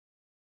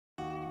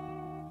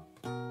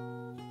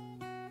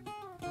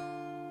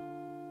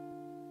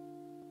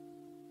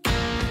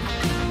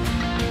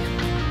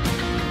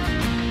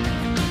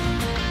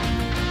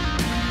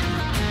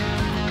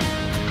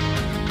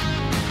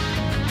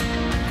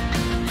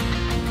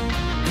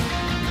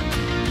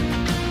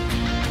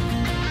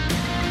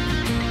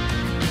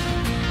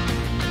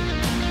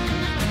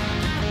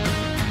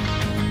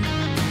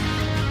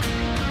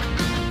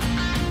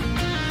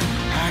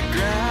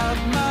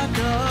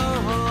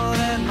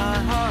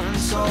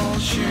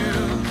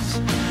shoes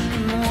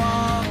and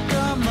walk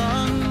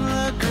among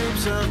the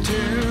groups of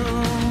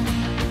two.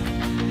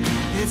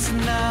 It's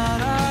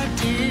not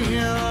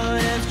ideal,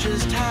 it's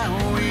just how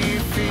we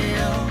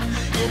feel.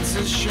 It's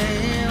a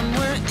shame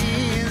we're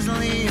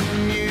easily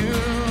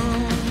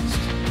amused.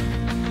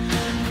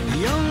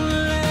 The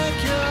only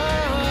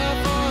cure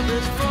for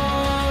this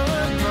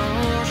forward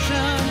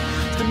motion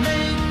is to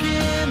make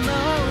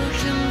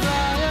emotion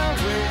fly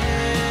away.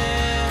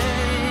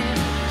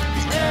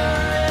 The air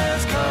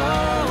is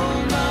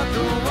cold, but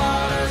the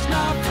water's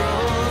not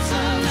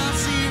frozen. I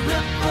see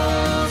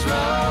ripples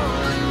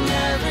rolling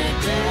every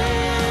day.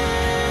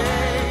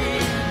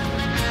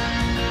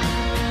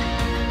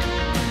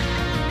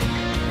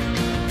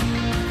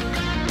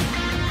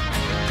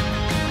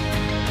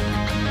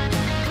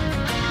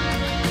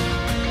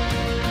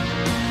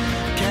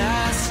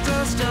 Cast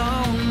a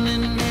stone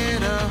and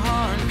hit a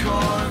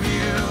hardcore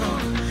view.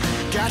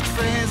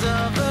 Catchphrase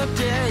of the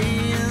day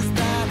is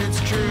that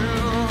it's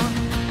true.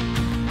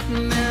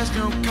 There's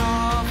no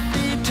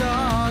coffee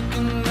talk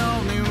and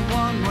only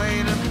one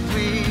way to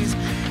please.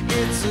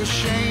 It's a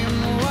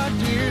shame what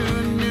you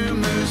do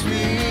moves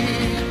me.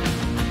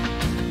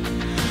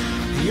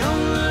 The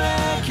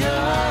only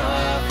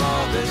cure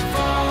for this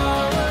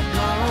forward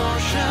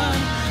motion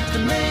is to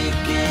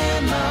make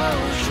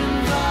emotion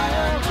fly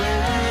away.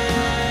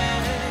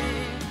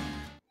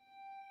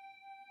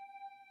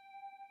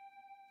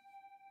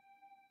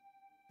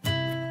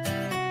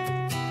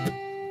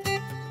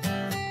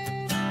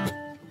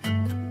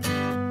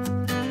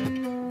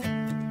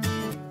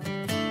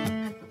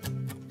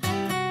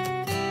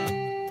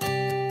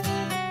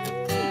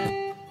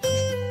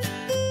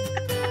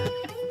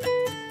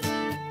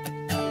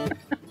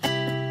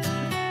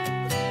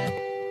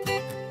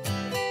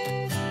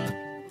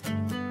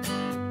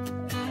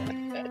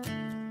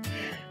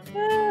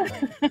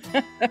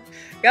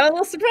 Got a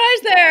little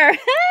surprise there. Hey,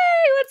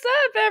 what's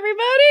up,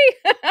 everybody?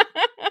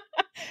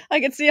 I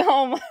can see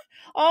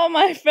all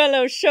my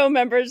fellow show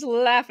members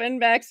laughing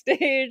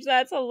backstage.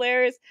 That's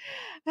hilarious.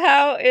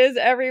 How is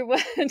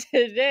everyone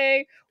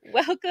today?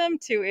 Welcome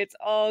to It's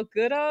All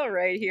Goodall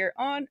right here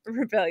on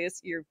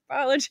Rebellious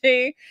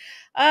Ufology,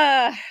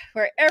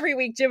 where every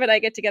week Jim and I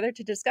get together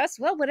to discuss,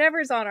 well,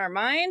 whatever's on our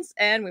minds,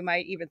 and we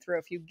might even throw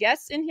a few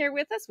guests in here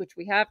with us, which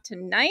we have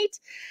tonight.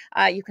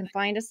 You can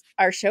find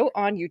our show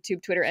on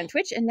YouTube, Twitter, and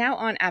Twitch, and now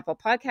on Apple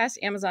Podcasts,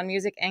 Amazon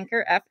Music,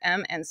 Anchor,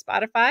 FM, and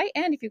Spotify.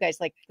 And if you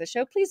guys like the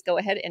show, please go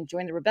ahead and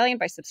join the rebellion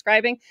by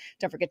subscribing.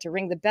 Don't forget to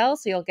ring the bell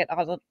so you'll get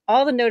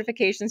all the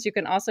notifications. You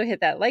can also hit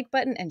that like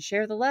button and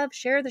share the love,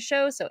 share the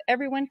show so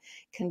everyone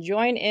can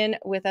join in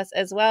with us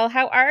as well.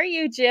 How are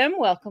you, Jim?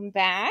 Welcome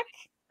back.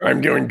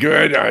 I'm doing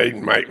good.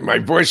 My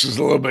voice is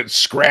a little bit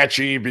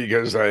scratchy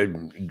because I've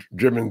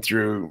driven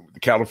through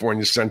the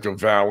California Central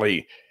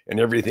Valley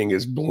and everything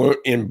is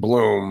in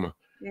bloom.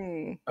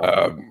 And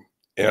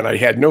I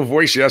had no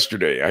voice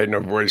yesterday. I had no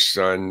voice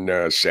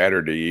on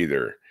Saturday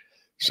either.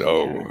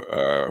 So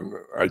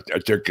I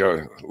took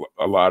a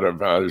lot of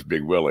this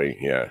Big Willie,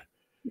 yeah.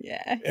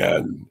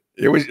 And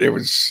it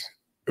was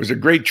a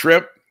great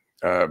trip.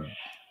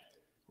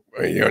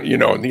 You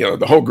know,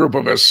 the whole group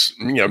of us,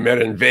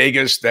 met in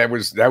Vegas. That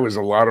was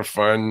a lot of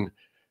fun.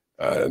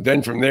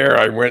 Then from there,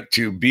 I went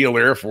to Beale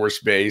Air Force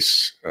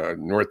Base,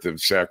 north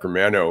of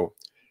Sacramento,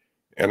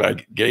 and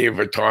I gave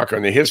a talk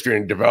on the history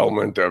and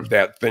development of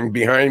that thing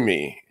behind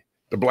me,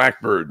 the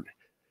Blackbird,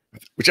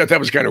 which I thought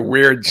was kind of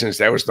weird since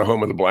that was the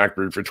home of the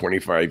Blackbird for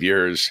 25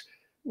 years.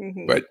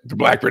 But the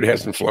Blackbird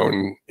hasn't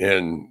flown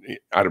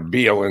out of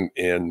Beale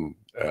in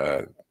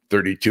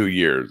 32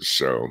 years.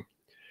 So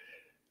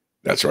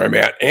that's where I'm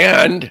at.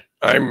 And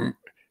I'm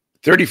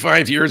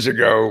 35 years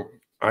ago,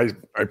 I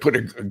put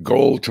a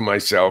goal to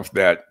myself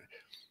that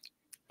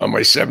on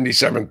my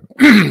 77th,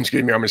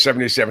 excuse me, on my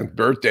 77th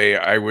birthday,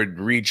 I would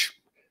reach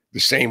the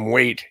same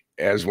weight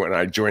as when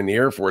I joined the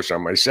Air Force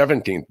on my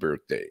 17th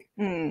birthday.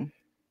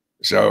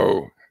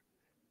 So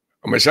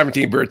on my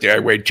 17th birthday, I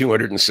weighed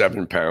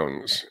 207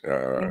 pounds.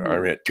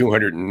 I'm at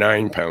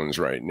 209 pounds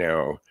right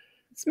now.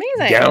 It's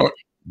amazing.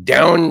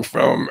 Down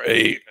from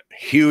a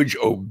huge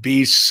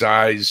obese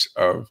size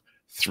of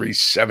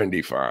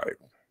 375.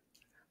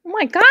 Oh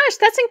my gosh,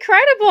 that's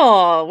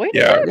incredible. Way to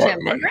go, Jim.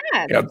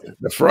 Congrats.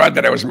 The fraud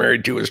that I was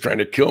married to was trying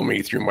to kill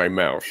me through my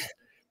mouth.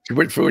 She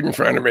put food in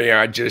front of me,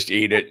 I'd just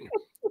eat it.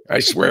 I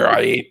swear I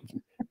ate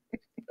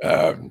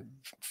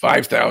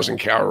 5,000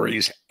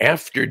 calories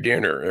after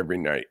dinner every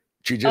night.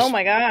 She just, oh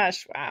my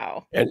gosh,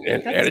 wow. And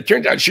it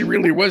turned out she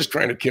really was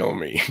trying to kill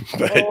me.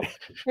 But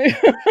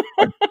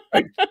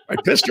I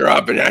pissed her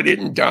off and I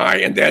didn't die.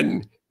 And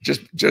then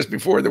just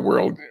before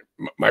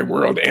my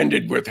world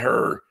ended with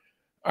her,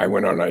 I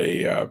went on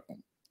a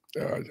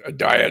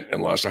diet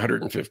and lost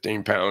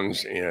 115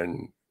 pounds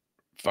in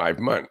 5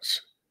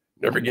 months.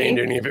 Never gained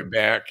any of it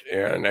back.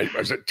 And I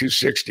was at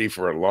 260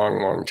 for a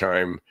long, long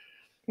time.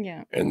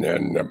 Yeah. And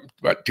then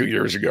about 2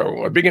 years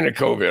ago, beginning of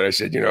COVID, I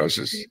said, this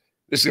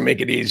is going to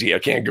make it easy. I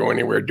can't go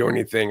anywhere, do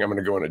anything. I'm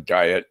going to go on a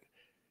diet.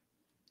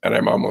 And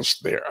I'm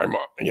almost there.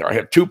 I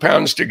have 2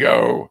 pounds to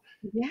go.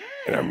 Yeah.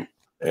 And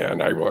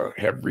and I will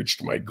have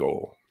reached my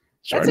goal.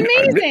 So That's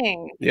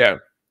amazing. Yeah.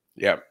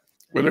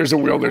 Well, there's a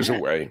will, there's a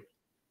way.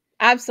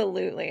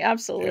 Absolutely. Yeah.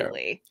 So We what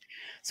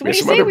do have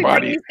you some say other we bring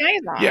body. these guys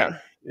on? Yeah,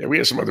 we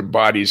have some other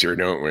bodies here,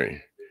 don't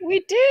we? We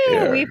do.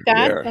 Yeah, We've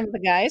got yeah. some of the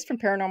guys from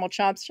Paranormal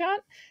Chop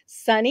Shop.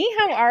 Sonny,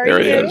 how are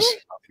There you? he is.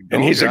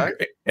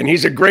 And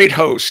he's a great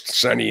host,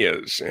 Sonny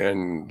is.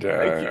 And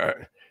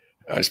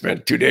I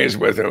spent 2 days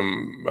with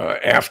him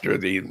after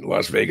the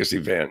Las Vegas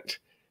event,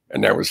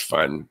 and that was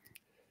fun.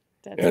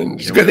 And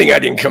it's a good thing I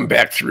didn't come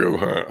back through,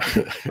 huh?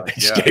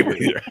 Stay with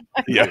you.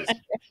 Yeah.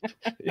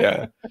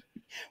 Yeah.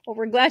 Well,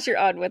 we're glad you're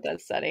on with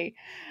us, Sonny.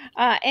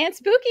 And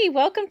Spooky,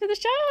 welcome to the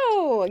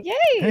show. Yay.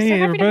 Hey, so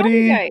happy to have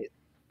you guys.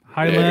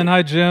 Hi, Lynn.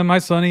 Hi, Jim. Hi,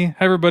 Sonny.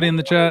 Hi, everybody in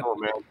the chat.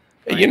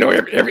 You know,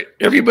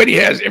 everybody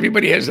has a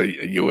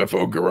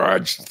UFO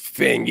garage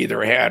thing,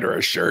 either a hat or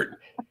a shirt.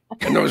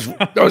 And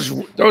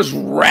those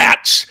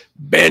rats,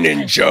 Ben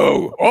and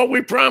Joe. Oh,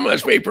 we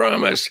promise.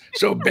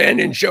 So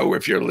Ben and Joe,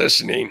 if you're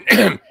listening,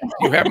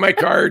 you have my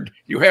card,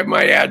 you have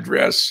my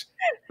address.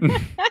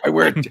 I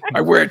wear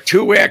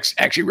 2X.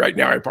 Actually, right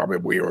now I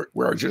probably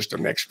wear just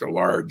an extra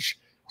large.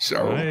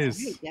 So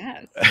nice.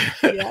 Yes.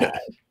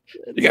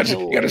 You got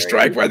to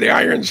strike while the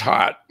iron's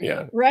hot.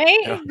 Yeah.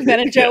 Right? Ben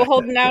and Joe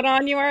holding out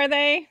on you, are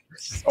they?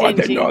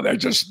 Stingy. Oh, they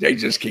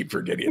just keep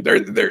forgetting.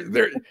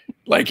 They're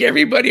like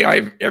everybody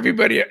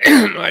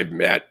I've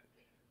met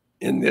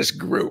in this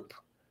group.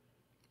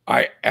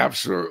 I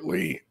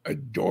absolutely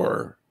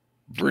adore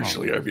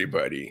virtually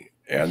everybody,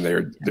 and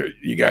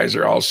you guys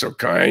are all so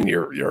kind.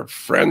 You're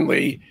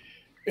friendly,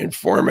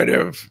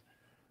 informative,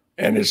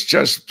 and it's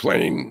just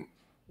plain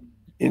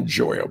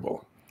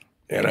enjoyable.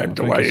 And I'm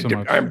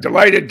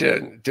delighted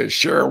to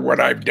share what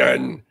I've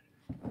done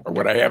or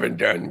what I haven't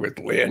done with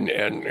Lynn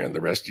and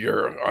the rest of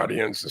your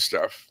audience and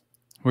stuff.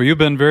 Well, you've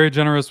been very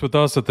generous with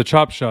us at the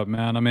Chop Shop,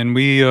 man. I mean,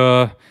 we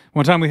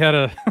one time we had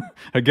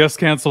a guest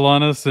cancel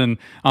on us, and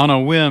on a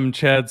whim,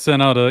 Chad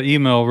sent out an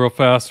email real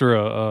fast, or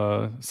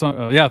I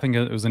think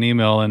it was an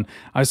email, and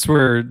I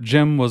swear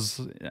Jim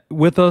was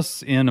with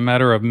us in a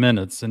matter of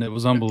minutes, and it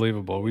was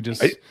unbelievable. We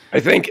just I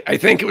think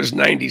it was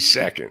 90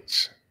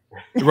 seconds.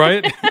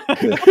 Right?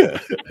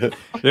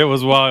 It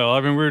was wild.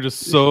 I mean, we were just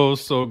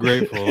so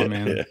grateful. I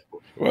mean,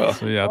 well,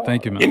 so yeah,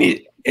 thank you, man.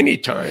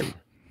 Anytime.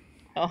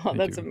 Oh,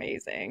 that's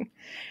amazing.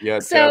 Yeah,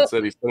 Chad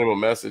said he sent him a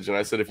message, and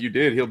I said, if you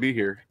did, he'll be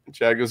here. And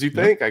Chad goes, you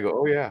think? I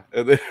go, oh yeah.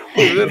 And then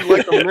within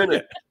like a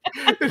minute.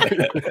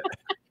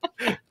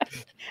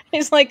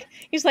 He's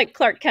like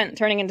Clark Kent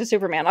turning into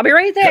Superman. I'll be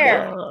right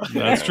there.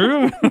 That's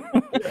true.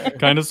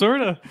 Kind of,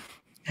 sort of.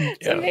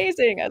 It's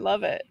amazing. I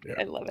love it. Yeah.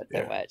 I love it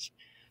so much.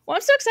 Well,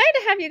 I'm so excited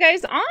to have you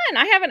guys on.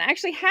 I haven't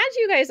actually had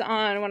you guys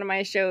on one of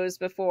my shows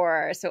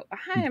before, so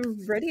I am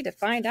ready to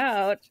find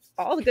out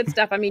all the good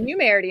stuff. I mean, you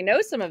may already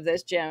know some of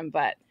this, Jim,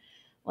 but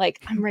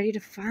like, I'm ready to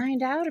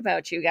find out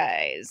about you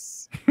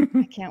guys.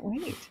 I can't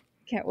wait.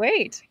 Can't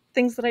wait.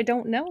 Things that I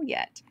don't know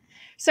yet.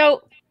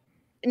 So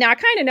now I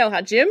kind of know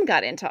how Jim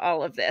got into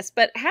all of this,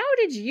 but how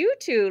did you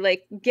two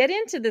like get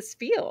into this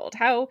field?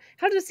 How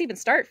did this even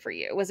start for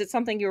you? Was it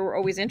something you were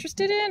always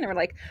interested in, or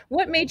like,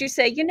 what made you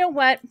say, you know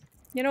what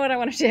I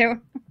want to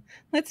do?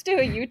 Let's do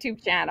a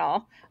YouTube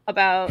channel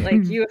about like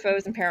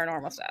UFOs and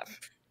paranormal stuff.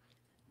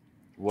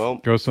 Well,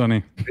 go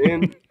Sonny.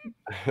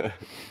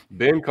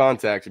 Ben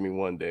contacted me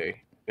one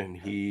day, and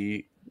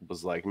he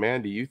was like,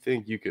 man, do you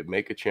think you could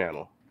make a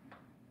channel?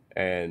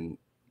 And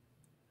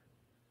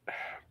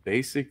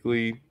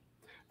basically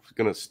was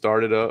going to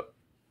start it up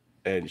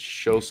and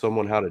show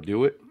someone how to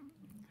do it.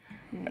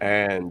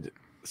 And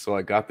so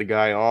I got the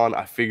guy on.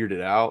 I figured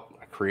it out.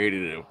 I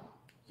created a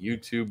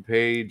YouTube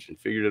page and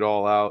figured it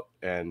all out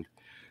and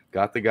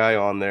got the guy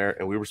on there,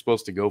 and we were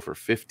supposed to go for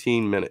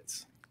 15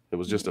 minutes. It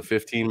was just a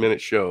 15-minute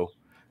show,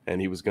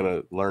 and he was going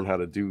to learn how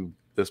to do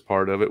this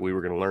part of it. We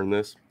were going to learn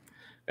this,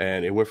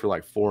 and it went for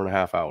like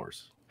 4.5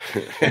 hours.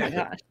 Oh my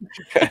gosh.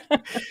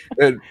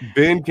 And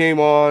Ben came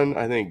on.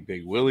 I think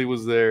Big Willie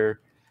was there.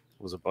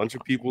 It was a bunch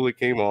of people that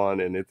came on,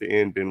 and at the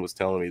end, Ben was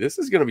telling me, this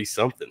is going to be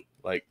something.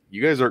 Like,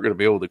 you guys aren't going to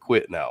be able to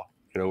quit now.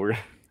 You know,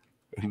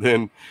 and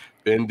then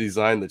Ben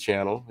designed the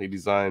channel. He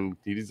designed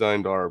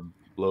our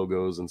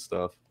logos and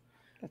stuff.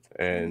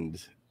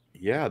 And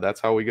yeah, that's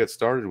how we got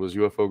started, was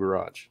UFO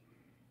Garage.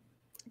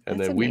 And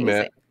that's then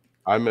amazing.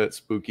 I met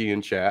Spooky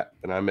in chat,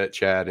 and I met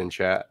Chad in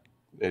chat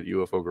at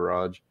UFO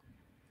Garage.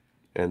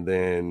 And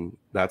then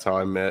that's how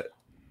I met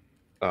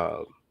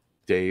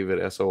Dave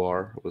at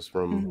SOR, was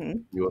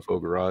from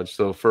UFO Garage.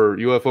 So for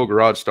UFO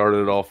Garage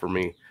started it all for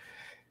me.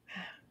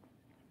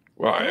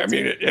 Well, I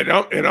mean,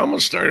 it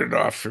almost started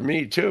off for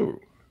me too.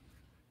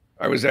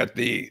 I was at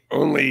the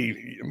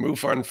only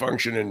MUFON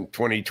function in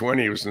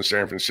 2020. It was in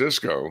San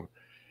Francisco,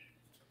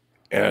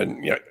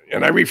 and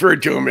I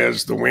referred to them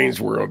as the Wayne's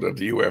World of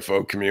the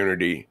UFO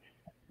community.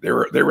 They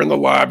were in the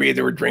lobby.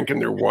 They were drinking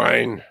their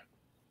wine,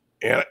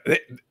 and there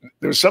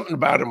was something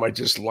about them I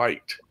just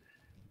liked.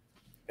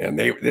 And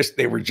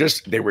they were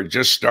just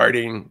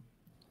starting.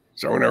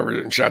 So I went over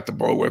and shot the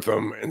bull with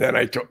them, and then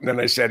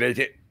I said,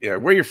 hey, where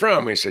are you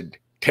from? He said,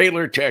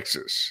 Taylor,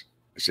 Texas.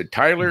 I said,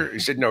 Tyler? He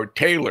said, no,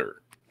 Taylor.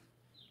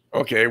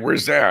 Okay,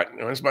 where's that?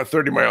 It's about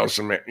 30 miles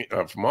from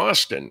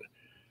Austin.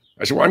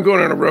 I said, well, I'm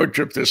going on a road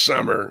trip this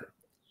summer.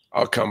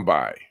 I'll come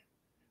by.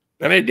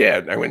 And I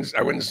did. I went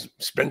and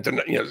spent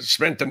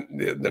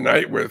the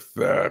night with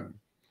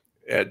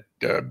at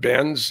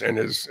Ben's and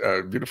his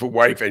beautiful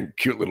wife and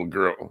cute little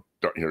girl,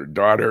 her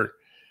daughter.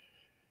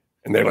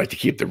 And they like to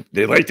keep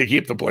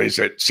the place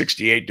at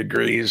 68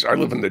 degrees. I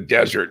live in the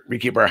desert. We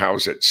keep our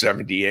house at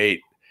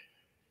 78.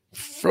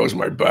 Froze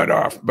my butt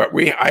off, but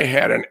I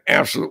had an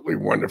absolutely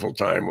wonderful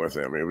time with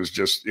him. It was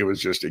just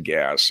a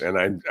gas,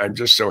 and I'm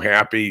just so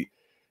happy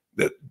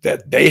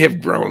that they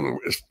have grown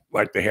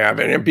like they have,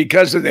 and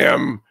because of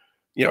them,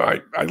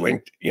 I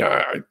linked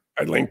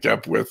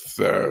up with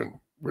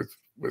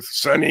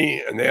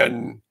Sonny, and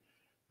then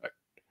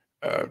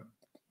I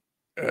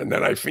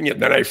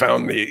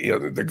found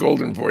the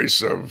golden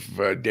voice of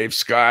Dave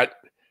Scott,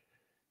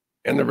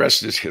 and the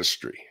rest is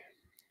history.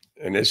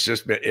 And it's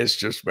just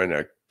been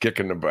a kick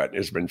in the butt.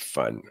 It's been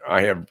fun.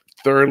 I have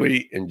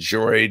thoroughly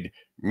enjoyed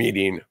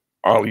meeting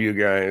all you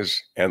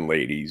guys and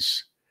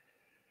ladies.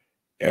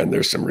 And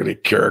there's some really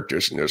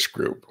characters in this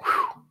group.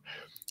 Whew.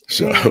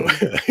 So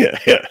that's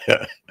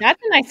a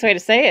nice way to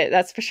say it.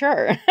 That's for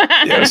sure.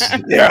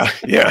 Yes.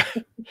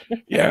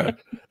 Yeah.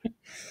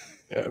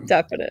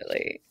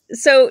 Definitely.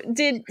 So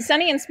did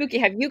Sonny and Spooky,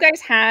 have you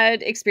guys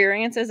had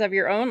experiences of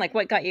your own? Like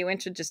what got you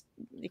into just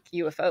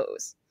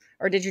UFOs?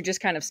 Or did you just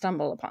kind of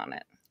stumble upon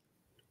it?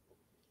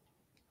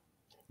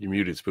 You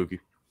muted, Spooky.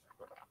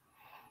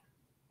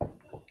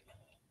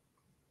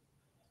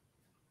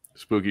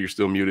 Spooky, you're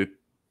still muted.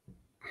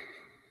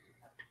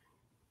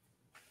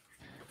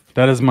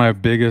 That's my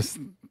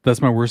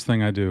worst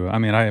thing I do. I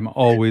mean, I am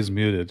always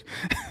muted.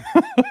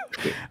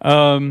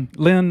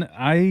 Lynn,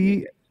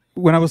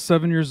 when I was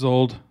 7 years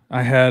old,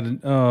 I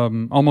had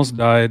almost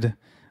died.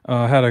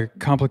 Had a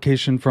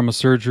complication from a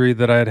surgery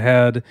that I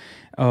had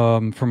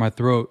for my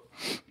throat.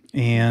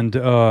 And,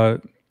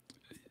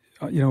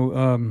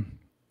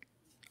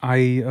 I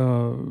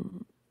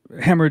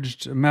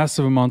hemorrhaged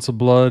massive amounts of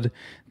blood.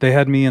 They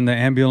had me in the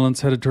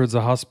ambulance headed towards the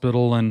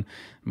hospital, and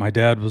my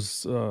dad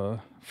was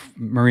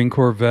Marine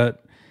Corps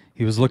vet.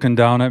 He was looking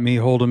down at me,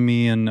 holding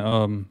me, and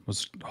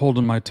was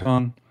holding my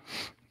tongue.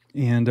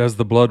 And as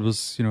the blood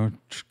was,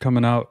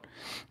 coming out,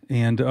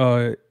 and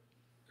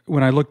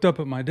when I looked up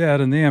at my dad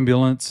in the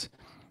ambulance,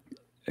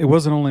 it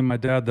wasn't only my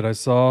dad that I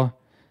saw.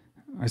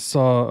 I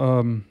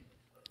saw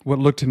what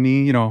looked to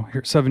me,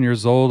 7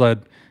 years old.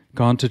 I'd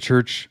gone to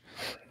church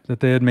that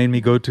they had made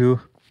me go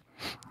to,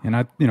 and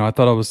I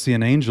thought I was seeing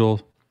an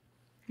angel.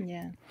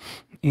 Yeah.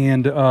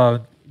 And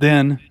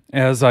then,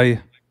 as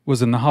I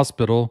was in the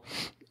hospital,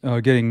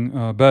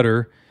 getting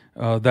better,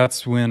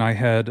 that's when I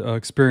had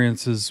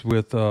experiences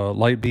with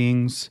light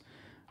beings.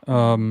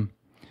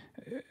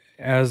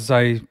 As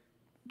I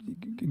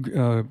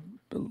a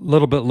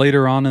little bit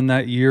later on in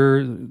that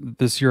year,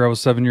 this year I was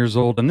 7 years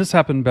old, and this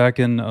happened back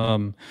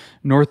in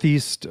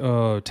northeast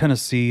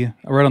Tennessee,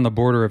 right on the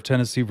border of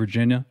Tennessee,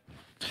 Virginia.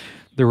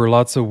 There were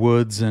lots of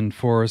woods and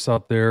forests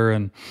out there,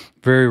 and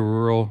very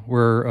rural,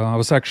 where I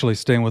was actually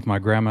staying with my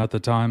grandma at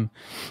the time.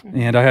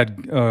 And I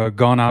had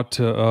gone out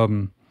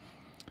to,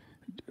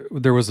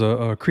 there was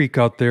a creek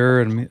out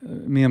there, and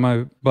me and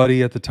my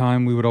buddy at the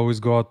time, we would always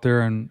go out there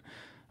and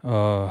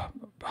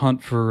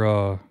hunt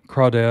for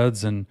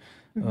crawdads and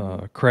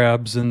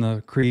crabs in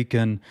the creek.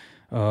 And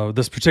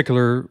this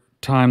particular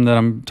time that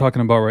I'm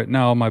talking about right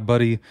now, my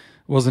buddy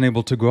wasn't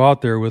able to go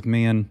out there with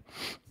me, and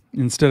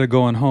instead of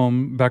going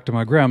home back to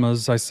my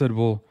grandma's, I said,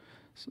 well,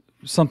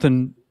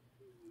 something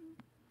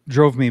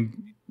drove me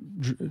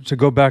to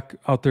go back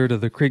out there to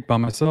the creek by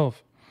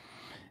myself.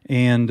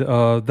 And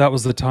that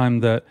was the time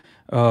that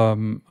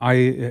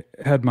I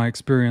had my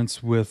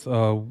experience with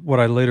what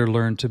I later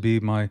learned to be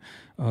my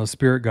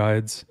spirit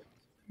guides.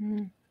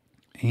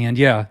 And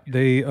yeah,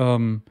 they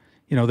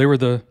were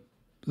the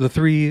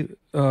three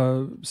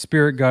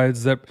spirit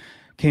guides that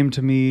came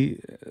to me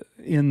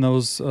in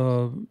those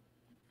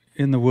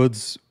in the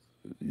woods.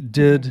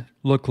 Did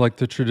look like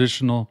the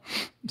traditional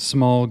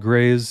small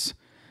grays.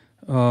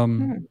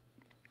 Only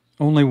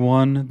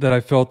one that I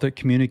felt that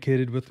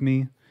communicated with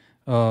me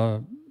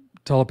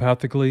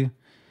telepathically,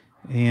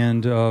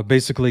 and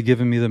basically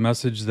giving me the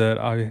message that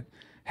I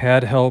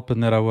had help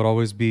and that I would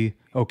always be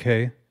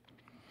okay.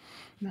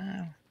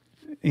 Wow.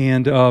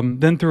 And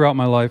then throughout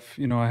my life,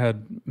 I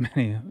had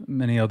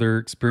many other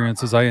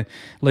experiences. I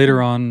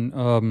later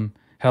on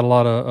had a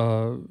lot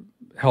of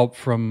help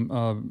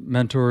from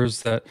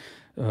mentors that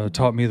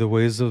taught me the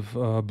ways of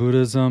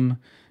Buddhism,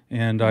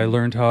 and I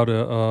learned how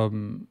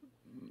to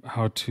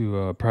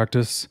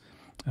practice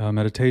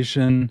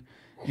meditation.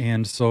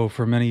 And so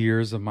for many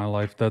years of my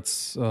life,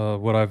 that's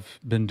what I've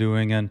been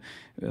doing, and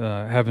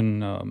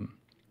having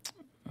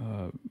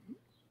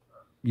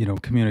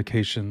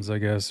communications, I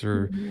guess,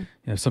 or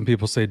some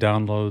people say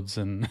downloads,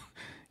 and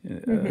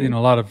a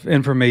lot of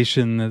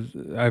information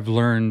that I've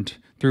learned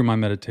through my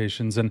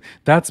meditations. And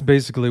that's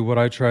basically what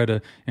I try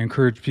to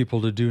encourage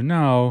people to do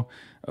now.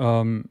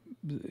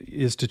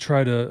 is to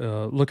try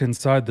to look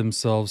inside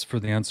themselves for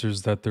the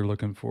answers that they're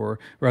looking for,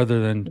 rather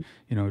than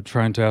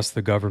trying to ask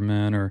the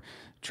government or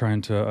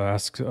trying to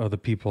ask other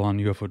people on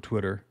UFO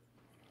Twitter.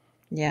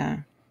 Yeah,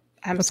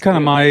 that's kind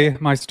of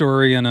my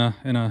story in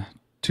a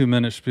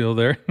 2-minute spiel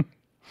there.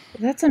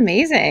 That's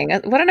amazing.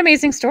 What an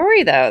amazing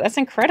story, though. That's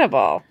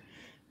incredible.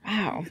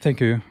 Wow. Thank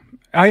you.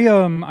 I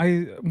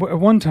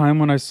one time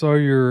when I saw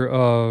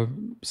your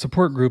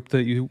support group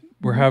that you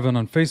were having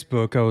on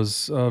Facebook, I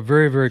was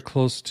very, very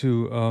close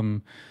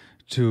to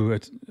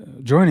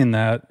joining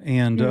that,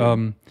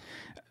 and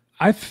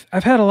I've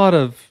had a lot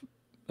of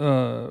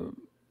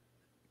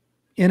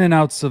in and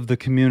outs of the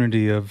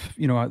community. Of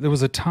there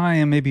was a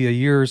time maybe a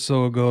year or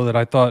so ago that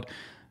I thought,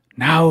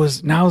 now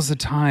is the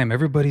time.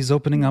 Everybody's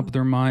opening up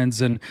their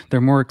minds and they're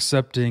more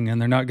accepting,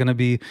 and they're not going to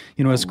be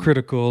as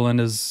critical and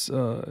as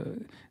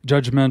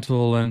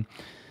judgmental.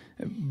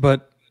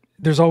 But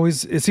there's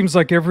always, it seems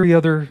like every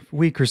other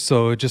week or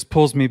so, it just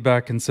pulls me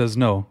back and says,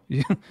 no,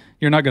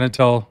 you're not going to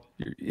tell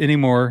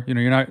anymore.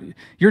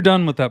 You're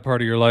done with that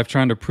part of your life,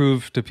 trying to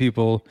prove to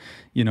people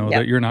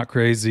that you're not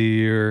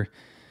crazy. Or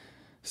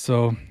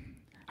so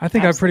I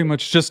think I pretty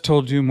much just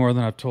told you more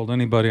than I've told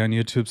anybody on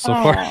YouTube so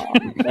far.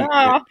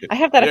 I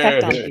have that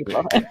effect on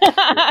people.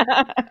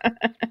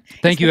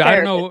 Thank you. I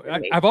don't know.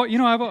 I've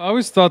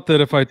always thought that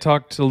if I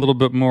talked a little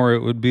bit more, it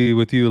would be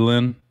with you,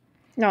 Lynn.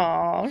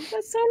 Oh,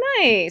 that's so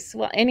nice.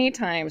 Well,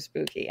 anytime,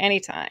 Spooky,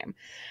 anytime.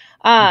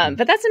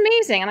 But that's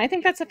amazing. And I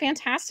think that's a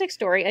fantastic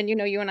story. And,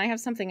 you and I have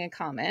something in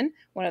common.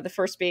 One of the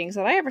first beings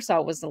that I ever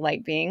saw was the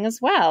light being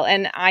as well.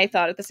 And I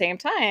thought at the same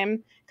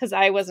time, because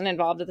I wasn't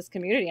involved in this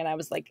community, and I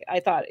was like, I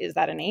thought, is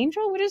that an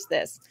angel? What is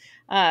this?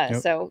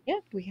 So yeah,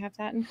 we have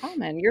that in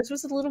common. Yours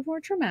was a little more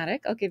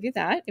dramatic. I'll give you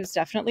that. It was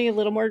definitely a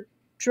little more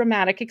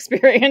dramatic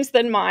experience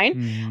than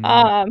mine.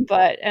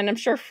 But I'm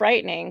sure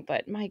frightening,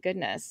 but my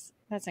goodness.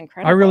 That's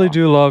incredible. I really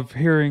do love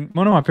hearing.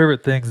 One of my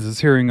favorite things is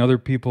hearing other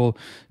people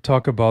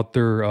talk about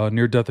their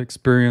near-death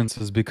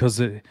experiences,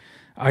 because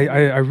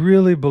I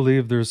really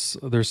believe there's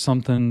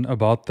something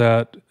about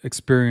that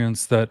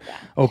experience that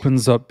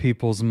opens up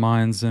people's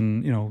minds,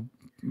 and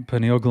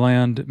pineal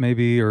gland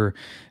maybe, or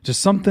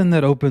just something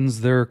that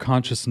opens their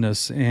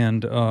consciousness.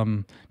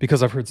 And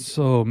because I've heard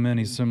so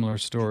many similar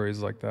stories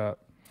like that.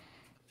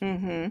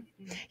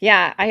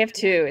 Yeah, I have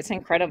too. It's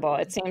incredible.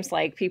 It seems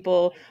like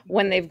people,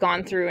 when they've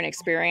gone through an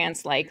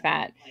experience like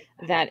that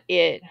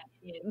it,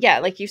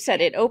 like you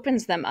said, it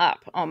opens them up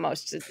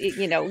almost.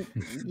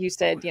 You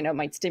said,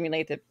 might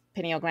stimulate the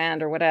pineal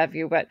gland or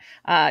whatever, but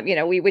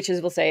we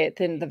witches will say it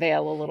thinned the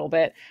veil a little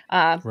bit.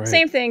 Right.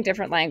 Same thing,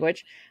 different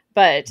language,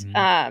 but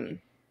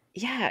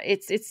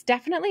it's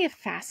definitely a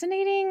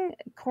fascinating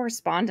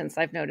correspondence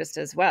I've noticed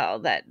as well,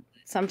 that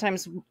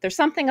sometimes there's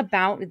something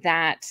about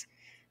that.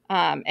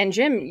 And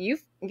Jim,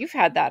 you've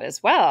had that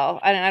as well.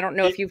 And I don't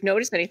know if you've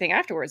noticed anything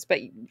afterwards, but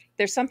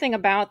there's something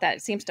about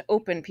that seems to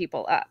open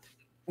people up.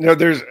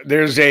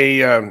 There's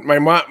a my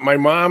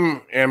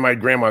mom and my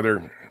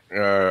grandmother,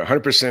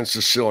 100%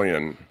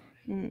 Sicilian.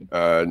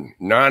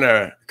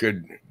 Nana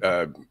could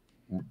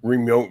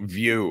remote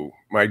view.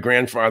 My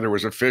grandfather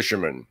was a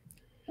fisherman,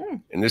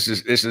 and this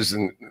is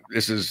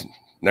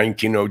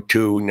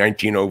 1902,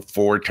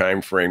 1904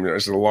 time frame.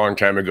 This is a long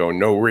time ago.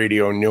 No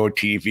radio, no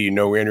TV,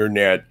 no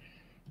internet.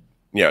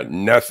 Yeah,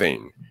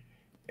 nothing.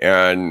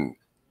 And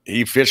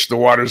he fished the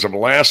waters of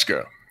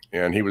Alaska,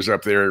 and he was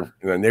up there,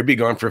 and they'd be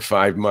gone for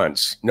 5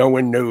 months. No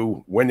one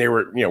knew when they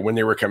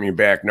were coming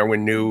back. No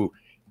one knew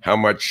how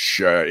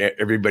much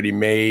everybody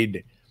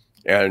made.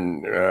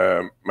 And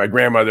my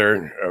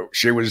grandmother,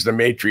 she was the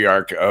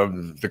matriarch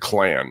of the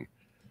clan.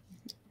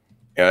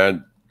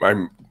 And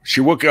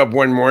she woke up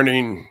one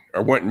morning,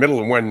 or middle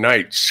of one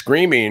night,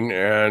 screaming,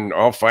 and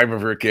all 5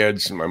 of her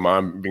kids, my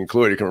mom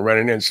included, come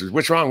running in and says,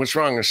 "What's wrong? What's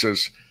wrong?" And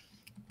says,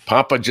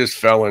 "Papa just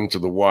fell into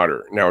the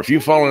water." Now, if you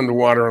fall in the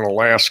water in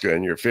Alaska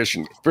and you're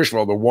fishing, first of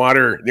all, the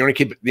water, the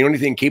only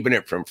thing keeping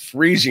it from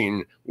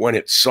freezing when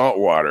it's salt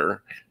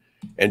water,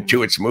 and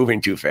two, it's moving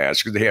too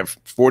fast because they have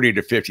 40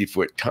 to 50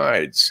 foot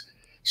tides.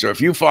 So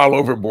if you fall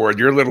overboard,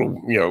 your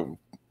little,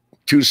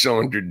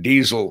 2-cylinder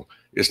diesel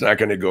is not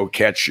going to go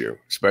catch you,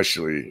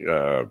 especially,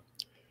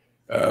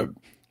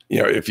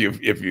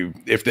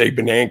 if they've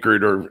been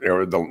anchored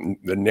or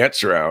the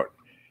nets are out.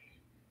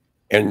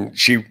 And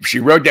she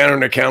wrote down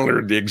on a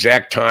calendar the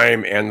exact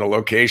time and the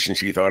location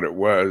she thought it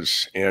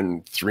was.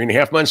 And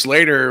 3.5 months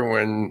later,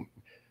 when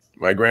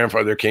my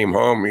grandfather came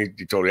home,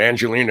 he told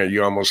Angelina,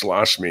 "You almost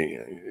lost me."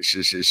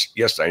 She says,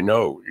 "Yes, I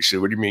know." He said,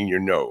 "What do you mean you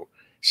know?"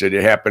 He said,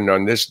 "It happened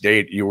on this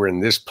date. You were in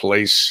this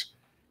place."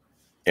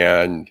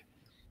 And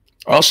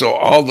also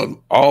all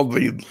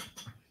the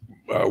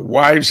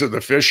wives of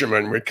the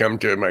fishermen would come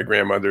to my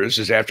grandmother. This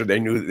is after they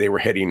knew that they were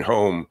heading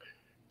home,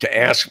 to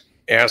ask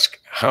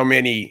how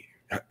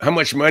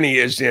much money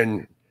is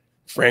in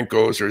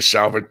Franco's or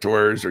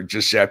Salvatore's or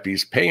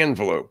Giuseppe's pay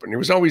envelope. And it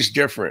was always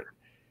different.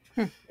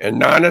 And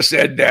Nana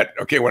said that,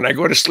 "Okay, when I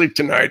go to sleep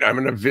tonight, I'm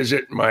going to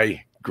visit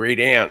my great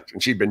aunt."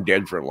 And she'd been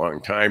dead for a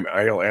long time.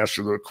 I'll ask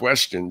her the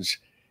questions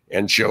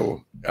and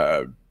she'll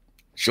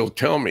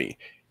tell me.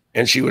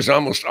 and she was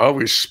almost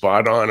always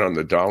spot on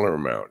the dollar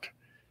amount.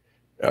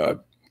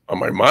 On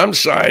my mom's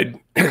side,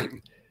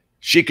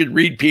 she could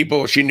read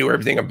people. She knew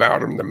everything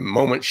about them the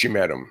moment she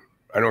met them.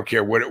 I don't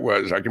care what it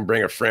was. I can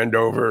bring a friend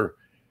over,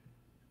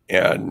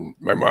 and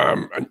my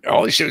mom,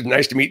 all she said was,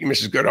 "Nice to meet you,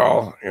 Mrs.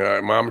 Goodall."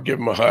 Mom would give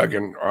them a hug,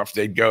 and off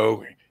they'd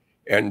go.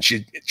 And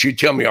she'd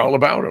tell me all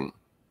about them.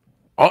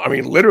 I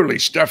mean, literally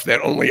stuff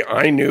that only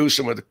I knew.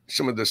 Some of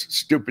the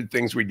stupid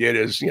things we did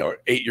as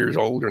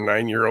 8-year-old or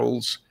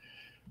 9-year-olds.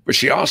 But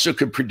she also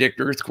could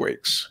predict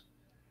earthquakes.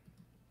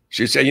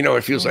 She'd say,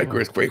 it feels like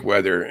earthquake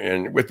weather,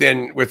 and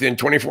within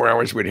 24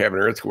 hours we'd have an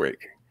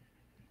earthquake.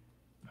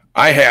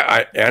 I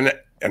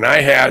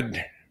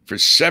had for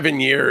 7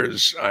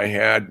 years, I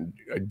had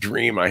a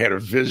dream, I had a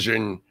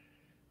vision,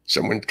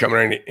 someone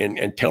coming in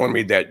and telling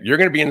me that you're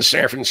going to be in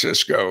San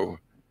Francisco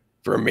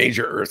for a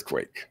major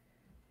earthquake.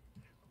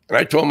 And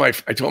I told my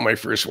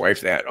first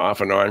wife that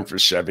off and on for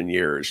 7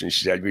 years, and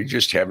she said, "We're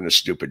just having a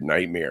stupid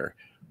nightmare."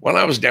 Well,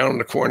 I was down in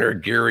the corner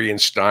of Geary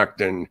and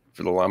Stockton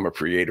for the Loma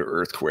Prieta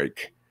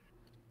earthquake.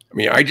 I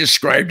mean, I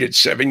described it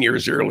 7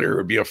 years earlier. It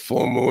would be a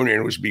full moon and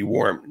it would be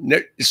warm.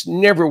 It's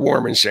never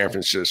warm in San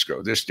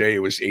Francisco. This day it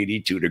was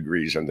 82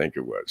 degrees, I think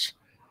it was.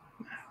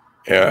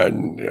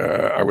 And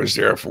I was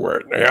there for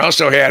it. I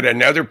also had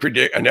another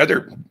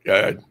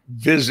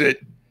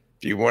visit,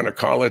 if you want to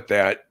call it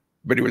that,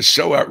 but it was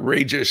so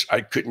outrageous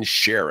I couldn't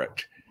share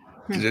it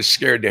because it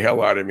scared the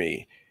hell out of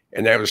me.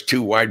 And that was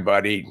 2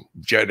 wide-body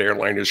jet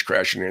airliners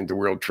crashing into the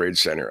World Trade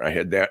Center. I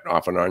had that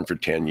off and on for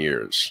 10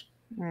 years.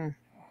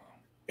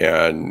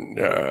 And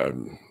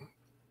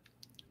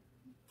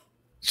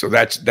so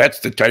that's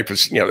the type of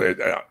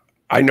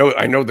I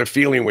know the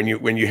feeling when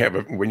you have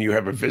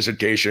a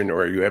visitation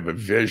or you have a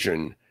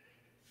vision.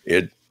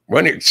 It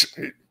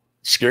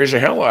scares the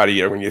hell out of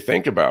you when you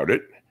think about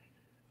it.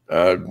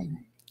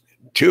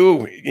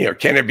 2,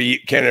 can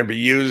it be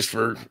used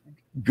for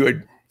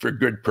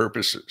good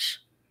purposes?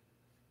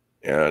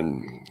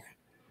 And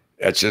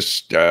that's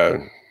just I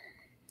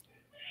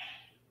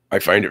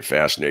find it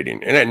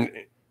fascinating. And then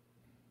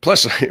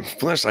plus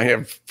I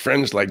have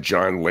friends like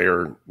John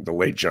Lair, the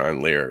late John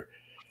Lair,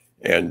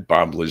 and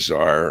Bob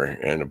Lazar,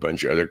 and a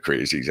bunch of other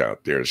crazies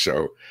out there.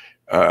 So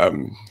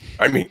I'm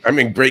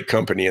in great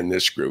company in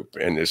this group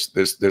and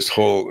this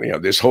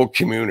whole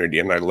community,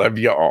 and I love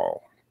you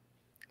all.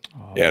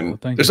 Oh, and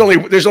well,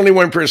 there's only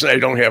one person I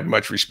don't have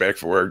much respect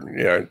for.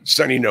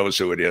 Sonny knows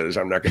who it is.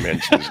 I'm not going to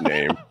mention his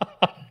name.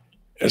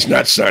 It's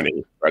not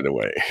Sonny, by the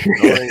way.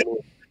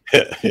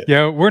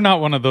 Yeah, we're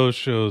not one of those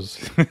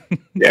shows.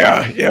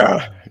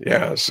 Yeah.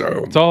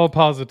 So it's all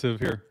positive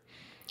here.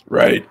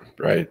 Right.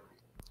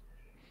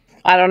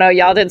 I don't know.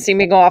 Y'all didn't see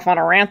me go off on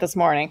a rant this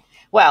morning.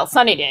 Well,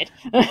 Sonny did.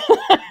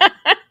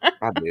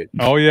 I did.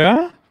 Oh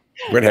yeah?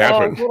 What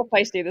happened? I was a little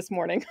feisty this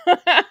morning.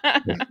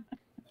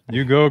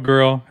 You go,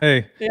 girl.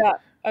 Hey. Yeah,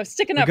 I was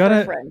sticking up for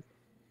a friend.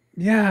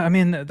 Yeah, I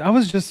mean, I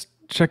was just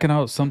checking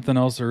out something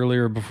else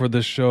earlier before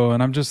this show,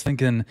 and I'm just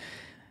thinking,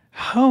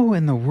 how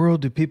in the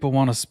world do people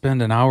want to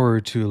spend an hour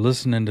or two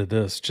listening to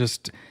this?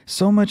 Just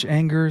so much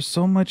anger,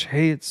 so much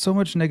hate, so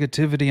much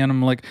negativity. And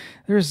I'm like,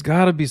 there's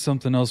got to be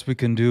something else we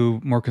can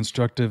do more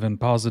constructive and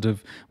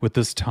positive with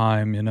this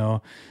time,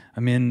 I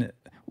mean,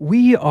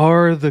 we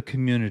are the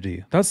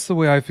community. That's the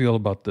way I feel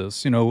about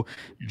this.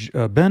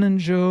 Ben and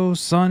Joe,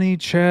 Sonny,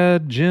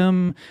 Chad,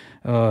 Jim,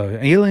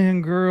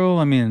 Alien Girl,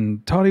 I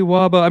mean, Toddy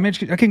Waba. I mean,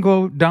 I can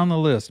go down the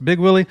list. Big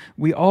Willie.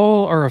 We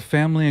all are a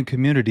family and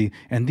community,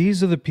 and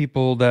these are the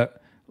people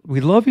that we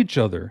love each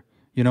other.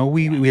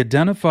 We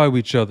identify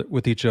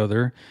with each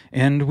other,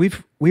 and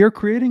we are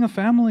creating a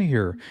family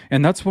here,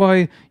 and that's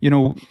why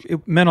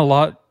it meant a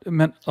lot. It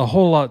meant a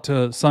whole lot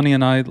to Sonny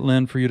and I,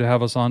 Lynn, for you to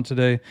have us on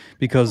today,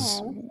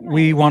 because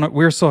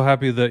we're so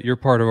happy that you're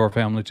part of our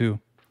family too.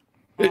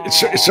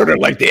 It's sort of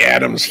like the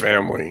Addams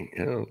family.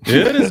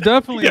 It is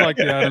definitely like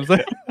the Addams.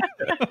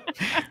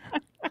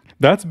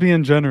 That's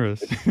being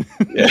generous.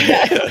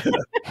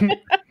 But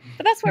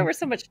that's why we're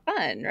so much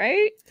fun,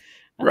 right?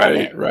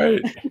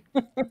 Right.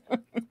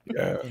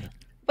 Yeah.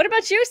 What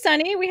about you,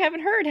 Sonny? We haven't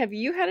heard. Have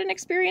you had an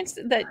experience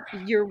that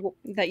you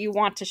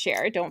want to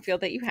share? Don't feel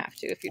that you have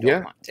to if you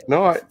don't want to.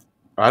 No,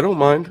 I don't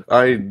mind.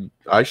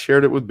 I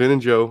shared it with Ben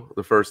and Joe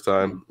the first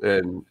time,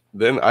 and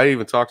then I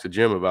even talked to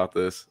Jim about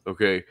this.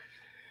 Okay,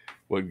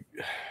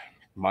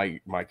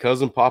 my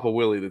cousin Papa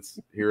Willie, that's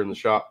here in the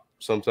shop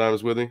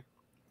sometimes with me,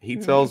 he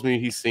tells me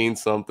he's seen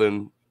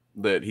something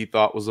that he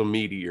thought was a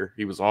meteor.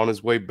 He was on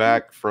his way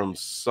back from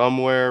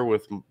somewhere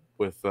with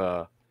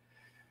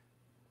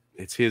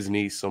it's his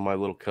niece, so my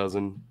little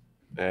cousin,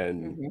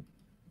 and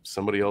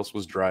somebody else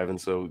was driving.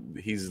 So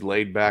he's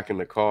laid back in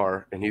the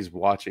car and he's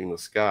watching the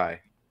sky,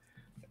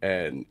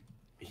 and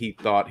he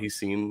thought he's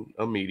seen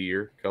a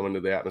meteor come into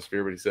the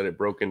atmosphere, but he said it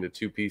broke into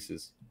 2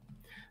 pieces.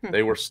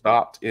 They were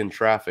stopped in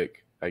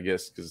traffic, I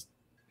guess, because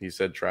he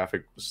said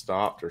traffic was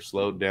stopped or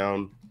slowed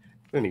down.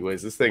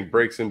 Anyways, this thing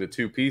breaks into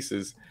 2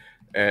 pieces,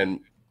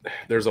 and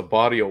there's a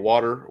body of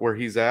water where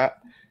he's at.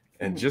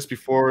 And just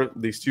before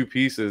these 2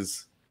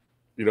 pieces,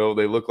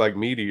 they look like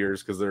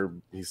meteors because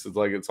he said,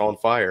 like, it's on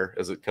fire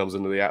as it comes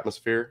into the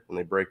atmosphere and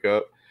they break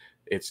up.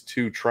 It's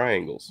two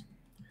triangles.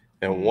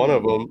 And one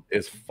of them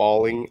is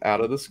falling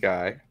out of the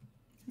sky,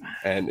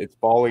 and it's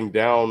falling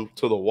down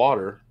to the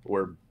water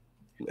where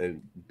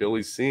and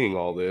Billy's seeing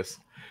all this.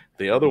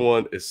 The other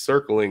one is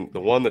circling the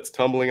one that's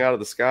tumbling out of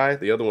the sky.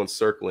 The other one's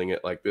circling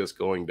it like this,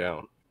 going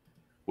down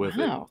with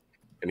it.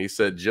 And he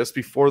said just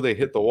before they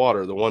hit the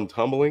water, the one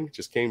tumbling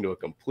just came to a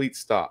complete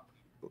stop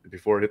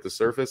before it hit the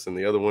surface, and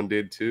the other one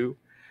did too.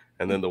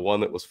 And then the one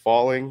that was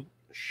falling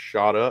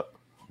shot up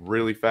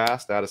really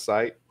fast out of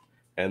sight,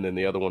 and then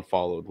the other one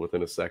followed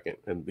within a second.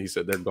 And he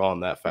said they're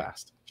gone that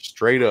fast,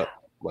 straight up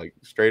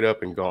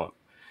and gone.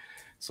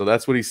 So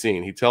that's what he's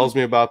seen. He tells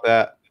me about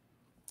that.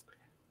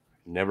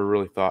 Never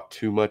really thought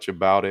too much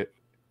about it.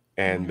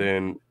 And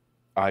then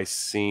I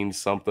seen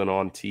something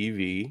on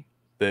TV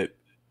that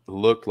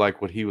looked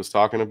like what he was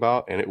talking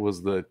about, and it was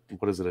a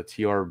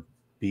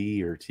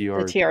TRB or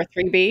TR? The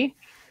TR3B.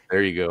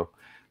 There you go.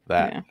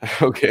 That. Yeah.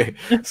 Okay.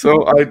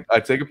 So I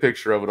take a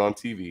picture of it on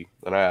TV,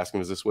 and I ask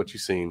him, is this what you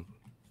seen?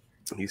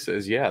 He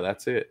says, yeah,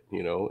 that's it,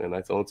 and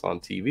I tell him it's on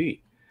TV.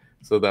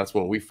 So that's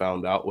when we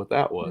found out what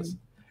that was.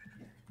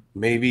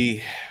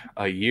 Maybe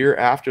a year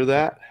after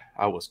that,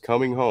 I was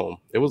coming home.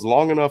 It was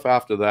long enough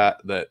after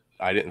that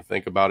I didn't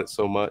think about it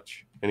so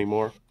much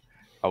anymore.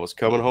 I was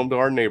coming home to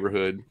our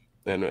neighborhood,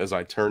 and as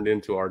I turned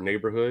into our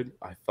neighborhood,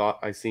 I thought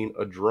I seen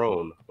a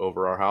drone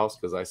over our house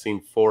because I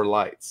seen 4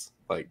 lights,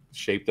 like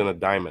shaped in a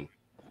diamond.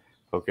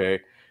 Okay.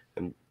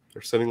 And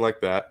they're sitting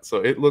like that. So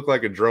it looked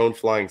like a drone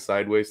flying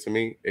sideways to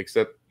me,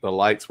 except the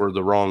lights were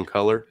the wrong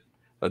color.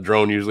 A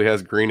drone usually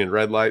has green and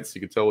red lights, so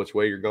you can tell which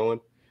way you're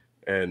going.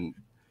 And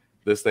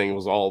this thing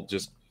was all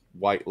just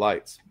white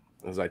lights.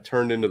 As I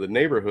turned into the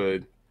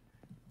neighborhood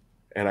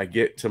and I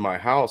get to my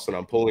house and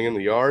I'm pulling in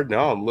the yard,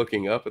 now I'm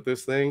looking up at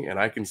this thing and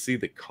I can see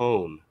the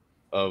cone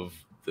of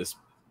this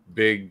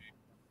big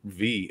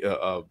V.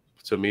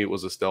 To me, it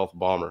was a stealth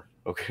bomber.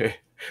 Okay.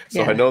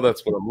 So I know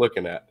that's what I'm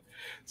looking at.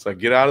 So I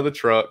get out of the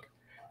truck,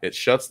 it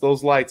shuts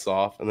those lights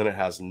off, and then it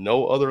has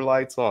no other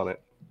lights on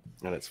it.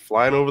 And it's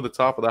flying over the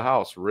top of the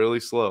house really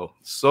slow.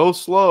 So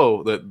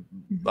slow that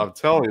I'm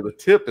telling you, the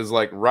tip is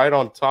like right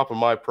on top of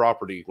my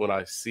property when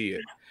I see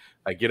it.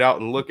 I get out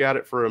and look at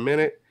it for a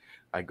minute.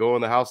 I go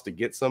in the house to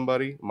get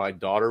somebody. My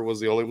daughter was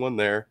the only one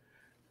there.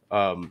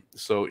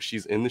 So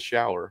she's in the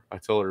shower. I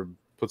tell her to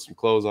put some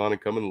clothes on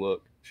and come and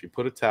look. She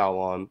put a towel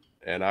on,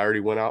 and I already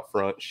went out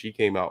front. She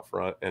came out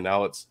front, and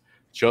now it's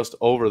just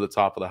over the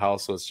top of the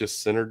house. So it's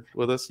just centered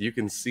with us. You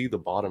can see the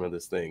bottom of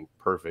this thing.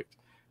 Perfect.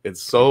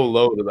 It's so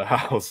low to the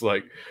house.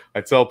 Like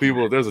I tell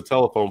people, if there's a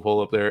telephone pole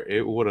up there,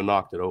 it would have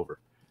knocked it over.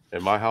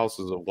 And my house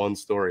is a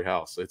 1-story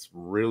house. It's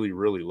really,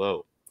 really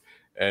low.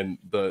 And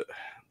the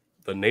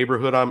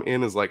neighborhood I'm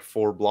in is like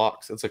 4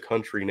 blocks. It's a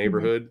country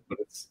neighborhood, but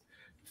it's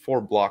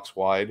 4 blocks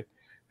wide.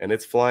 And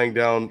it's flying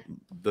down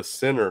the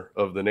center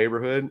of the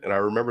neighborhood. And I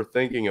remember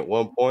thinking at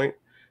one point,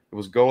 it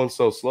was going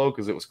so slow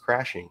because it was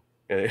crashing.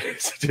 And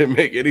it didn't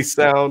make any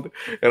sound.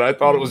 And I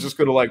thought it was just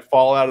going to like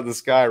fall out of the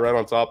sky right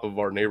on top of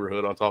our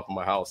neighborhood, on top of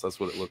my house. That's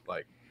what it looked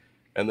like.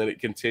 And then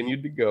it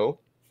continued to go.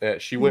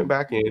 She went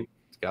back in,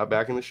 got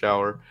back in the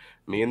shower.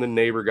 Me and the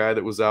neighbor guy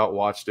that was out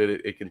watched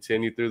it. It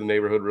continued through the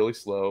neighborhood really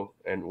slow.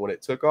 And when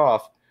it took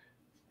off,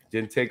 it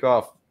didn't take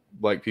off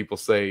like people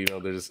say,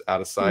 they're just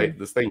out of sight.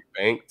 This thing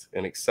banked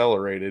and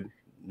accelerated.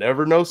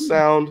 Never no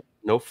sound,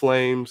 no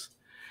flames.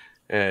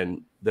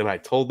 And then I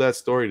told that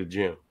story to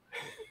Jim.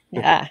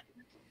 Yeah.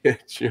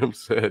 Jim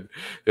said,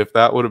 if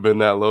that would have been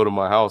that low to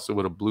my house, it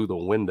would have blew the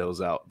windows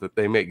out, that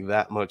they make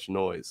that much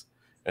noise.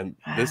 And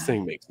this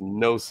thing makes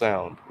no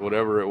sound.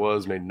 Whatever it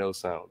was made no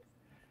sound.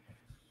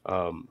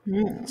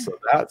 So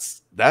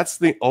that's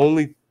the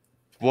only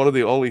one of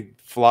the only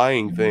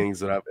flying things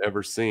that I've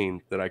ever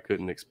seen that I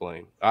couldn't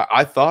explain.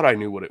 I thought I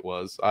knew what it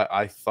was.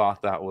 I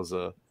thought that was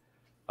a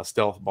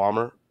stealth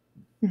bomber,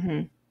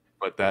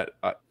 but that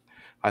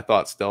I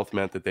thought stealth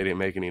meant that they didn't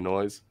make any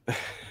noise.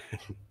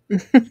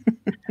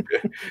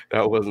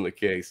 That wasn't the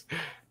case.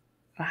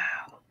 Wow.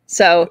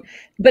 So,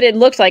 but it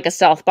looked like a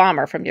stealth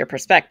bomber from your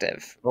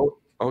perspective. Oh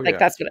like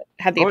that's what it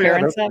had the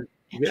appearance of.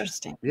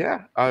 Interesting.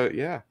 Yeah.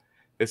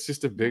 It's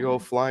just a big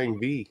old flying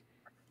V,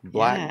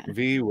 black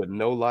V with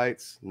no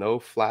lights, no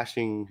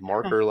flashing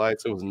marker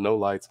lights. There was no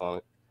lights on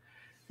it.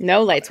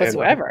 No lights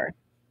whatsoever.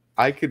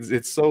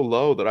 It's so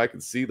low that I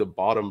could see the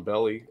bottom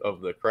belly of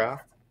the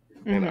craft.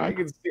 And I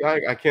can see,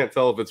 I can't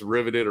tell if it's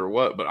riveted or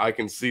what, but I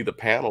can see the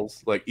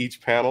panels, like each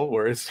panel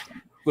where it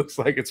looks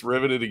like it's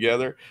riveted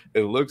together.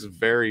 It looks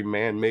very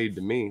man-made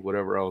to me,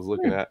 whatever I was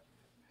looking at,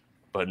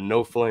 but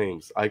no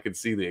flames. I could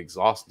see the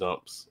exhaust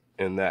dumps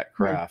in that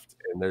craft,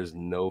 and there's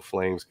no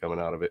flames coming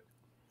out of it.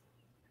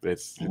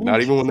 It's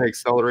not even when they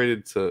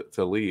accelerated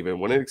to leave. And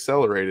when it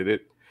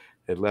accelerated,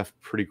 it left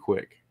pretty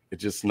quick.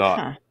 It's just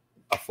not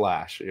a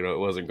flash. It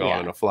wasn't gone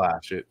in a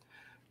flash.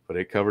 But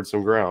it covered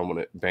some ground when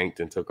it banked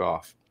and took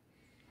off.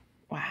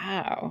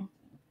 Wow.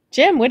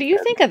 Jim, what do you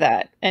think of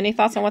that? Any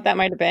thoughts on what that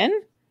might have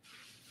been?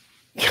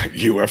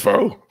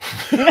 UFO.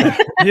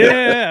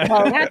 Yeah.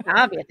 Well, that's the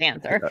obvious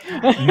answer.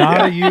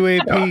 Not a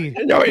UAP.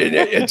 No,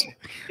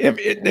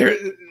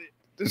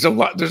 there's a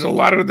lot. There's a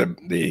lot of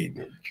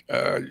the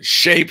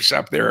shapes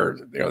up there.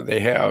 You know, they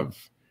have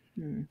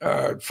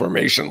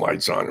formation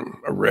lights on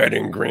them, a red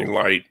and green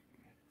light.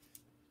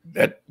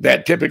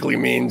 That typically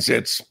means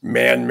it's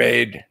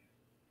man-made.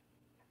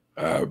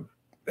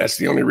 That's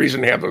the only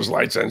reason to have those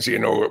lights on, so you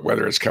know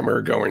whether it's coming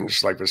or going,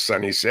 just like the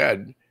Sonny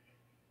said.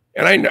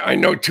 And I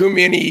know too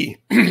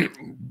many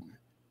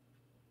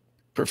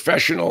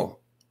professional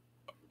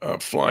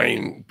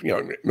flying,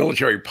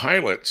 military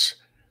pilots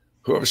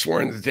who have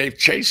sworn that they've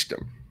chased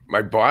them.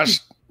 My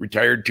boss,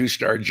 retired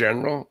 2-star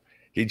general,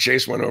 he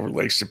chased one over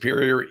Lake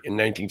Superior in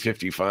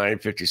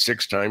 1955,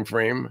 56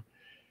 timeframe.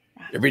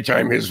 Every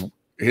time his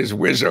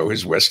WISO,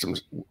 his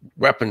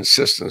weapons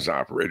systems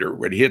operator,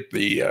 would hit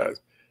the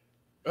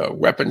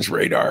weapons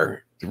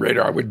radar, the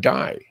radar would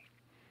die.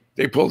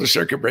 They pull the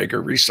circuit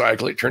breaker,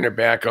 recycle it, turn it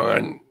back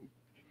on,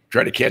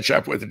 try to catch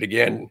up with it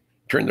again,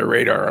 turn the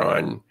radar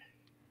on.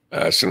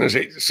 As soon as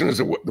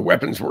the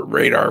weapons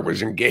radar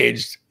was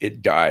engaged,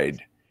 it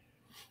died.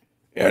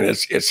 And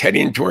it's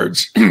heading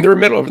towards the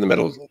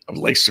middle of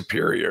Lake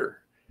Superior.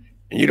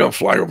 And you don't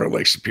fly over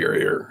Lake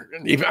Superior.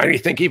 And I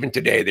think even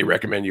today they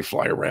recommend you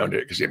fly around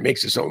it because it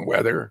makes its own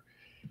weather.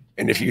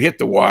 And if you hit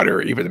the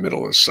water, even in the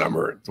middle of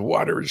summer, the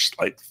water is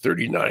like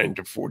 39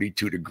 to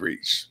 42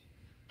 degrees.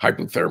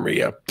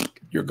 Hypothermia,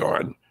 you're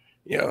gone,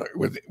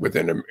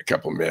 within a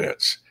couple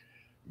minutes.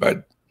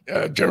 But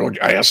I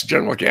asked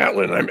General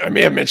Gatlin, I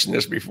may have mentioned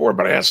this before,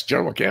 but I asked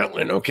General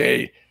Gatlin,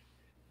 okay,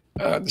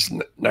 this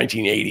is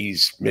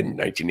 1980s, mid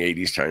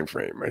 1980s time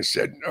frame. I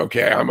said,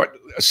 okay,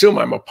 assume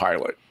I'm a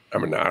pilot.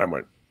 I'm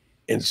an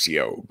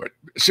NCO, but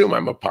assume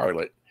I'm a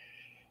pilot.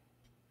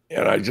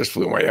 And I just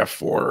flew my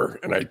F4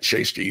 and I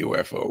chased a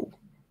UFO.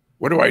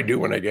 What do I do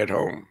when I get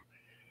home?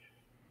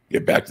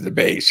 Get back to the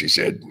base. He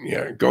said,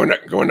 go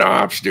into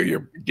ops, do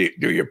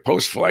your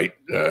post-flight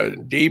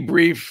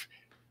debrief,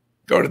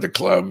 go to the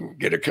club,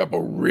 get a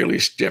couple really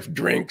stiff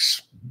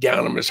drinks,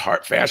 down them as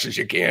fast as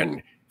you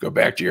can, go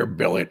back to your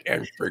billet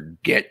and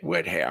forget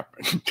what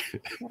happened.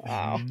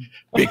 Wow.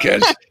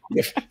 Because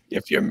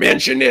if you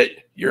mention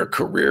it, your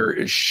career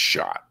is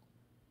shot.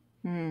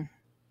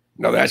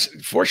 Now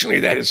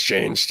fortunately that has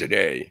changed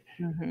today.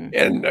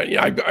 And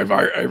I've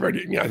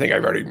already, I think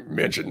I've already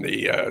mentioned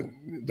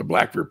the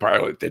Blackbird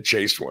pilot that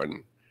chased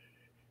one.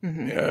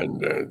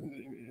 And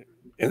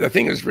the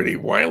thing that's really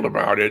wild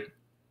about it,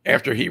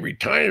 after he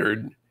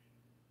retired,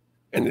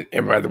 and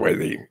by the way,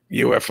 the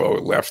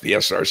UFO left the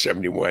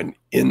SR-71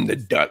 in the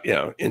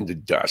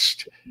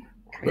dust.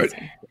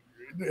 Crazy.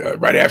 But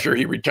right after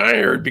he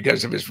retired,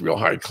 because of his real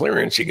high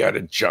clearance, he got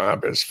a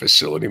job as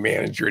facility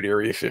manager at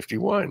Area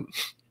 51.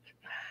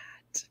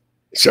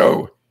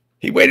 So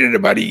he waited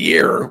about a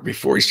year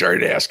before he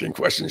started asking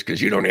questions,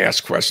 because you don't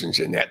ask questions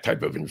in that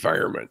type of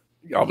environment.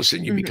 All of a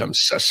sudden you become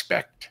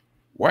suspect.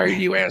 Why are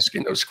you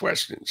asking those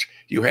questions?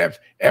 You have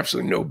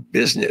absolutely no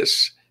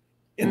business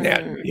in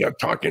that,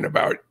 talking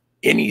about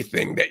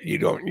anything that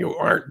you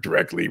aren't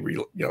directly,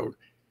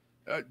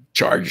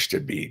 charged to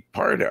be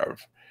part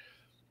of.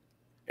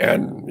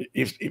 And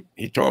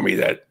he told me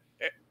that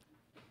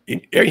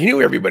he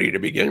knew everybody to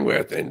begin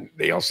with, and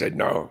they all said,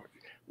 no,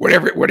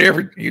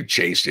 whatever you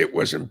chased, it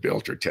wasn't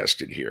built or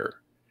tested here.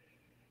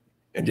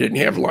 And didn't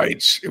have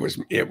lights. It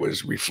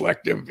was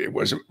reflective. It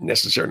wasn't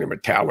necessarily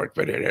metallic,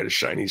 but it had a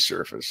shiny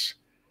surface.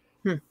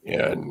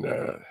 And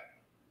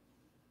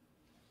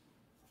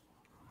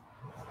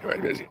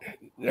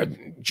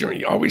Jimmy,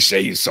 you always say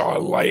you saw a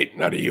light,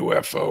 not a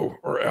UFO,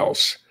 or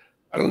else.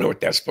 I don't know what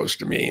that's supposed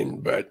to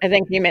mean, but I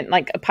think you meant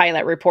like a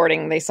pilot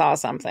reporting they saw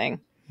something.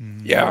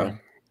 Yeah,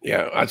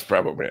 that's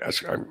probably.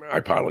 I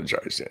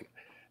apologize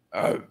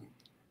then.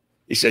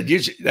 He said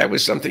that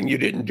was something you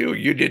didn't do.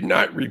 You did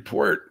not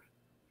report.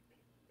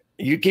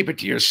 You keep it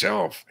to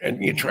yourself,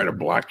 and you try to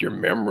block your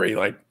memory.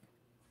 Like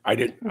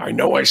I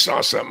know I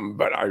saw something,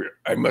 but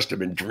I must have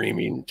been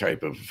dreaming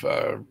type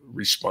of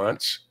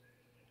response.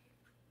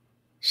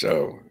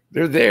 So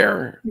they're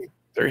there.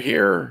 They're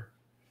here.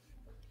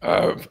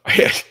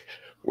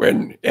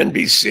 When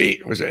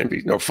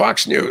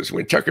Fox News,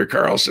 when Tucker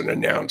Carlson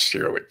announced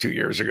here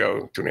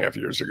 2.5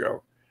 years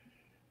ago,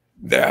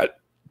 that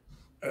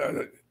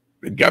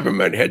the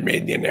government had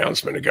made the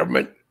announcement, a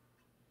government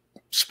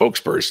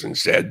spokesperson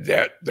said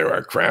that there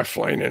are craft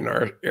flying in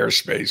our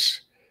airspace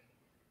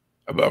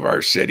above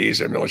our cities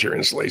and military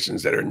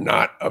installations that are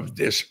not of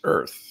this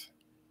earth.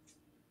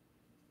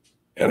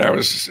 And I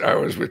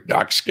was with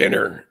Doc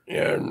Skinner,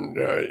 and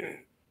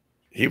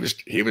he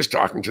was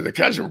talking to the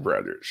Cousin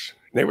brothers.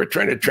 They were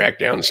trying to track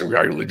down some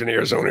guy who lived in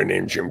Arizona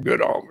named Jim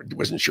Goodall.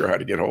 Wasn't sure how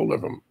to get hold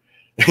of him.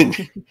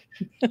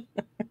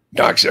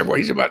 Doc said, well,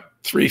 he's about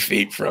 3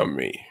 feet from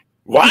me.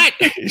 What?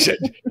 He said,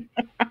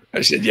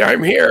 I said, yeah,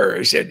 I'm here.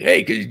 I said,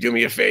 hey, could you do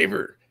me a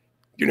favor?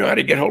 Do you know how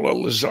to get hold of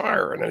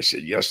Lazar? And I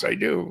said, yes, I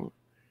do.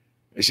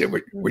 I said,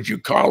 would you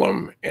call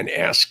him and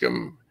ask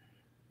him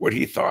what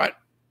he thought?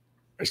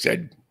 I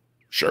said,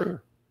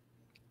 sure.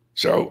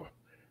 So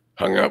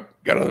hung up,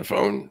 got on the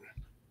phone,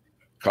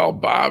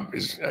 called Bob.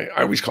 I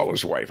always call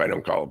his wife. I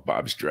don't call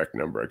Bob's direct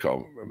number. I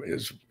call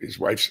his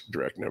wife's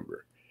direct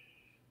number.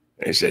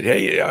 And I said,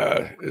 hey,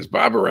 is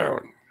Bob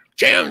around?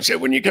 Jam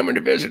said, when are you coming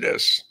to visit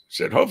us?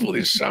 Said, hopefully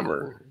this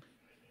summer.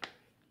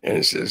 And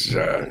it says,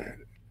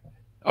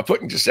 I'll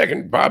put in just a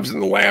second. Bob's in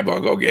the lab. I'll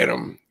go get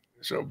him.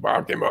 So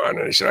Bob came on,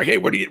 and I said, okay,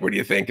 what do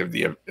you think of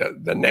the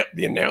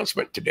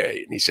announcement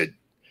today? And he said,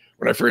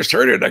 when I first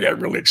heard it, I got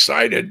really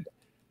excited.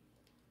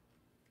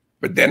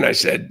 But then I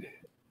said,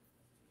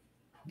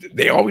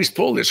 they always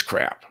pull this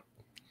crap.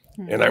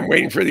 And I'm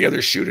waiting for the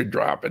other shoe to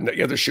drop. And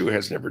the other shoe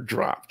has never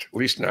dropped, at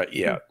least not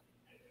yet.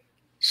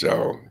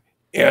 So,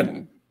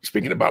 and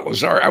speaking about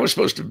Lazar, I was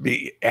supposed to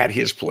be at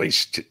his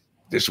place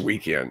this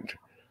weekend.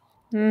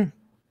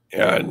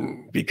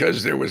 And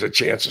because there was a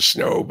chance of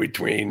snow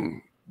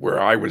between where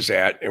I was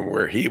at and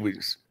where he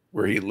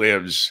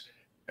lives,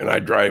 and I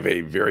drive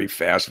a very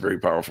fast, very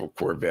powerful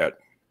Corvette.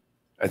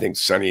 I think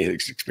Sonny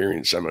has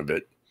experienced some of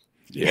it.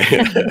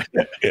 Yeah.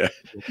 Yeah.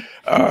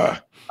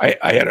 I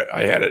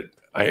had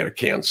to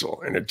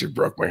cancel, and it just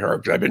broke my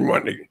heart because I've been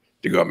wanting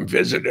to go up and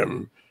visit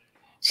him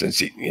since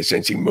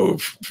he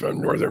moved from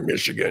northern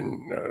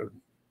Michigan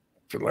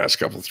for the last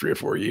 3 or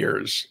 4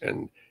 years.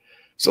 And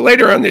so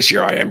later on this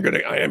year, I am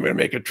gonna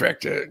make a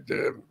trek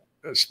to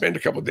spend a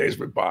couple of days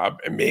with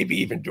Bob, and maybe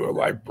even do a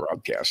live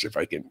broadcast if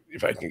I can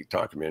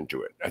talk him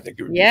into it. I think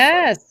it would be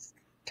fun.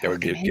 That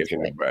would be a kick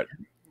in the butt.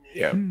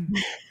 Yeah,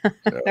 so,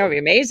 that would be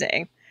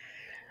amazing.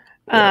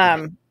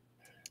 Yeah.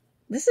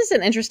 This is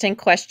an interesting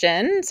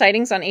question.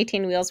 Sightings on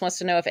 18 Wheels wants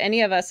to know if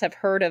any of us have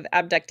heard of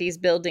abductees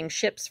building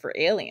ships for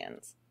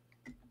aliens.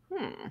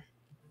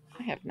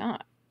 I have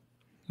not.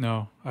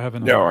 No, I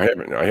haven't. No, I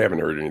haven't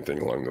heard anything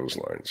along those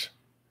lines.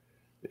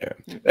 Yeah,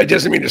 that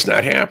doesn't mean it's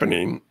not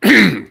happening.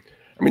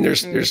 I mean,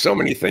 there's so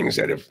many things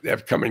that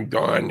have come and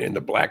gone in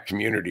the Black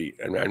community,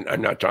 and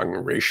I'm not talking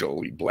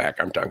racially Black.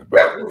 I'm talking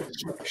about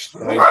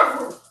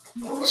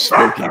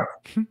spooky.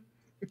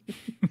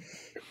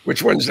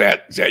 Which one's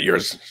that? Is that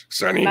yours,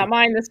 Sonny? Not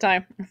mine this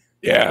time.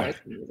 Yeah.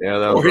 Yeah,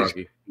 that was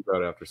Rocky.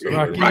 Right after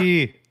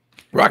somebody.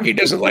 Rocky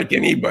doesn't like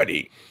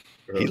anybody.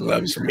 He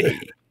loves me.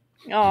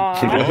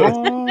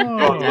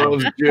 Aww.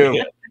 Loves Jim.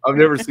 I've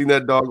never seen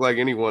that dog like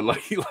anyone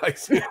like he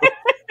likes him.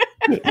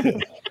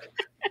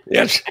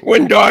 Yes,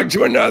 one dog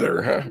to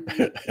another, huh?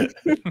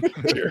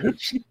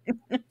 Cheers.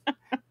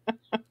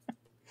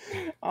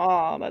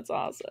 Oh, that's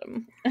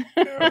awesome.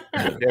 Yeah,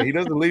 he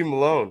doesn't leave him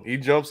alone. He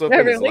jumps up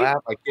in his lap.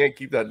 I can't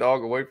keep that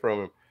dog away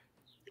from him.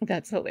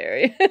 That's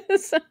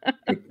hilarious.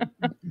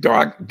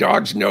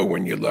 Dogs know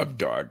when you love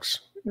dogs.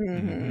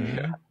 Mm-hmm.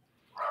 Yeah.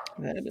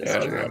 That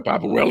is true.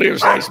 Papa Willie, it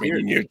was nice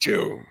meeting you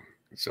too.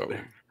 So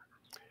They're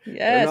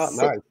Yes.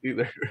 not nice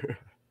either.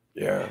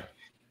 yeah.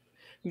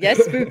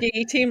 Yes,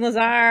 spooky Team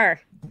Lazar.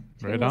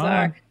 Right Team on.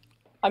 Lazar.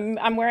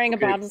 I'm wearing a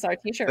Okay. Bob Lazar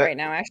t-shirt right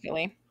now,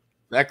 actually.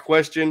 That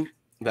question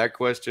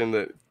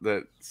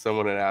that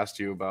someone had asked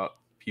you about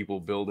people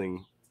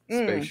building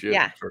spaceships.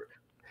 yeah.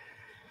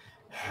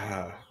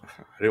 I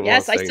didn't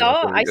Yes, want I to say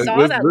saw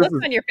nothing. that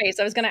look on your face.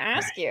 I was going to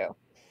ask you.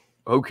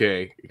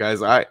 Okay,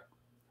 guys,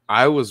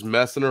 I was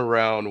messing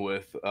around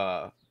with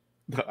the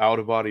out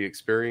of body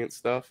experience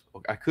stuff.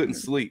 I couldn't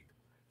sleep,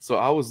 so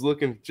I was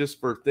looking just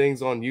for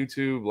things on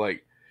YouTube.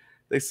 Like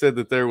they said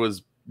that there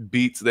was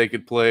beats they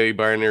could play,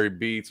 binary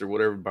beats or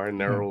whatever,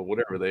 binaural,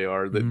 whatever they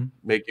are that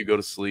make you go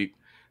to sleep.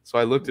 So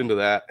I looked into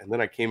that, and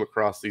then I came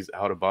across these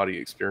out of body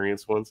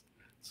experience ones.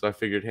 So I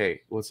figured,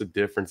 hey, what's the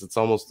difference? It's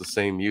almost the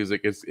same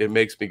music. It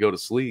makes me go to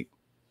sleep.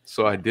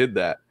 So I did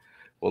that.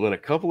 Well, then a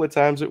couple of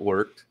times it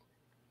worked,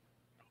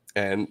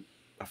 and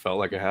I felt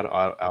like I had an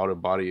out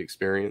of body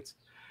experience.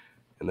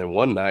 And then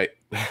one night,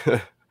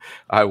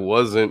 I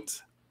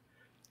wasn't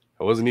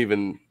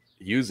even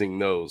using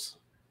those,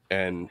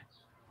 and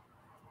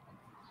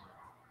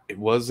it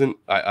wasn't.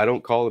 I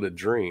don't call it a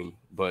dream,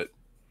 but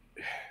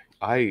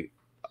I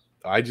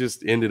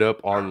just ended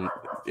up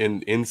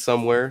in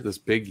somewhere, this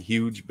big,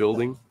 huge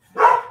building,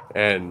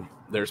 and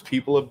there's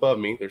people above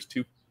me. There's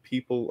two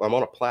people. I'm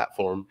on a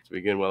platform to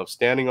begin with. I'm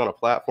standing on a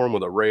platform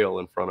with a rail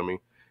in front of me,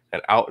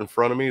 and out in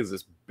front of me is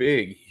this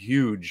big,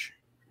 huge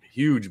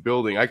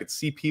building. I could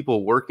see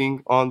people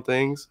working on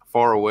things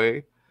far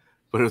away,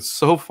 but it's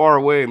so far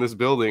away in this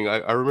building.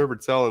 I remember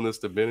telling this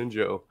to Ben and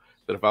Joe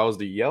that if I was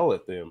to yell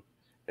at them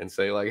and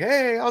say like,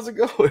 "Hey, how's it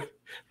going?"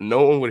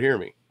 no one would hear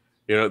me.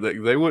 You know,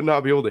 they would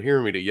not be able to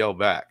hear me to yell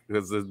back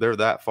because they're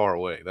that far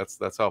away.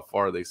 That's how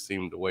far they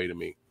seemed away to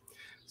me.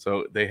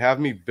 So they have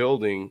me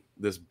building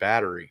this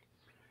battery,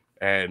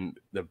 and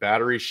the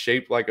battery's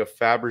shaped like a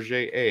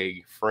Fabergé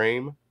egg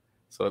frame.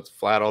 So it's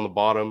flat on the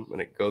bottom,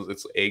 and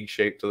it's egg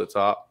shaped to the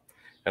top.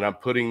 And I'm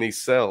putting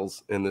these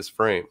cells in this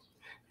frame.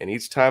 And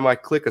each time I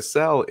click a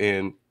cell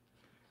in,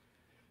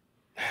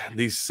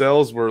 these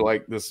cells were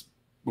like this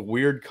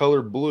weird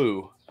color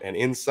blue. And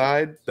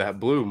inside, that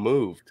blue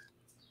moved.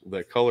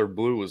 The color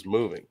blue was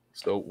moving.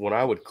 So when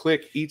I would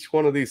click each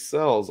one of these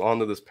cells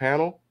onto this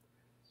panel,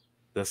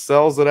 the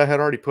cells that I had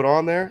already put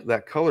on there,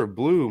 that color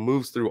blue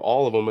moves through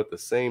all of them at the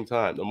same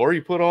time. The more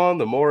you put on,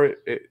 the more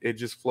it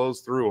just flows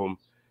through them.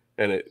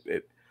 And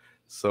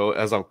so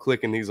as I'm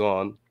clicking these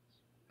on,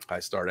 I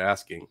start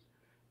asking,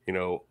 you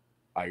know,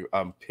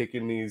 I'm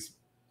picking these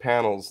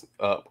panels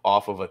up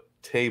off of a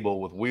table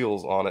with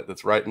wheels on it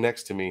that's right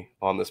next to me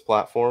on this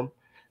platform.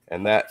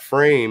 And that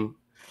frame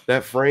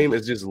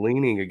is just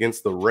leaning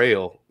against the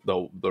rail,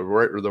 the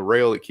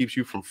rail that keeps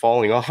you from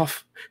falling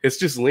off. It's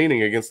just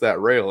leaning against that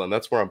rail, and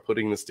that's where I'm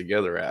putting this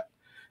together at.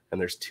 And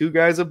there's two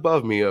guys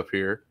above me up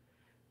here,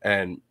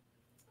 and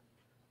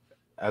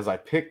as I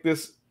pick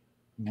this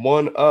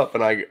one up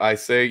and I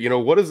say, you know,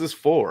 what is this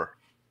for?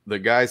 The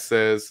guy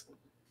says,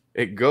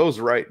 it goes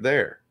right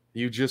there.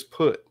 You just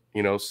put,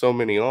 you know, so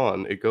many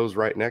on, it goes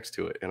right next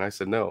to it. And I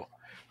said, no.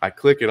 I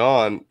click it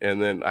on,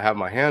 and then I have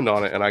my hand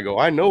on it, and I go,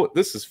 I know what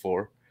this is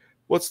for.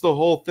 What's the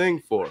whole thing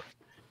for?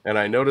 And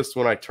I noticed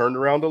when I turned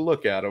around to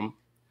look at him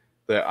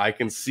that I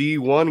can see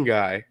one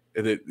guy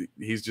that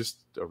he's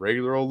just a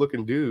regular old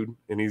looking dude,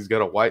 and he's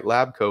got a white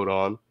lab coat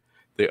on.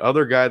 The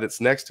other guy that's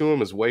next to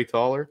him is way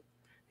taller.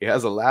 He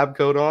has a lab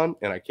coat on,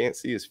 and I can't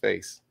see his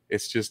face.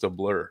 It's just a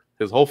blur.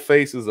 His whole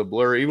face is a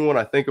blur. Even when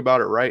I think about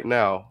it right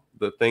now,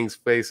 the thing's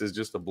face is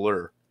just a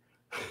blur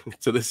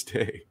to this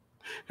day.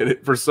 And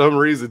for some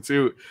reason,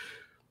 too,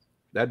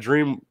 that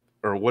dream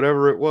or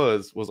whatever it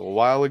was a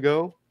while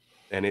ago,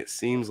 and it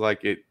seems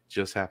like it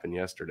just happened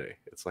yesterday.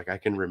 It's like I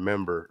can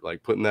remember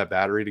like putting that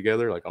battery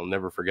together. Like I'll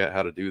never forget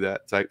how to do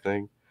that type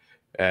thing.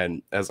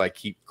 And as I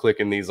keep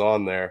clicking these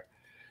on there,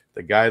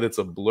 the guy that's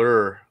a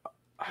blur,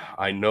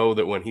 I know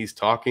that when he's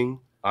talking,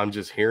 I'm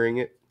just hearing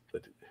it.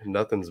 But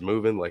nothing's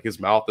moving. Like his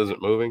mouth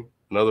isn't moving.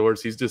 In other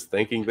words, he's just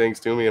thinking things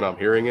to me, and I'm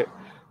hearing it.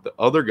 The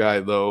other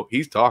guy, though,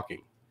 he's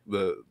talking.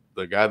 The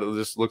guy that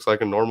just looks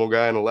like a normal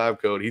guy in a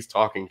lab coat, he's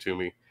talking to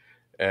me.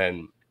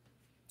 And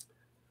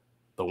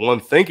the one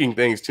thinking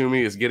things to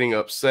me is getting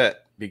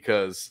upset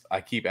because I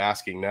keep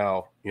asking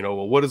now, you know,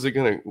 well, what is it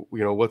going to,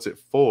 you know, what's it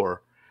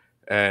for?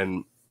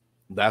 And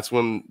that's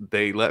when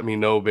they let me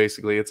know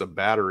basically it's a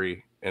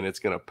battery and it's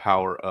going to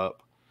power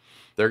up.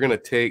 They're going to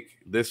take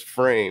this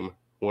frame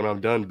when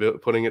I'm done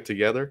putting it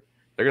together.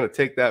 They're going to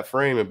take that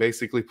frame and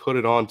basically put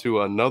it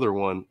onto another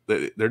one.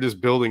 They're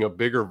just building a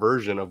bigger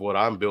version of what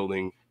I'm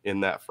building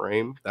in that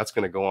frame. That's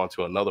going to go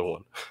onto another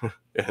one.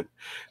 And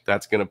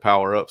that's going to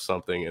power up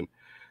something. And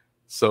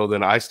so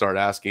then I start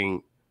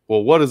asking,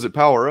 well, what does it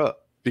power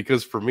up?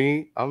 Because for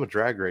me, I'm a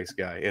drag race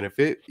guy. And if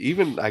it,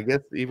 even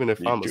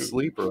if I'm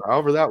asleep or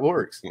however that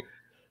works,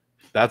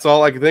 that's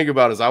all I can think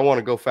about is I want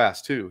to go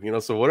fast too. You know,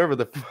 so whatever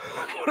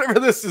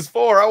this is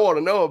for, I want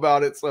to know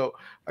about it so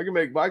I can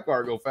make my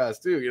car go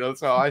fast too. You know,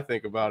 that's how I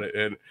think about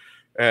it.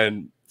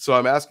 And so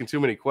I'm asking too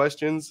many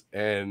questions,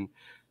 and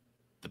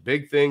the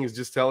big thing is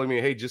just telling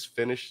me, hey, just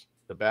finish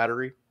the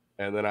battery.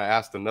 And then I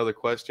asked another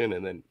question,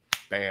 and then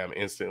bam,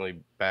 instantly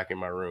back in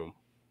my room,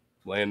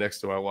 laying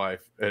next to my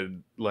wife.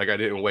 And like I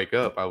didn't wake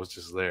up, I was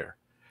just there.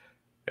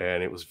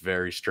 And it was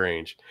very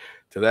strange.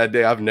 To that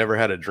day, I've never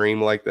had a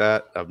dream like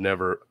that. I've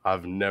never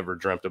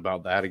dreamt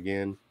about that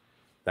again.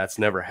 That's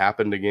never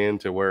happened again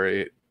to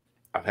where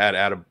I've had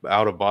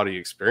out of body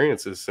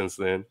experiences since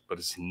then, but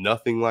it's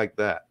nothing like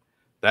that.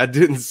 That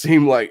didn't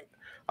seem like,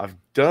 I've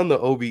done the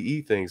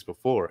OBE things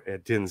before.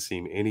 It didn't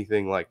seem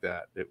anything like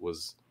that. It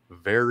was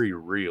very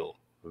real,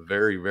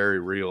 very, very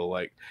real.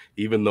 Like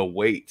even the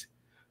weight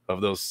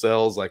of those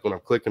cells, like when I'm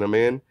clicking them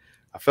in,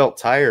 I felt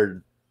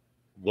tired.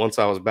 Once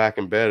I was back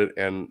in bed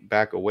and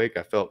back awake,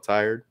 I felt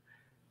tired.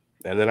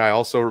 And then I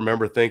also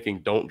remember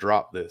thinking, don't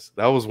drop this.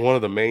 That was one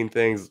of the main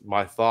things,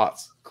 my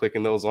thoughts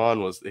clicking those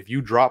on was, if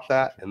you drop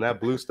that and that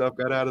blue stuff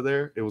got out of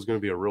there, it was going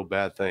to be a real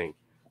bad thing.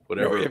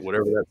 Whatever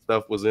that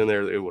stuff was in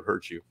there, it would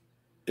hurt you.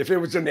 If it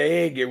was an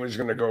egg, it was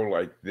going to go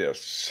like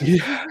this.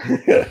 Yeah.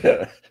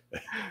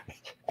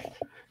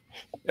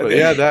 But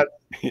yeah, that.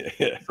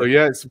 So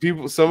yeah,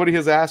 somebody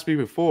has asked me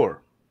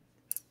before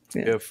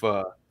if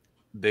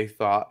they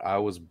thought I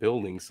was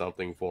building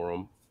something for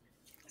them.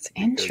 It's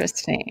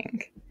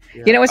interesting.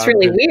 Yeah, you know, it's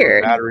really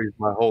weird. Batteries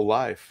my whole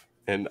life,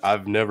 and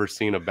I've never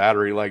seen a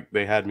battery like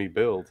they had me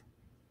build.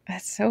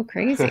 That's so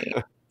crazy.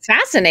 It's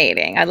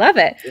fascinating. I love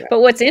it. Yeah.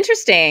 But what's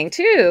interesting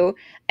too,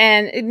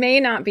 and it may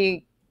not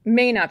be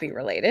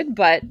related,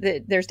 but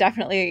there's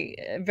definitely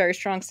a very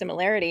strong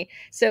similarity.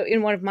 So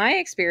in one of my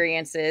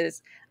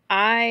experiences,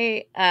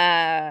 I,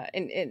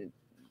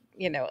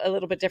 you know, a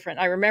little bit different.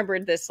 I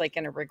remembered this like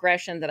in a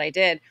regression that I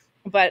did,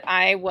 but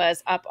I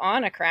was up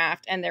on a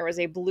craft and there was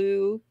a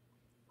blue,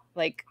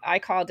 like I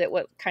called it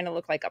what kind of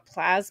looked like a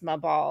plasma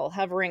ball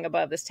hovering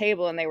above this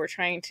table. And they were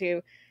trying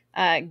to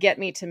get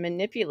me to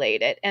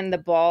manipulate it. And the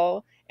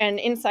ball, and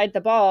inside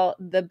the ball,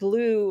 the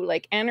blue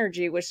like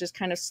energy was just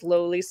kind of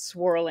slowly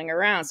swirling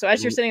around. So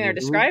as you're sitting there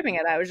describing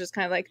it, I was just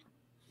kind of like,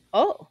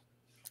 oh,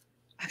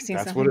 I've seen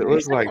that's something what it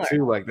looked similar. like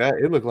too. Like that,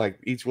 it looked like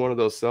each one of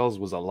those cells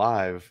was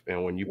alive.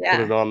 And when you put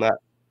it on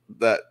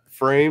that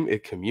frame,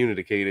 it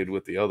communicated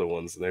with the other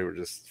ones. And they were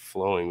just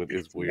flowing with it.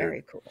 It's weird.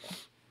 Very cool.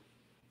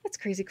 That's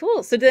crazy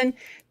cool. So then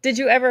did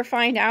you ever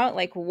find out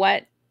like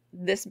what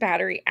this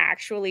battery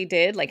actually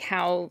did? Like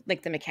how,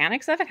 like the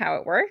mechanics of it, how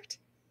it worked?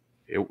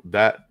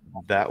 That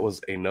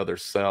was another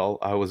cell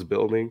I was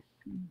building.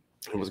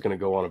 It was going to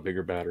go on a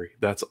bigger battery.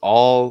 That's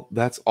all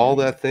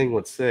that thing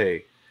would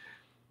say,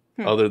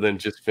 other than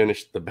just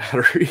finish the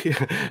battery.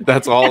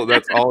 That's all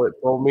it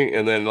told me.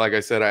 And then, like I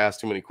said, I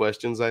asked too many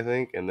questions, I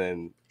think, and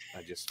then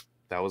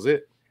that was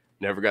it.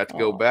 Never got to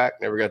go back,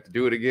 never got to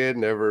do it again,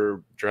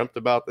 never dreamt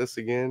about this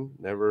again,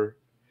 never.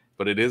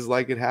 But it is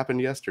like it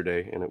happened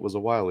yesterday, and it was a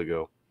while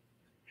ago.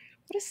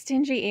 What a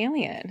stingy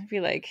alien. Be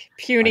like,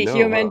 puny know,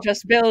 human, huh?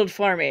 just build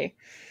for me.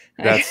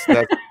 That's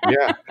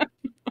yeah.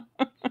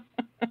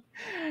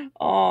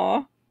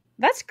 Oh,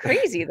 that's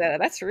crazy though.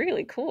 That's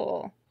really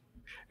cool.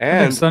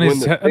 And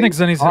I think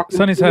Sonny's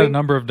had a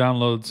number of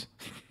downloads.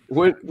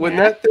 When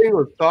that thing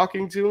was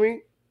talking to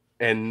me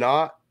and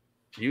not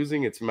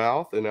using its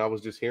mouth, and I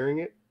was just hearing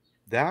it,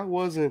 that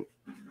wasn't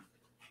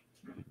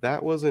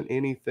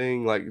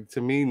anything, like,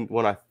 to me,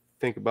 when I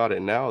think about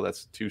it now,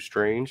 that's too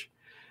strange.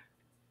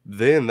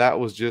 Then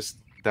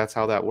that's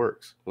how that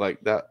works.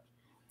 Like that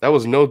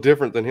was no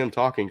different than him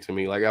talking to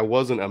me. Like, I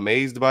wasn't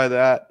amazed by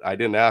that. I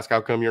didn't ask how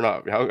come your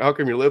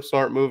lips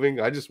aren't moving.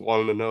 I just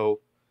wanted to know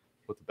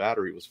what the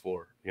battery was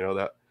for. You know,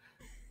 that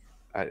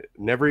I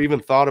never even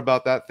thought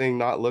about that thing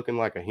not looking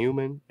like a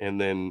human.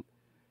 And then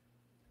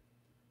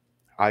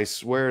I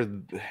swear,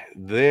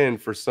 then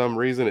for some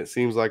reason it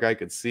seems like I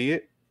could see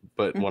it,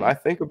 but when I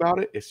think about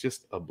it, it's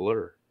just a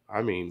blur.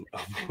 I mean, a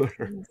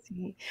blur.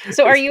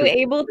 So are you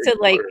able to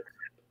like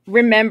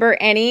remember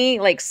any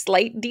like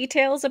slight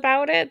details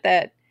about it?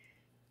 That,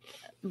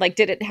 like,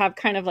 did it have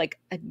kind of like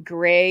a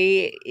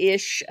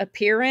grayish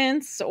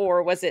appearance,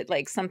 or was it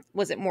like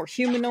was it more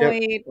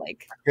humanoid? I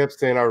kept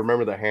saying I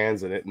remember the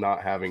hands and it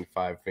not having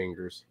 5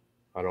 fingers.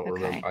 I don't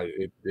remember.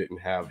 It didn't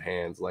have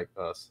hands like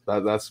us.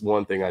 That's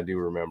one thing I do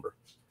remember,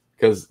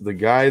 because the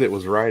guy that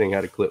was writing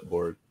had a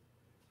clipboard.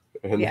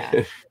 And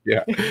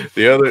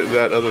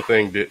that other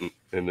thing didn't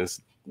in this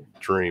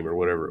dream or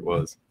whatever it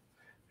was.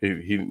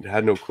 He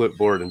had no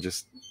clipboard, and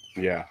just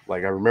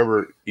like I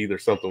remember either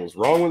something was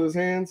wrong with his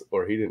hands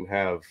or he didn't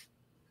have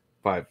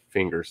 5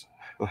 fingers.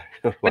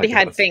 But he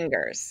had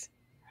fingers.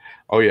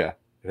 Oh yeah,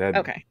 it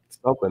had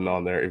something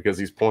on there because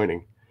he's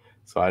pointing.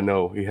 So I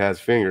know he has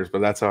fingers,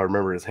 but that's how I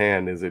remember his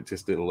hand. Is it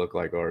just didn't look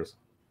like ours.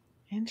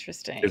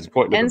 Interesting. It's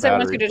pointing at the battery.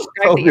 Wants you to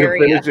describe the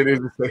area.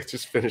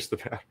 Just finish the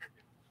battery.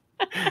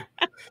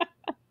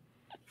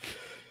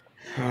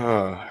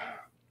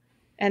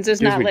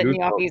 Enzo's not letting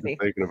you off easy.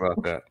 Thinking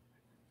about that.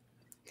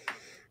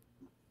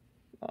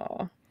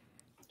 Oh,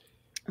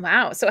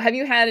 wow. So have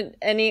you had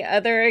any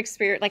other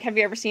experience? Like, have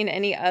you ever seen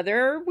any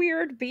other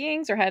weird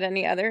beings or had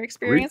any other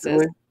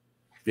experiences?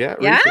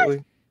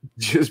 Recently.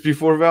 Just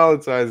before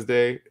Valentine's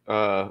Day.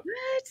 What?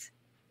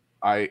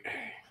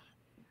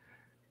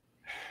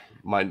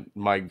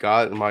 My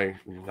godson,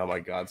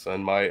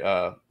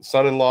 my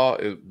son-in-law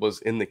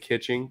was in the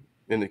kitchen,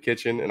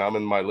 and I'm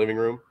in my living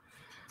room.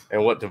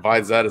 And what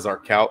divides that is our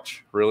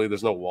couch. Really,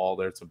 there's no wall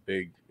there. It's a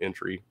big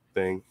entry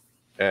thing.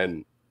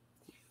 And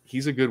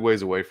he's a good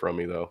ways away from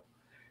me, though.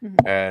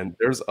 Mm-hmm. And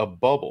there's a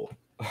bubble.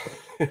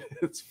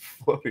 It's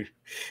floating.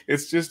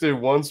 It's just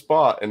in one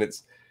spot, and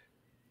it's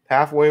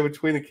halfway in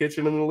between the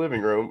kitchen and the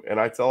living room. And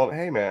I tell him,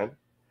 hey, man,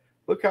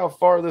 look how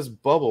far this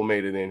bubble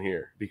made it in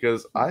here.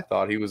 Because I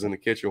thought he was in the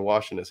kitchen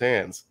washing his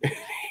hands.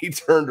 He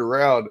turned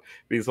around.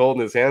 He's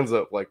holding his hands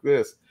up like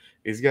this.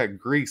 He's got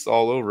grease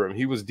all over him.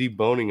 He was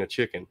deboning a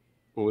chicken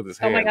with his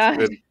hands. Oh my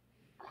God. And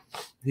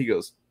he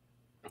goes,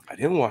 I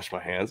didn't wash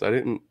my hands. I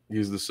didn't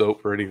use the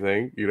soap or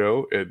anything, you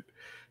know. And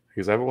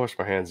because I haven't washed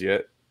my hands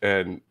yet.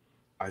 And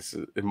I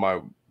said, and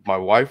my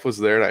wife was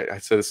there, and I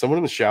said, is someone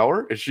in the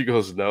shower? And she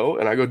goes, no.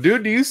 And I go,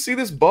 dude, do you see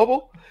this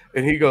bubble?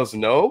 And he goes,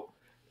 no.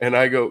 And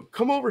I go,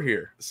 come over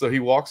here. So he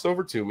walks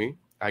over to me.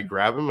 I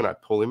grab him and I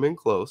pull him in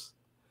close.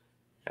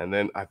 And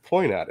then I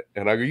point at it.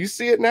 And I go, you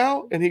see it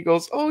now? And he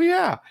goes, oh,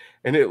 yeah.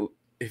 And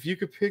if you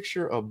could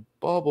picture a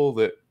bubble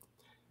that,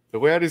 the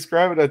way I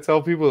describe it, I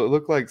tell people it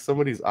looked like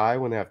somebody's eye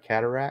when they have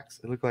cataracts.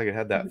 It looked like it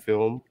had that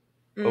film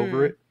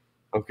over it.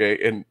 Okay.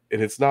 And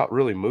it's not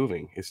really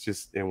moving. It's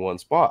just in one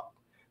spot.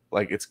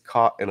 Like it's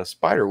caught in a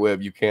spider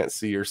web you can't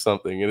see or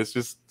something. And it's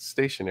just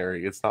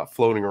stationary. It's not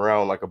floating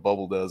around like a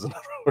bubble does. In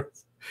other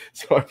words.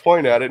 So I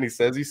point at it and he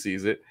says he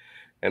sees it.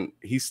 And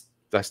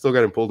I still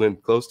got him pulled in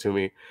close to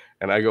me.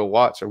 And I go,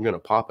 watch, I'm going to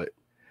pop it.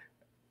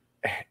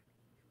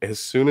 As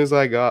soon as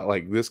I got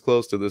like this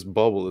close to this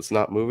bubble that's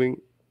not moving,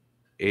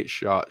 it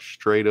shot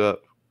straight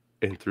up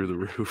and through the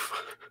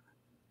roof.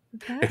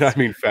 And I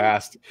mean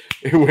fast.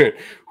 It went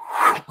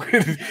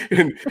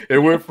and it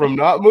went from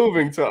not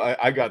moving to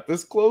I got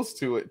this close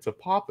to it to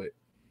pop it.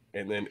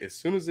 And then as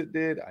soon as it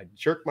did, I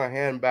jerked my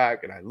hand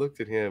back and I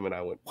looked at him and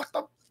I went, what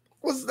the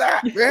was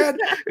that, man?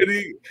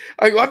 And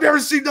I go, I've never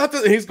seen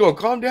nothing. And he's going,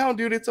 calm down,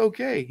 dude. It's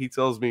okay. He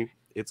tells me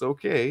it's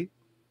okay.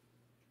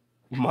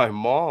 My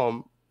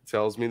mom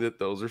tells me that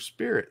those are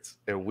spirits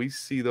and we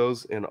see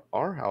those in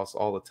our house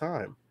all the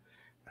time.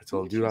 I I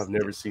told him, dude, I've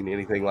never seen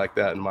anything like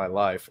that in my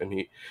life.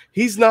 And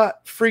he's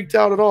not freaked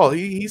out at all.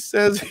 He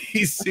says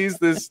he sees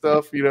this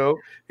stuff, you know,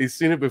 he's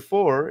seen it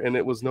before and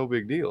it was no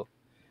big deal.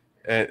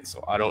 And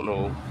so I don't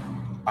know.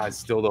 I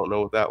still don't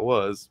know what that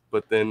was.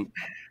 But then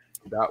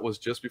that was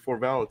just before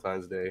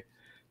Valentine's Day.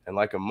 And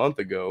like a month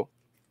ago,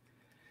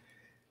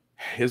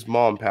 his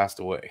mom passed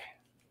away.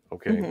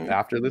 Okay.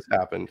 After this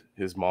happened,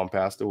 his mom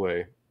passed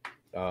away.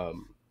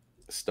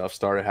 Stuff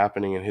started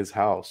happening in his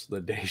house the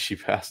day she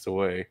passed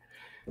away.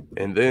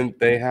 And then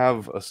they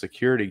have a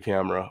security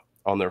camera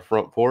on their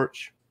front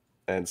porch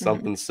and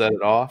something set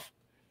it off.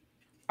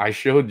 I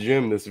showed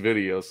Jim this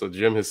video. So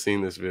Jim has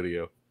seen this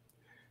video.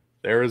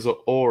 There is an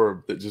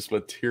orb that just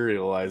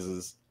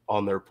materializes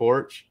on their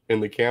porch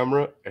in the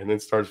camera and then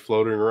starts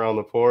floating around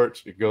the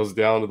porch. It goes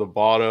down to the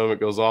bottom.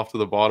 It goes off to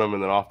the bottom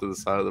and then off to the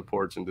side of the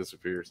porch and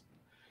disappears.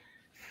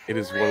 It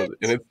is one of the,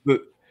 and it's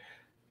the,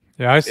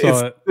 yeah, I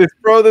saw it. It's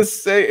bro,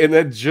 this say, and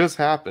that just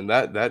happened.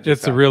 That just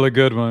it's happened. a really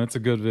good one. It's a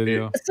good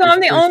video. So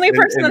I'm the only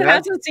person that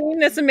hasn't seen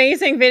this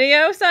amazing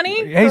video,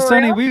 Sonny. Hey,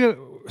 Sonny, real?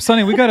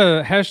 we got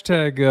a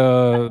hashtag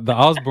the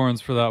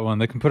Osbournes for that one.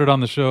 They can put it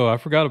on the show. I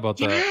forgot about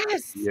that.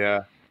 Yes.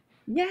 Yeah.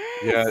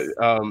 Yes.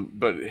 Yeah.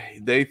 But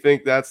they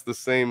think that's the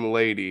same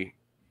lady,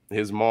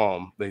 his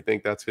mom. They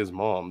think that's his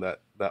mom. That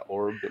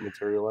orb that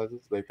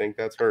materializes. They think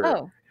that's her.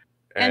 Oh,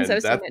 and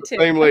Enzo's that's seen it the too.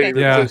 same lady. Okay. That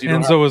Yeah, says you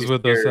don't Enzo have was to be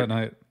with us scared that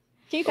night.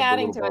 Keep of the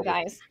adding little to it,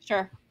 bubble. guys.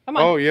 Sure. Come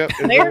on. Oh, yeah.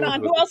 Later it on.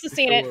 Who else has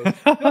seen it?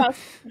 Who else?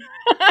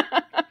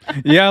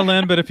 Yeah,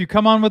 Lynn, but if you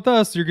come on with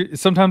us,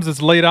 sometimes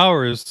it's late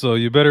hours, so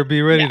you better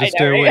be ready to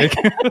stay awake.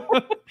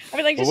 I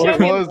mean, like, just Well, show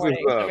me what in it the was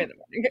morning. Show me in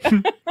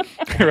the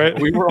morning.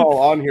 Right? We were all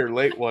on here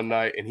late one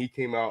night, and he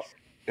came out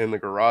in the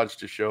garage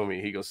to show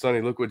me. He goes, Sonny,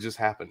 look what just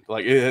happened.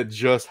 Like, it had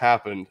just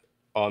happened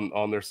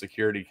on their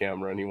security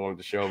camera, and he wanted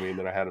to show me, and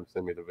then I had him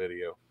send me the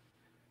video.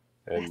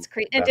 And that's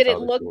crazy. And did it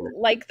look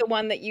like the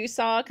one that you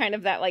saw, kind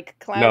of that like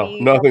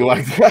cloudy? No, nothing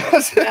like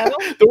that.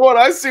 No? The one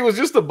I see was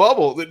just a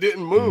bubble that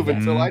didn't move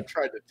until I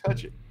tried to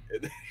touch it.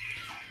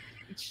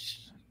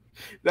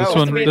 This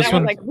one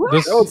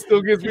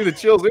still gives me the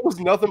chills. It was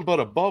nothing but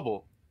a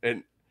bubble,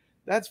 and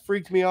that's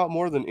freaked me out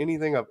more than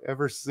anything I've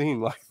ever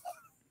seen. Like,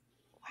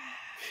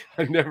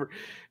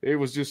 it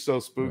was just so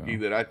spooky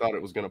that I thought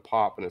it was going to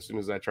pop, and as soon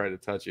as I tried to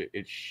touch it,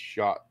 it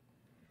shot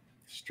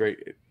straight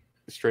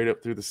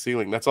up through the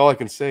ceiling. That's all I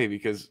can say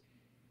because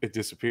it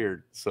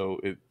disappeared. So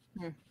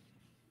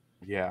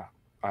yeah,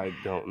 I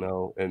don't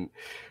know. And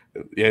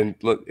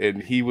look,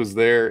 and he was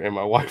there, and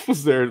my wife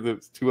was there.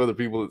 There's two other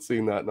people that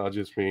seen that, not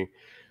just me.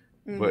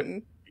 But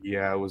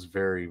yeah, it was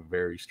very,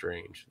 very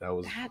strange.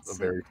 That's a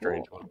very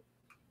strange one.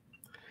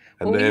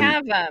 And well, then we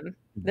have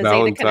the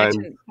Zeta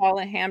Connection, Paul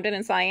and Hamden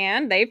and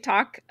Cyan. They've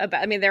talked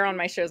about, I mean, they're on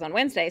my shows on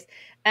Wednesdays,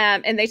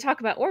 and they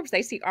talk about orbs.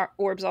 They see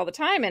orbs all the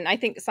time. And I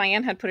think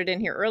Cyan had put it in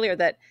here earlier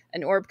that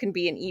an orb can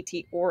be an ET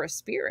or a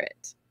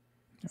spirit.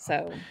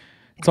 So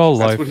it's all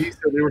life. That's what he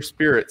said. They were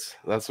spirits.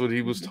 That's what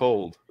he was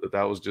told,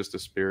 that was just a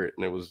spirit,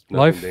 and it was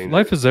life.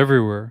 Life is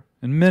everywhere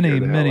in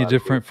many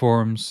different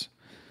forms.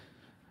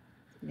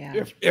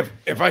 Yeah.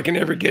 If I can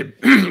ever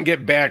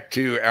get back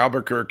to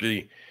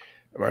Albuquerque,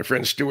 my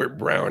friend Stuart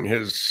Brown,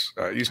 used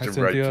to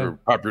write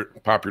for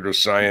Popular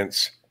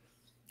Science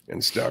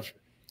and stuff.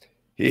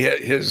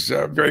 His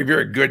very,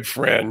 very good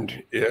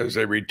friend is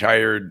a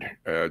retired,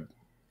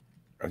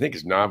 I think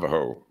it's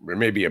Navajo, or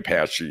maybe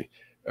Apache,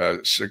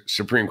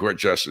 Supreme Court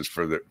justice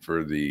for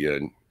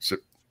the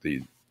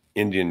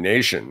Indian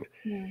Nation.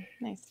 Yeah,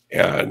 nice.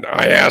 And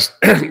I asked,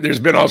 there's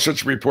been all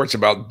sorts of reports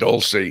about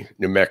Dulce,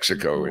 New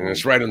Mexico, and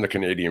it's right on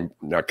the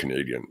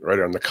right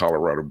on the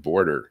Colorado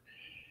border.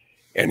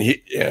 And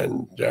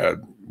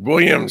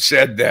William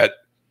said that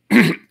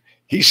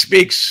he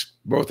speaks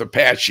both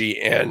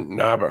Apache and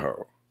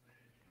Navajo.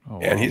 Oh,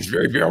 and he's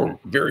very, very,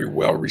 very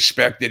well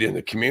respected in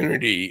the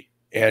community.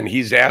 And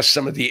he's asked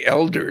some of the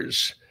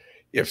elders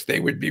if they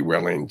would be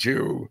willing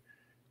to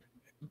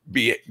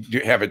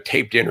have a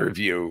taped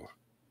interview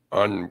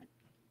on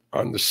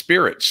the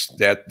spirits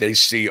that they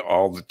see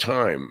all the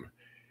time.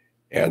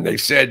 And they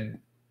said,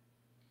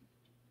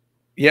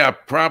 yeah,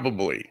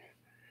 probably.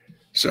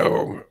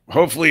 So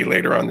hopefully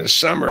later on this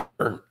summer,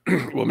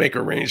 we'll make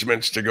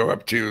arrangements to go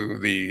up to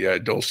the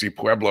Dulce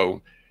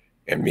Pueblo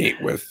and meet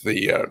with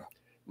the,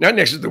 not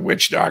next to the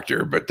witch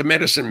doctor, but the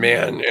medicine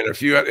man and a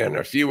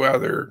few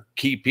other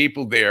key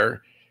people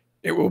there.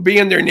 It will be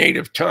in their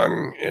native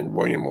tongue, and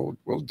William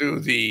will do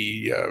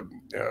the,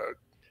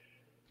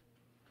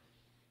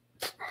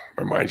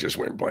 my mind just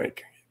went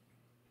blank.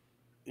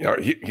 You know,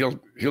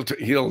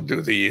 he'll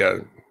do the,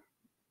 oh,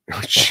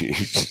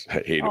 jeez, I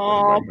hate it.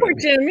 Oh, poor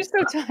Jim, you're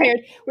so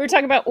tired. We were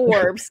talking about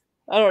orbs.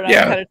 I don't know.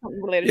 Yeah, kind of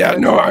something related yeah. to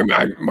No,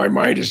 my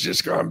mind has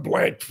just gone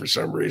blank for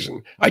some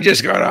reason. I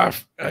just got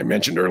off. I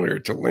mentioned earlier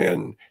to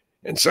Lynn,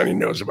 and Sonny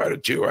knows about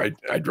it too.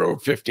 I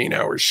drove 15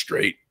 hours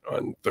straight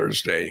on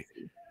Thursday,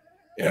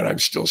 and I'm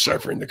still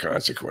suffering the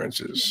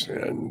consequences.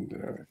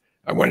 And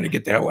I wanted to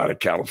get the hell out of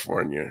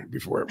California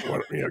before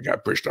it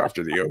got pushed off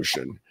to the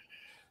ocean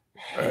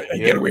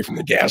and get away from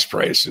the gas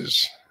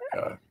prices.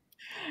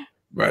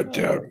 But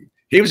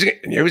he was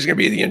going to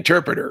be the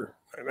interpreter.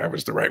 And that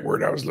was the right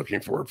word I was looking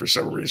for. For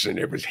some reason,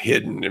 it was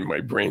hidden in my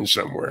brain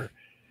somewhere.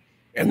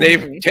 And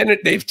they've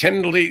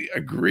tentatively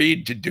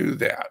agreed to do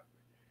that.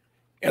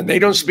 And they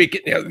don't speak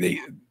it. You know,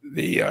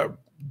 the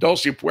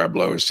Dulce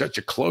Pueblo is such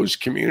a closed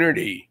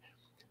community.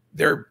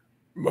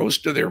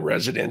 Most of their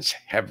residents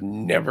have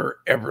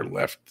never ever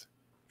left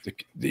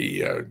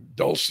the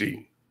Dulce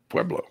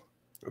Pueblo,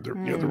 the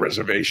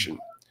reservation.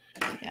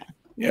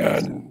 Yeah,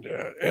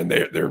 and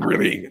they're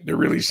really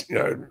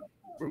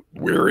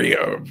weary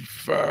of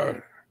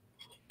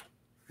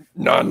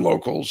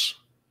non-locals.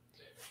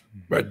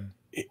 But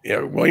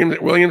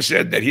William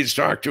said that he's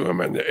talked to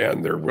them,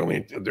 and they're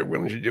willing to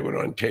do it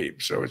on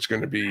tape. So it's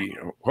going to be,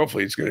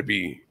 hopefully it's going to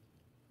be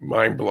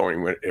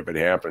mind-blowing if it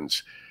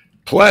happens.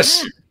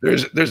 Plus,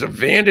 there's a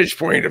vantage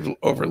point of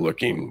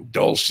overlooking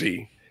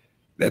Dulce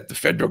that the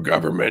federal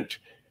government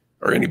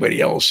or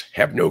anybody else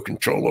have no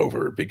control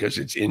over, because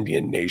it's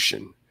Indian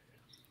Nation.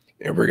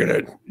 And we're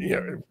gonna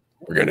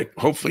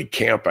hopefully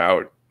camp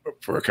out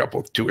for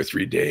 2 or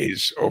 3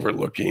 days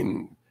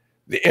overlooking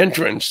the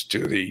entrance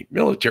to the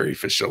military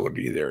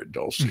facility there at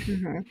Dulce.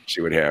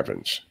 See what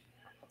happens.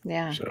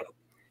 Yeah. So.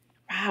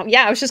 Wow.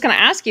 Yeah, I was just going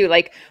to ask you,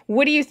 like,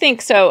 what do you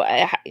think? So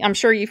I'm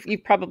sure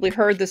you've probably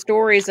heard the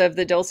stories of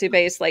the Dulce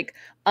base, like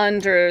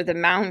under the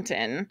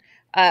mountain.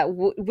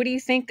 What do you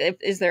think?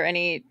 Is there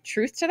any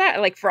truth to that?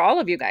 Like, for all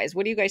of you guys,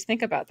 what do you guys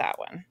think about that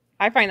one?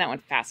 I find that one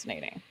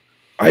fascinating.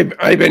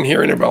 I've been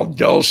hearing about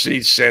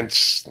Dulce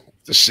since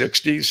the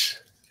 60s.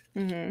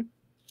 Mm-hmm.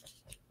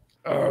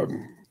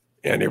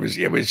 And it was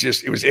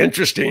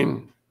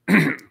interesting.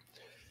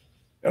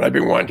 And I've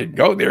been wanting to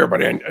go there,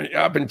 but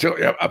up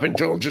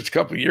until just a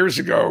couple of years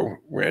ago,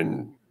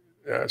 when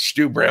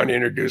Stu Brown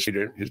introduced me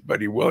to his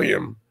buddy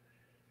William,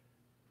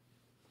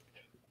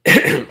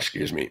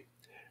 excuse me,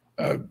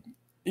 I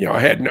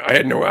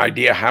had no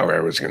idea how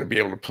I was going to be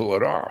able to pull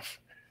it off.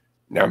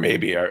 Now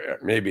maybe I'll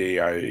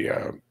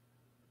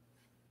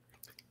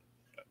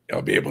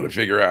be able to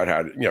figure out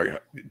how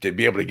to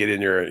be able to get in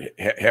there and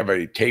have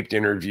a taped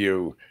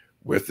interview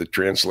with the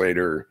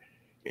translator,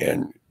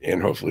 and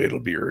hopefully it'll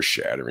be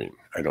earth-shattering.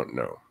 I don't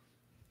know.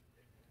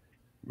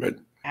 But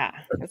yeah,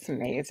 that's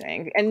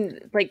amazing.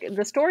 And like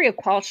the story of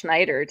Paul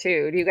Schneider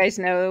too. Do you guys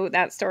know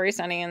that story,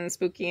 Sonny and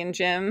Spooky and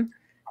Jim?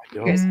 I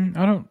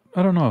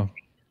don't know.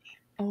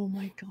 Oh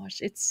my gosh,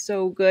 it's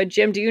so good.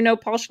 Jim, do you know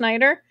Paul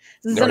Schneider?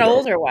 This is an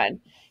older one.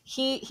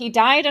 He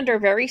died under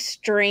very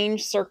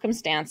strange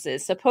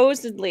circumstances.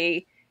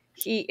 Supposedly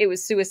it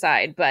was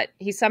suicide, but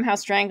he somehow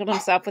strangled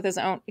himself with his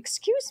own,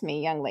 excuse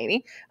me, young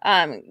lady,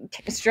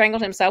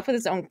 strangled himself with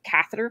his own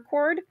catheter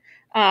cord,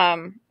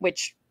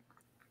 which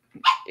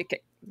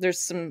there's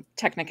some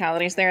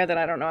technicalities there that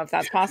I don't know if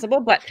that's possible,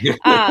 but he choked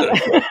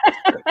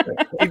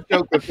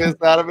the piss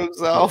out of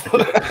himself.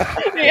 Poor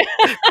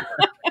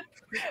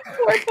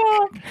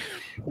Paul.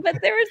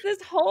 But there was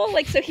this whole,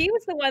 like, so he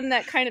was the one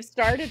that kind of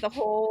started the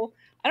whole,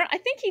 I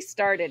think he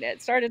started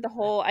the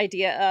whole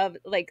idea of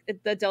like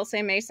the Dulce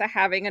Mesa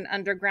having an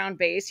underground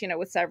base,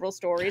 with several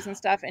stories and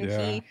stuff. And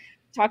he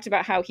talked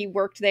about how he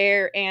worked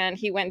there and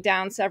he went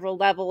down several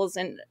levels.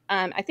 And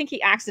I think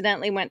he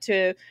accidentally went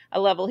to a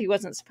level he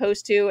wasn't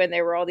supposed to. And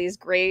there were all these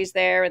grays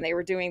there and they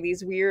were doing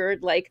these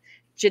weird, like,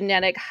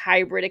 genetic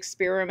hybrid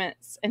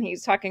experiments. And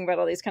he's talking about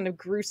all these kind of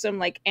gruesome,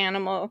 like,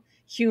 animal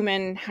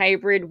human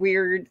hybrid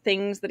weird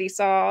things that he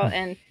saw.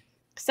 And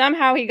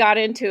somehow he got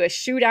into a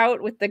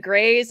shootout with the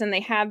Greys, and they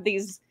had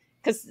these,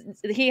 because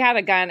he had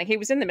a gun, he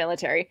was in the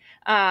military,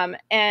 and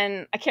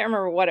I can't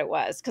remember what it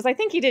was, because I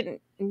think he didn't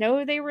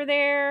know they were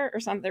there or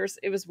something.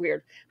 It was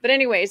weird. But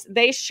anyways,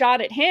 they shot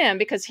at him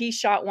because he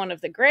shot one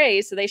of the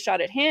Greys, so they shot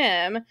at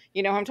him.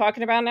 You know who I'm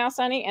talking about now,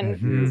 Sonny?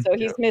 And so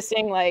he's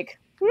missing like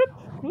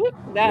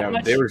that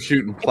much. They were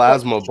shooting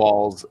plasma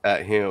balls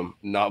at him,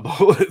 not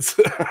bullets.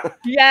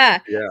 Yeah.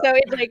 So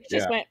it like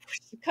just went,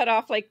 cut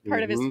off like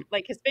part of his,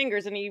 like his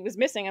fingers, and he was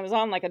missing. I was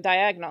on like a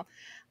diagonal.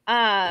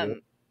 Yeah,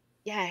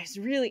 it's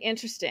really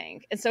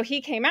interesting. And so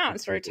he came out and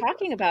started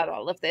talking about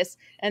all of this,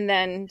 and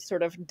then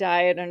sort of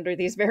died under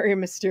these very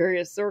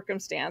mysterious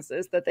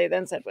circumstances that they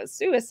then said was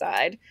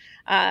suicide,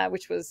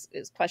 which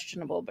is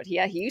questionable. But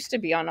yeah, he used to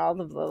be on all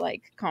of the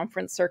like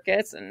conference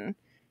circuits, and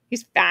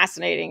he's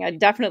fascinating. I'd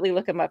definitely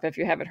look him up if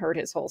you haven't heard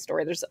his whole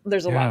story.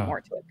 There's a lot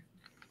more to it.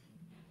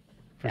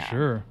 For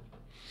sure.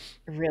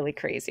 Really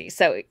crazy.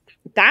 So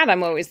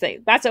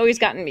that's always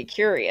gotten me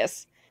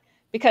curious,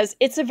 because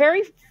it's a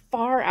very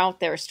far out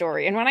there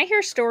story. And when I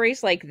hear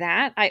stories like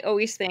that, I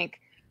always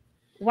think,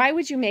 why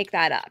would you make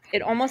that up?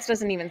 It almost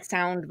doesn't even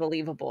sound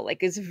believable.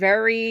 Like, it's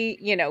very,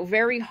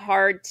 very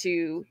hard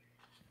to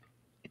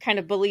kind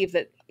of believe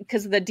that,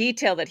 because of the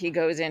detail that he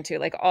goes into,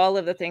 like all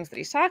of the things that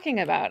he's talking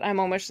about. I'm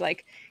almost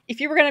like,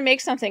 if you were going to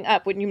make something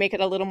up, wouldn't you make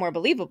it a little more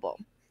believable?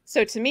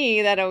 So to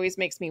me, that always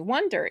makes me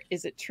wonder,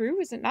 is it true?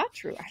 Is it not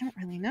true? I don't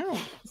really know.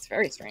 It's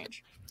very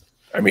strange.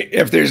 I mean,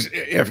 if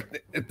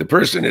the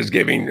person is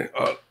giving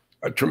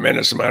a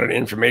tremendous amount of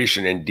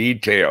information in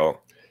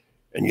detail,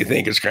 and you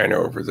think it's kind of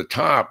over the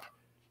top,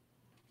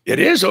 it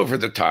is over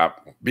the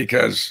top,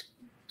 because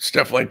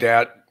stuff like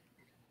that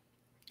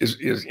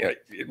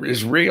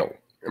is real.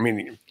 I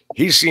mean,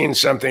 he's seeing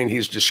something,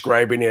 he's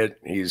describing it,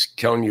 he's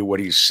telling you what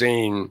he's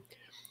seeing.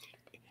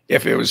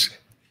 If he was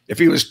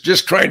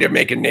just trying to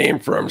make a name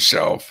for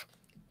himself,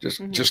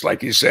 just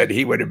like you said,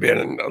 he would have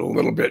been a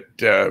little bit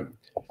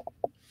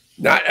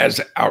not as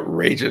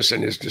outrageous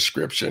in his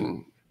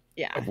description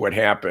of what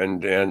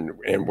happened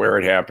and where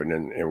it happened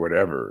and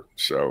whatever.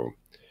 So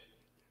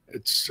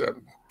it's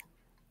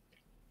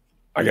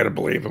I got to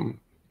believe him.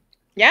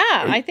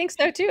 Yeah, I think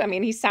so too. I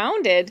mean, he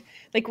sounded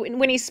like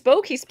when he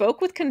spoke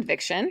with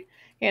conviction,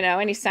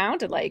 and he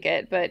sounded like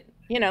it. But,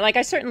 like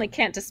I certainly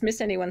can't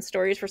dismiss anyone's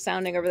stories for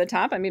sounding over the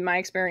top. I mean, my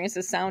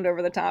experiences sound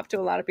over the top to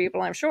a lot of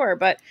people, I'm sure.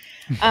 But,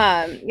 so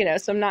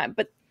I'm not,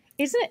 but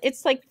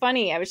it's like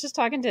funny. I was just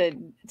talking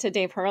to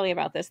Dave Hurley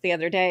about this the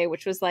other day,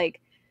 which was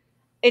like,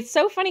 it's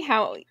so funny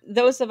how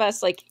those of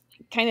us, like,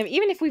 kind of,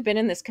 even if we've been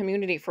in this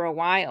community for a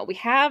while, we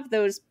have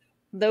those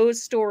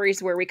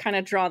stories where we kind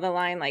of draw the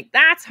line, like,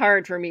 that's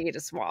hard for me to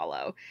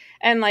swallow.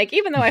 And like,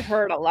 even though I've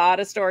heard a lot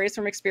of stories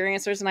from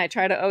experiencers, and I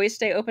try to always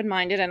stay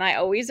open-minded, and I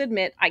always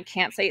admit I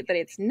can't say that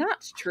it's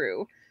not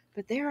true,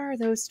 but there are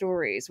those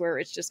stories where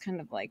it's just kind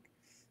of like,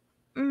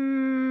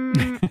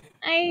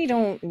 I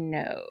don't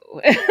know.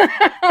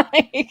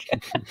 Like,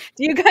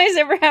 do you guys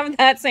ever have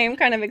that same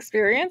kind of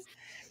experience?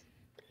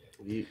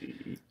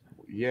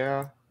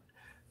 Yeah,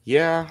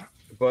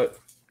 but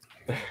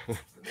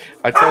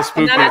I tell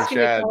Spooky and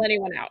Chad. Call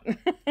anyone out.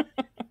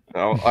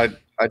 I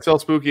tell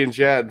Spooky and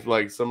Chad,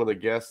 like, some of the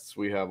guests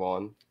we have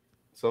on,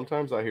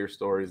 sometimes I hear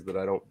stories that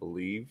I don't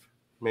believe,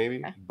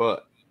 maybe,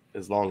 but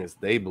as long as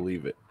they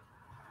believe it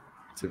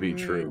to be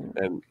true.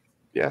 And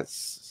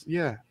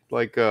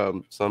like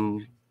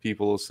some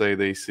people will say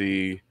they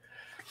see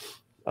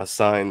a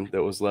sign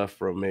that was left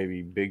from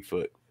maybe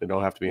Bigfoot. It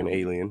don't have to be an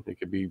alien. It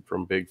could be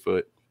from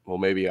Bigfoot. Well,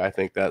 maybe I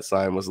think that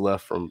sign was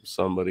left from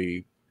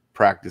somebody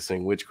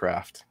practicing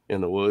witchcraft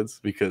in the woods,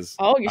 because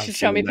you should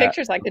show me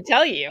pictures. I could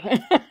tell you.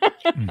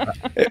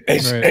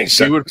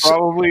 You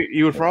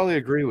would probably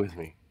agree with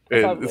me.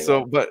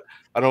 But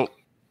I don't.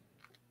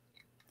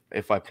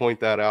 If I point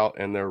that out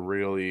and they're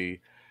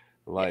really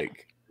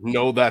like,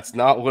 no, that's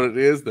not what it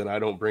is, then I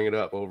don't bring it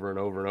up over and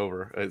over and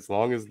over. As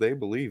long as they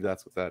believe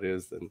that's what that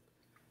is, then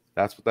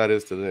that's what that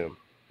is to them.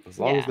 As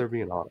long as they're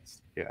being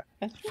honest. Yeah.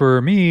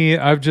 For me,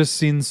 I've just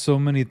seen so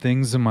many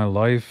things in my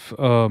life,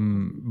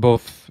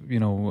 both,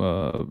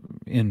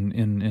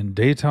 in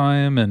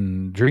daytime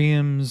and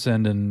dreams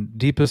and in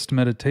deepest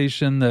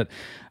meditation, that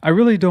I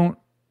really don't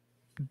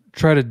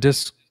try to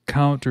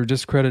discount or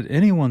discredit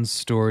anyone's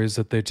stories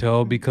that they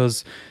tell,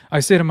 because I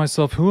say to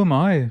myself, who am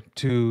I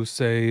to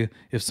say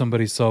if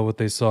somebody saw what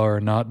they saw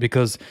or not?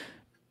 Because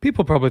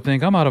people probably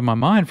think I'm out of my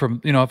mind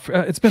from,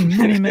 it's been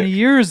many, many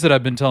years that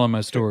I've been telling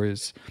my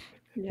stories.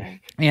 Yeah.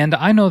 And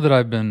I know that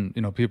I've been,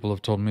 people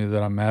have told me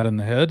that I'm mad in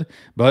the head,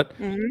 but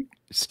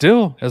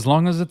still, as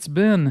long as it's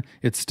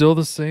still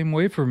the same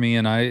way for me.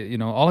 And I,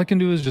 all I can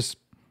do is just,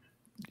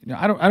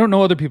 I don't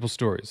know other people's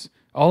stories.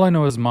 All I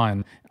know is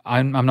mine.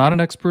 I'm not an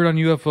expert on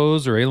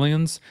UFOs or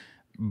aliens,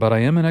 but I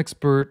am an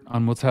expert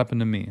on what's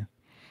happened to me.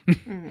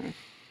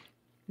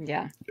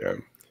 Yeah.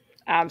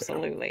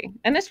 Absolutely.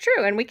 And it's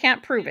true. And we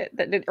can't prove it,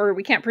 or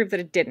we can't prove that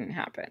it didn't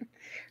happen.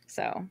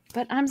 So,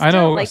 but I'm still, I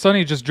know,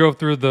 Sonny just drove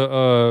through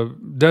the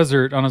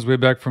desert on his way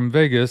back from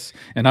Vegas,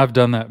 and I've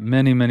done that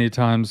many, many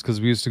times,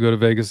 because we used to go to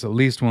Vegas at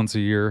least once a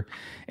year.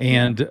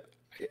 And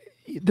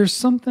there's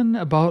something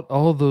about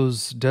all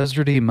those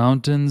deserty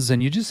mountains,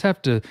 and you just have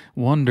to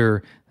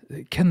wonder,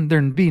 can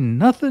there be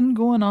nothing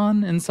going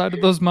on inside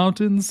of those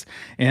mountains?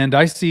 And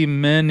I see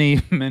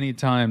many, many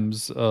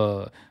times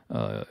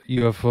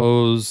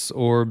UFOs,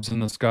 orbs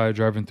in the sky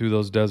driving through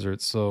those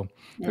deserts. So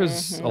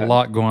there's a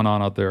lot going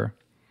on out there.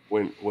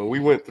 When we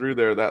went through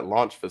there, that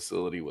launch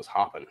facility was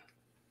hopping.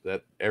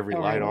 That every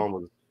light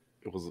on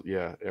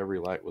every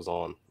light was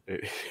on.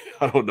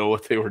 I don't know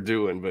what they were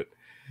doing, but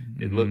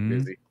it looked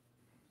busy.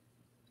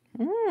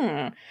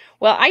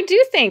 Well, I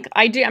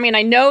mean,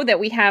 I know that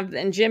we have,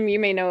 and Jim, you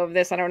may know of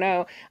this, I don't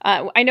know.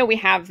 I know we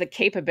have the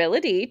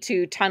capability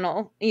to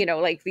tunnel,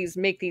 like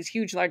make these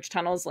huge, large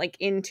tunnels, like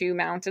into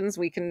mountains.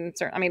 We can,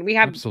 we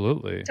have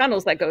absolutely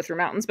tunnels that go through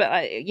mountains,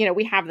 but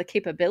we have the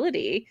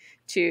capability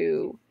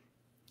to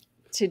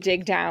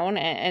dig down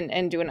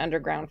and do an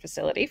underground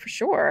facility for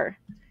sure.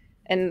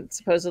 And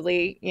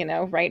supposedly,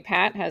 right,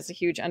 Pat has a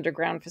huge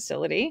underground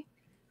facility.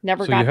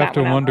 Never got that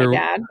one out of my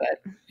dad,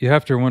 but you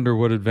have to wonder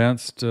what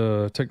advanced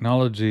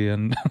technology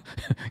and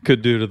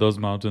could do to those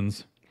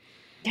mountains.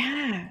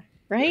 Yeah,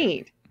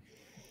 right.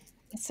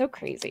 It's so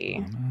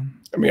crazy.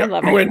 I mean,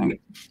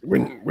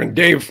 when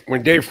Dave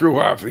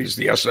Fruhoff, he's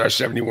the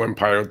SR-71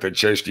 pilot that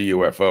chased a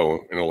UFO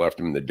and left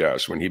him in the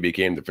dust. When he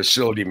became the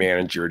facility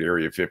manager at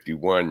Area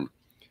 51,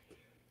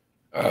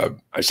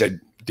 I said,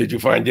 did you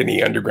find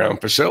any underground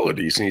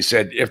facilities? And he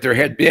said, if there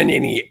had been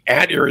any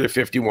at Area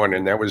 51,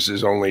 and that was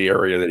his only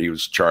area that he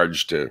was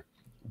charged to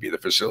be the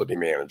facility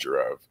manager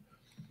of,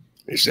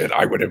 he said,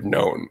 I would have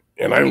known.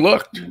 And I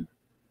looked.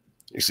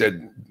 He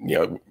said,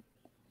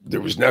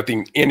 there was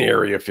nothing in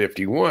Area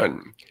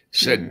 51. He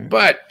said,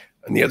 but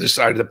on the other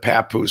side of the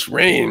Papoose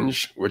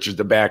Range, which is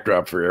the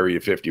backdrop for Area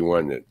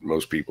 51 that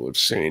most people have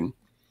seen.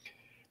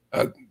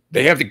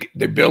 They have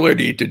the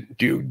ability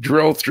to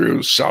drill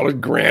through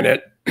solid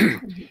granite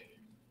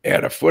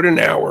at 1 foot an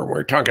hour.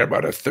 We're talking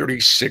about a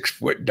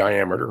 36-foot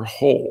diameter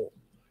hole.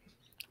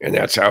 And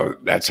that's how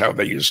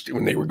they used to,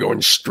 when they were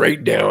going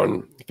straight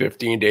down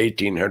 15 to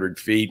 1,800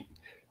 feet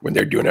when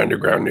they're doing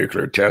underground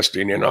nuclear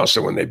testing, and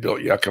also when they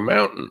built Yucca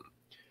Mountain.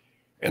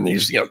 And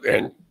these,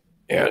 and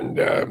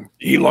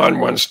Elon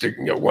wants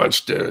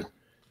to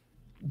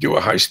do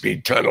a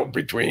high-speed tunnel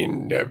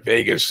between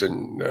Vegas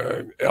and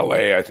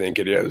LA, I think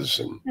it is.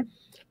 And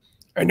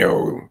I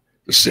know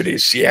the city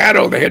of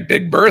Seattle, they had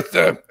Big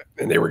Bertha,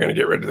 and they were going to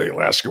get rid of the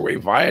Alaska Way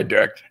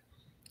Viaduct.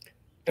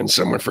 And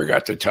someone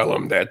forgot to tell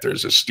them that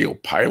there's a steel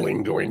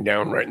piling going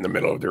down right in the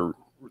middle of their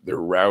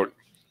route.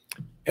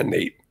 And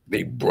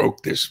they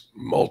broke this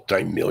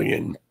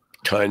multi-million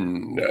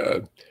ton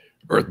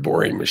earth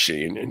boring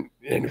machine.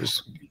 And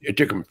it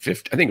took them, I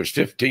think it was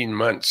 15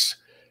 months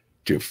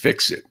to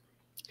fix it.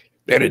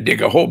 They had to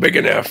dig a hole big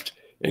enough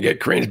and get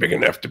cranes big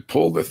enough to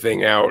pull the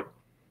thing out,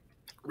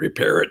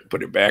 repair it,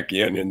 put it back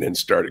in, and then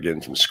start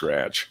again from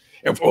scratch.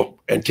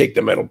 And take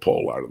the metal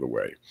pole out of the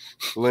way.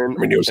 Lynn,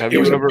 I mean,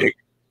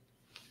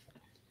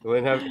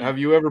 Lynn, have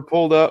you ever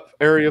pulled up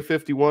Area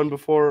 51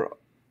 before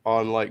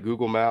on like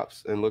Google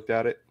Maps and looked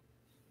at it?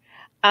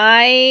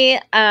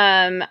 I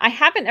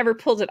haven't ever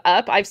pulled it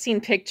up. I've seen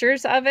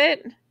pictures of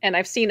it, and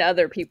I've seen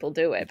other people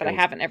do it, but I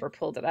haven't ever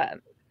pulled it up.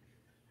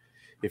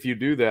 If you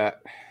do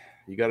that,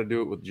 you got to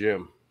do it with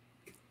Jim.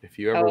 If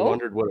you ever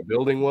wondered what a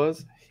building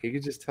was, he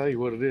could just tell you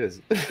what it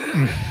is.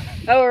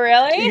 Oh,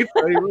 really? He could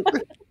tell you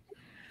what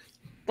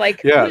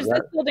like, who's this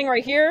building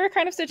right here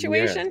kind of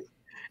situation?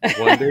 Yeah.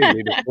 One day you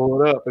need to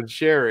pull it up and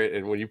share it,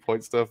 and when you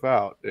point stuff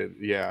out,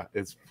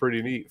 it's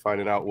pretty neat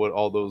finding out what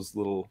all those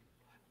little.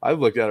 I've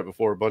looked at it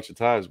before a bunch of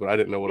times, but I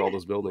didn't know what all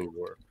those buildings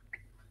were.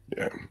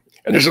 Yeah,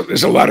 and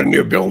there's a lot of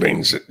new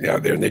buildings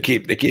out there, and they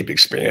keep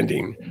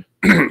expanding,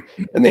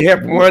 and they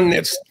have one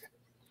that's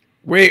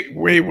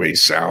way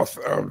south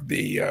of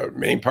the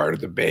main part of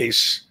the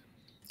base,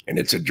 and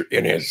it's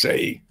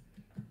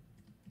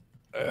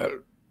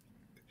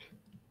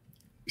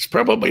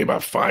probably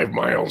about 5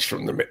 miles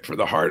from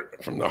the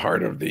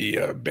heart of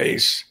the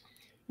base,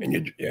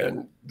 and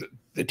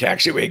the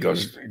taxiway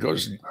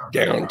goes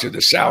down to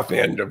the south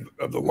end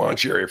of the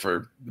launch area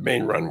for the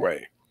main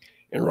runway,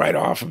 and right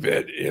off of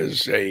it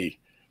is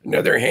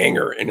another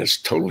hangar, and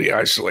it's totally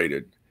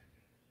isolated,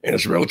 and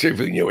it's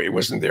relatively new. It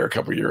wasn't there a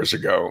couple of years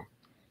ago,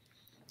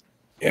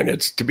 and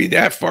it's to be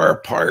that far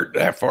apart,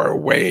 that far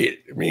away.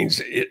 It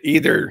means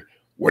either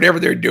whatever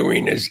they're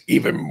doing is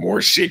even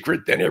more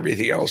secret than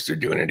everything else they're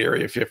doing at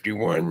Area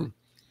 51,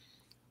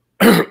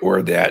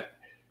 or that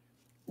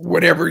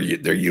whatever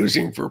they're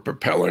using for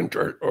propellant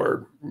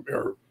or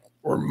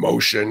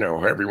motion,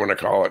 or however you want to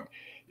call it,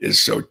 is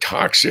so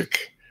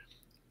toxic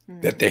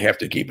that they have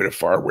to keep it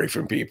far away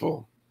from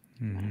people.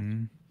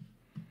 Mm-hmm.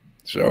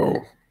 So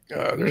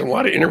there's a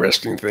lot of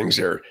interesting things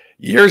there.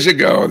 Years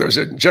ago, there was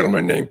a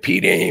gentleman named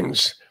Pete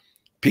Ames.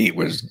 Pete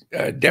was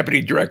deputy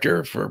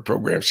director for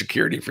program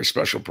security for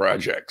special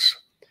projects.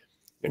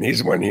 And he's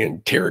the one who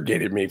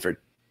interrogated me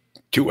for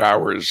 2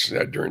 hours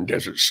during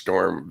Desert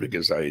Storm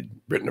because I had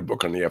written a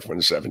book on the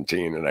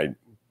F-117 and I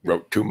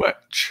wrote too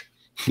much.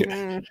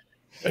 And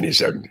he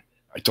said,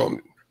 I told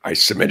him, I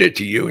submitted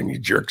to you and you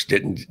jerks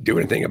didn't do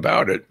anything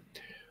about it.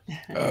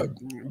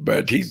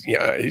 But he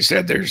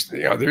said there's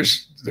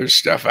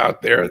stuff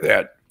out there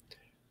that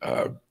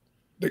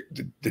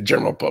the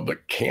general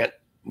public can't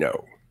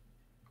know.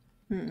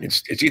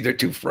 It's either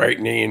too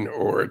frightening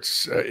or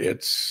it's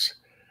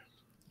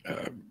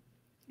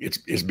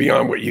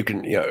beyond what you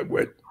can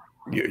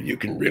you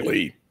can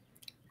really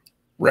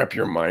wrap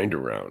your mind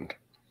around.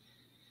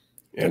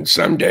 And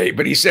someday,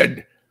 but he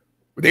said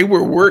they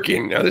were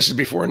working. Now this is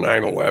before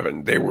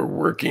 9/11. They were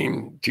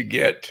working to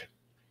get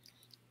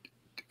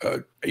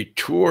a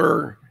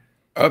tour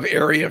of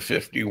Area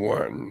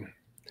 51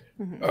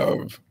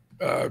 of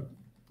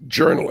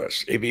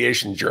journalists,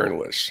 aviation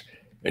journalists,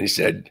 and he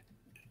said,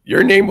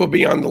 your name will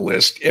be on the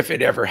list if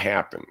it ever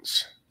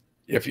happens,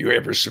 if you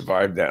ever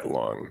survive that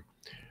long.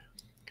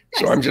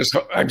 So I'm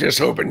just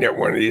hoping that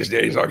one of these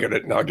days I'll get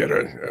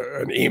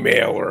an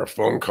email or a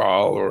phone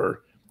call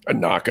or a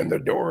knock on the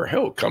door.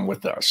 Hell, come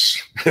with us.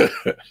 I've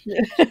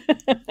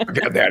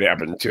had that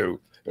happen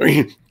too. I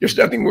mean, there's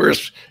nothing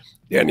worse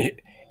than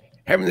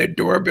having the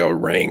doorbell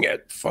ring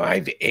at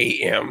 5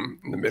 a.m.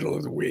 in the middle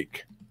of the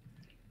week.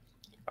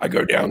 I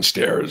go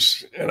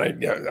downstairs and I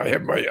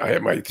have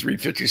my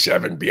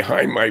 357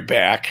 behind my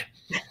back,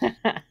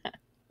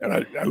 and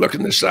I look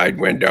in the side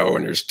window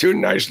and there's two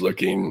nice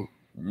looking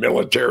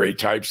military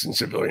types in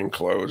civilian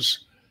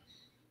clothes,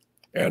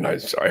 and I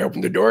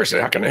opened the door. I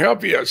said, "How can I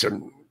help you?" I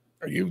said,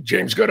 "Are you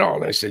James Goodall?"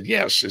 And I said,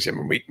 "Yes." I said,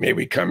 "May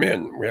we come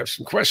in? We have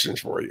some questions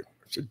for you."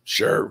 I said,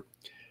 "Sure."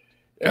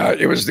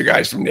 It was the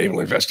guys from Naval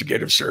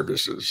Investigative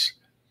Services,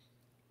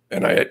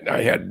 and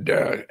I had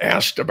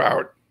asked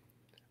about.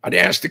 I'd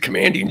asked the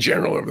commanding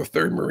general of the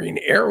 3rd Marine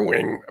Air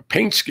Wing a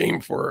paint scheme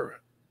for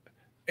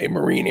a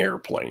Marine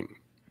airplane.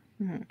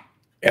 Mhm.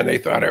 And they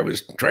thought I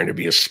was trying to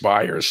be a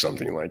spy or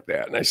something like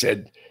that. And I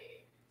said,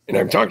 and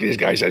I'm talking to these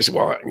guys. I said,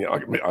 well,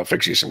 I'll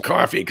fix you some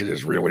coffee because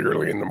it's really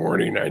early in the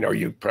morning. I know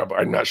you probably,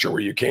 I'm not sure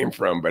where you came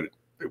from, but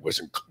it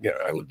wasn't,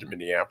 I lived in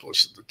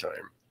Minneapolis at the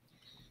time.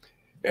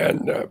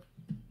 And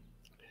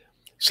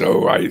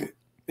so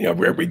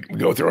we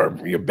go through our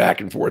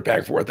back and forth.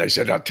 I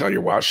said, I'll tell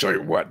you what, I'll show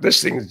you what.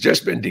 This thing's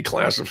just been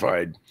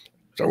declassified.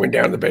 So I went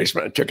down to the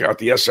basement and took out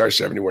the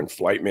SR-71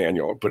 flight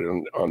manual and put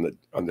it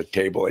on the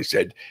table. I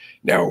said,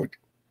 now,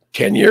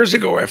 10 years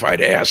ago, if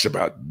I'd asked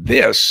about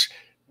this,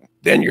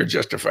 then you're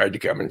justified to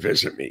come and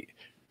visit me.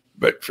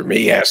 But for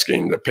me,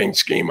 asking the paint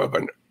scheme of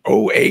an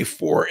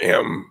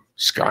OA-4M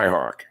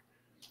Skyhawk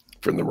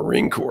from the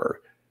Marine Corps,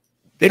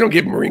 they don't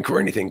give Marine Corps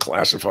anything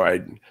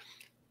classified.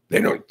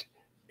 They don't.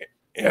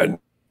 And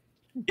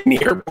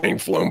any airplane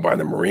flown by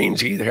the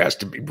Marines either has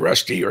to be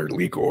rusty or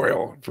leak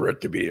oil for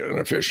it to be an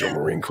official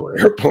Marine Corps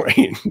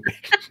airplane.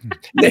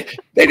 they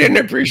didn't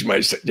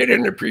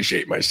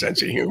appreciate my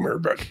sense of humor,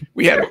 but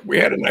we had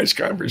a nice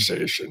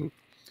conversation.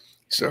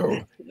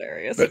 So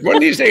hilarious. But one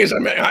of these days,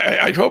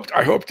 I hope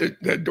that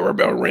the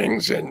doorbell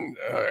rings and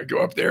I go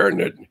up there and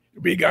there'll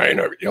be a guy in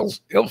an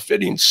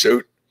ill-fitting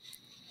suit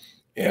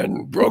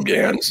and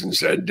brogans and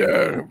said,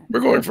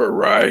 "We're going for a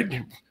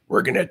ride.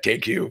 We're going to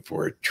take you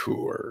for a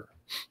tour."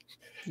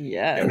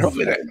 Yes. And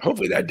hopefully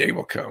that day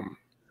will come.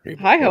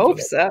 I hope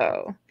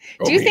so.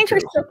 Do you think we're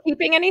still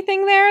keeping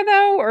anything there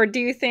though? Or do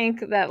you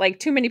think that like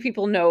too many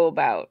people know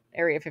about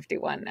Area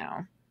 51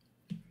 now?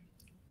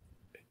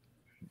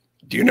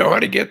 Do you know how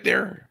to get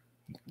there?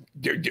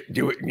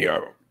 Do it,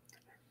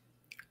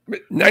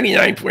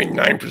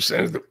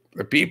 99.9% of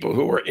the people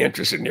who are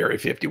interested in Area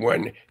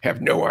 51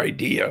 have no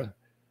idea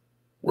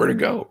where to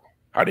go,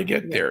 how to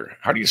get there.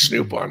 How do you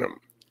snoop on them?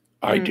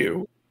 I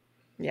do.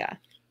 Yeah.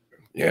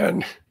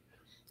 And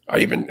I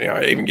even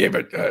gave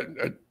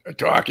a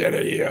talk at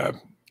a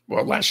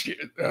last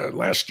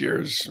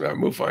year's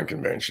MUFON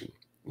convention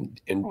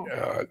in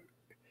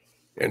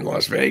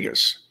Las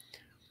Vegas.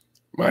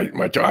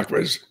 My talk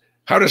was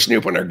how to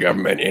snoop on our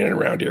government in and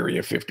around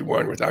Area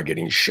 51 without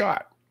getting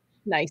shot.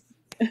 Nice.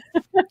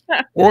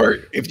 Or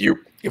if you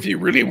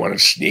really want to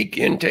sneak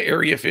into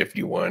Area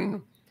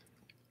 51,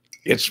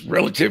 it's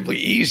relatively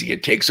easy.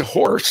 It takes a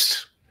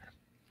horse,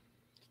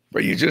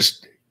 but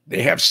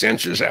they have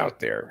sensors out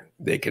there.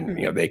 They can,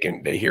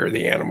 they hear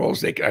the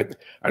animals. I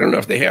don't know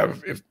if they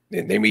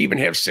may even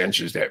have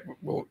sensors that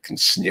can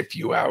sniff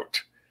you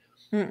out.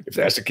 If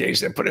that's the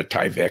case, then put a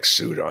Tyvek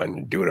suit on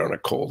and do it on a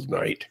cold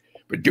night,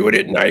 but do it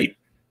at night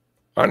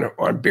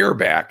on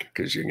bareback,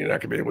 because you're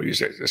not gonna be able to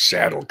use a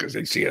saddle because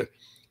they see a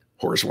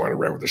horse wandering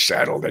around with a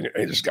saddle. Then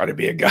there's got to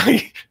be a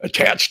guy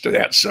attached to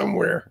that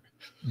somewhere.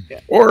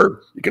 Yeah.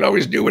 Or you can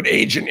always do what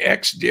Agent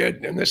X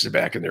did, and this is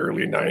back in the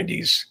early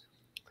 90s.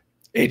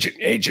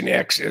 Agent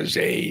X is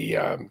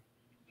I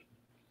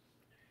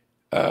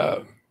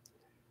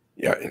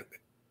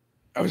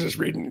was just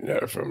reading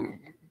from.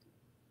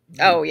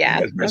 Oh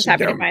yeah, I was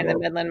happy to find the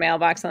Midland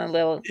mailbox on a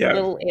little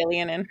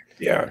alien in.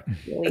 Yeah,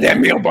 and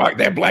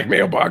that black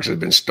mailbox has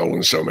been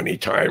stolen so many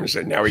times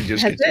that now he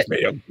just gets his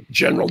mail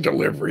general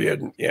delivery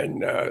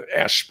in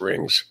Ash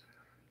Springs,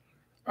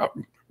 right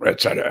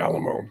outside of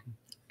Alamo.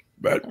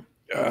 But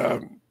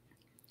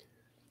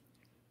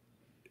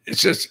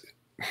it's just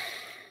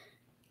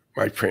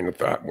my train of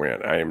thought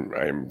went.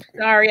 I'm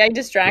sorry, I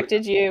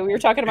distracted you. We were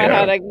talking about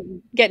how to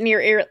get near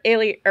Area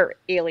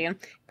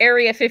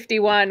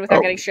 51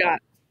 without getting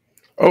shot.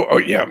 Oh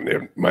yeah,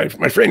 my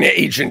friend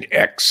Agent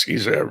X.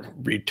 He's a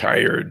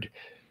retired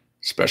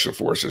Special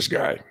Forces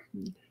guy.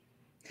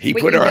 He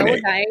put on a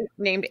guy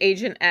named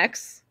Agent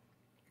X.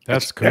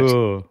 That's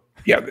cool.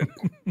 I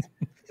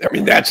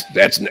mean that's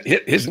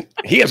his.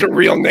 He has a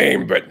real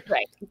name, but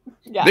right.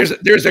 Yeah.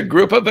 There's a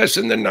group of us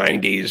in the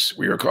 90s.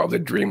 We were called the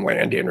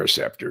Dreamland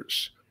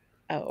Interceptors.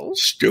 Oh.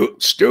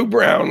 Stu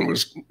Brown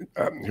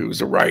who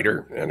was a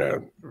writer and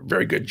a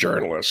very good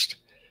journalist.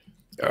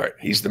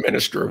 He's the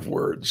Minister of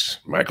Words.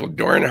 Michael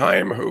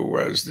Dornheim, who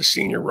was the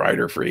senior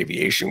writer for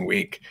Aviation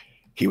Week,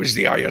 he was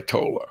the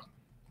Ayatollah.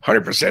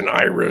 100%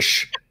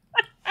 Irish,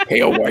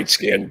 pale white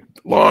skin,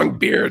 long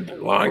beard,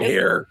 long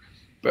hair,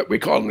 but we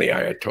called him the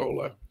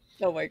Ayatollah.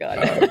 Oh my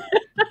God.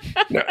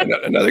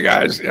 Another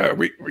guy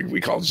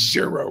we called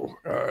Zero.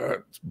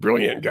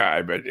 Brilliant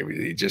guy, but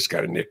he just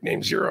got a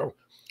nickname Zero.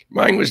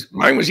 Mine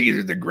was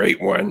either the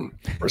Great One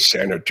or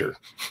Senator.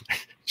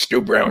 Stu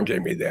Brown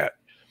gave me that.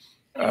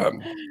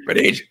 But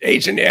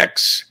Agent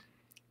X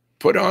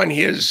put on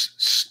his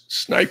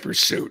sniper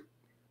suit,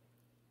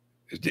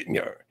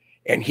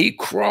 and he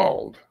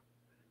crawled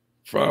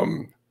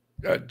from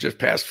just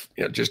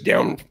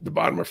down the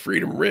bottom of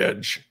Freedom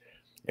Ridge,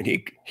 and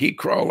he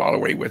crawled all the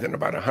way within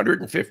about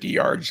 150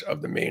 yards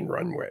of the main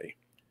runway.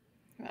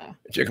 Wow.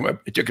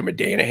 It took him a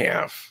day and a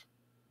half.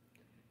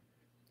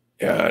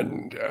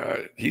 And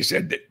he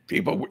said that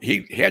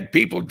he had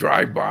people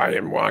drive by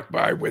and walk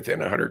by within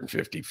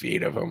 150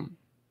 feet of him.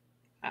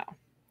 Wow.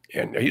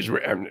 And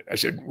I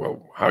said,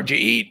 well, how'd you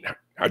eat?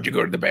 How'd you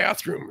go to the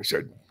bathroom? He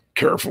said,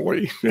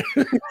 carefully.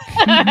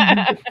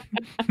 Yeah,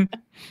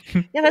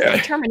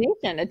 that's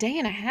determination. A day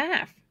and a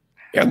half.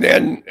 And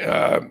then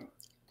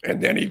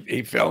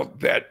he felt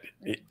that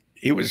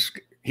he was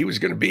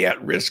going to be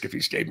at risk if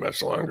he stayed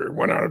much longer.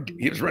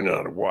 He was running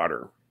out of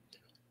water.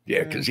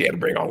 Yeah, because he had to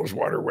bring all his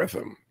water with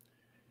him.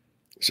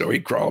 So he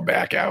crawled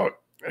back out.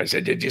 I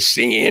said, "Did you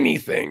see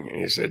anything?" And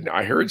he said,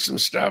 "I heard some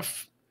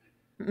stuff,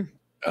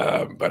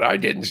 but I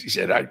didn't." He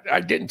said,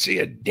 "I didn't see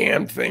a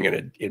damn thing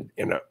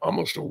in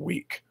almost a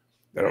week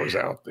that I was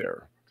out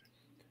there."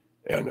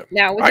 And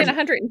now, within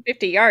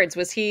 150 yards,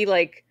 was he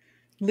like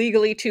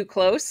legally too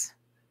close?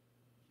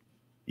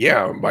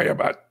 Yeah, by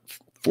about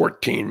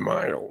 14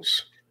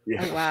 miles.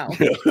 Yeah. Oh, wow.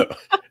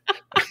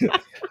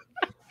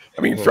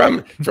 I mean,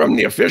 from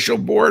the official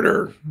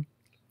border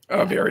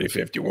of Area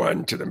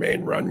 51 to the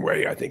main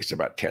runway, I think it's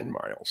about 10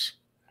 miles.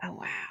 Oh,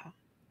 wow.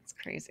 That's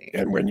crazy.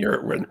 And when we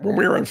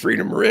were on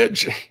Freedom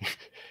Ridge,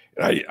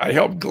 I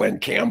helped Glenn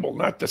Campbell,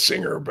 not the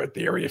singer, but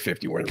the Area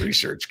 51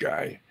 research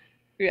guy.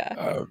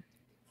 Yeah.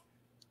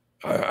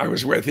 I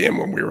was with him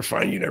when we were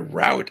finding a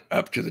route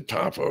up to the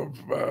top of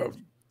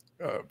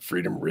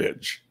Freedom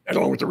Ridge. I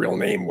don't know what the real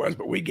name was,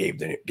 but we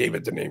gave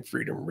it the name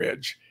Freedom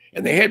Ridge.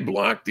 And they had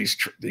blocked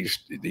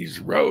these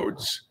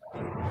roads.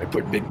 They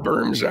put big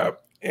berms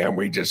up, and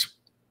we just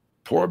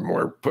put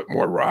more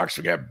rocks.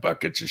 We got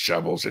buckets and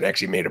shovels. It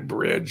actually made a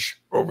bridge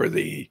over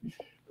the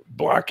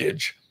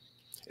blockage.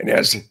 And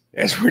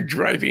as we're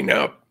driving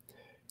up,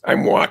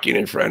 I'm walking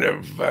in front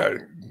of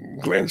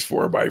Glenn's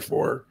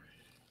 4x4,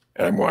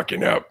 and I'm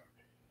walking up.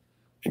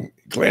 And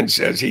Glenn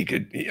says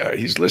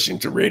he's listening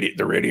to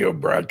the radio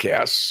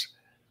broadcasts,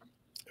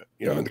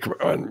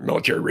 on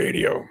military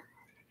radio.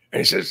 And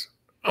he says,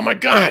 "Oh my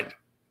God,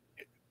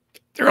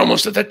 they're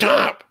almost at the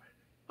top.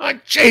 Oh,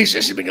 jeez,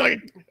 this has been like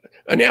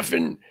an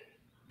effing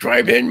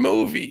drive-in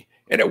movie."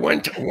 And at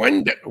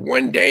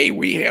one day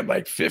we had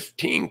like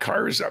 15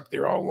 cars up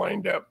there all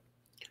lined up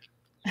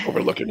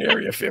overlooking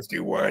Area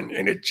 51.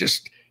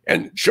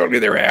 And shortly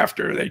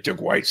thereafter, they took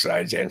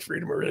Whitesides and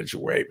Freedom Ridge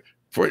away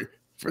for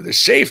the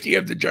safety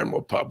of the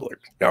general public.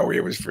 No,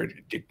 it was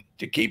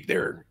to keep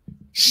their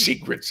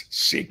secrets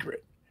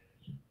secret.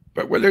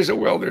 But where there's a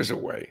will, there's a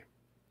way.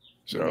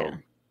 So,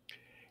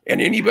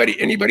 and anybody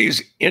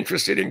who's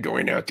interested in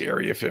going out to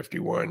Area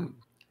 51,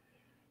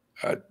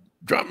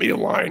 drop me a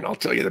line. I'll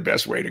tell you the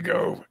best way to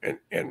go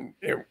and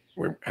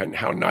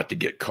how not to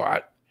get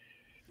caught.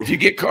 If you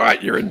get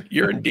caught, you're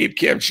in deep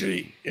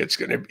kimchi. It's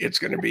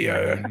gonna be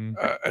an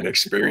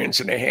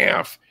experience and a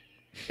half.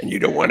 And you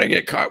don't want to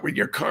get caught with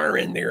your car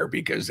in there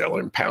because they'll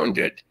impound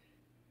it.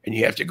 And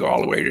you have to go all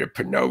the way to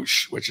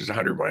Pinoche, which is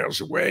 100 miles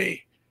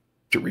away,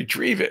 to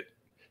retrieve it.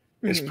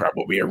 It's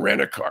probably a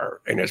rent-a-car,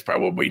 and it's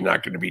probably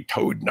not going to be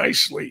towed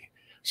nicely.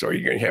 So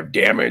you're going to have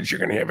damage. You're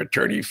going to have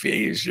attorney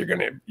fees. You're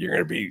going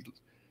to be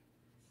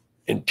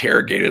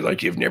interrogated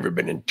like you've never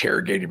been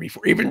interrogated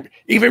before,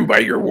 even by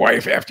your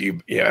wife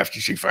after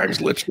she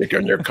finds lipstick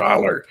on your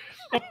collar.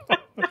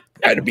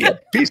 That'd be a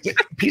piece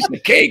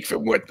of cake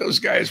from what those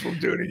guys will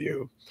do to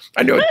you.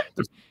 I know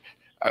the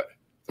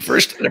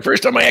first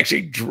time I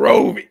actually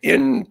drove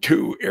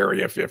into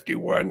Area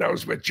 51, I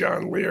was with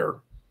John Lear,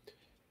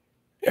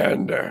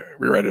 and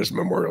we were at his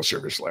memorial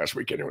service last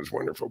weekend. It was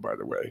wonderful, by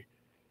the way.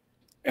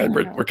 And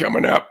we're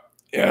coming up,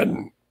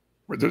 and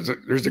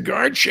there's a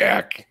guard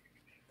shack,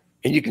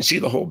 and you can see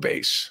the whole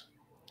base.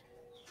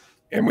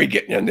 And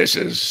this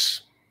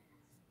is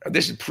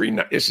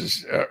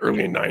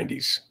early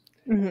 90s.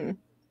 Mm-hmm.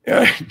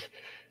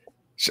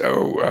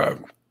 So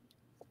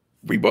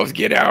we both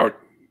get out.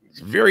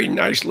 Very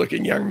nice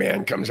looking young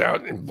man comes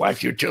out in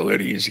black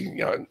utilities.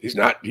 He's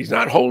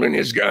not holding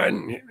his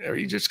gun.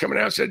 He's just coming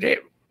out and said, "Hey,"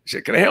 he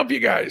said, "Can I help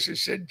you guys?" He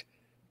said,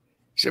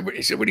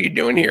 "What are you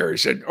doing here?" He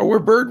said, "Oh, we're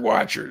bird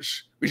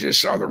watchers. We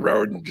just saw the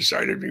road and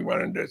decided we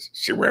wanted to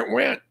see where it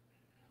went."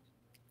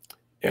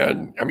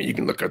 And I mean, you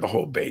can look at the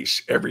whole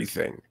base,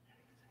 everything.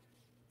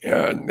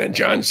 And then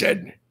John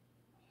said,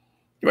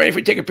 "You mind if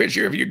we take a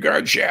picture of your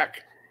guard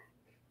shack?"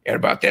 And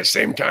about that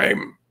same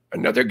time,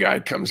 another guy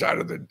comes out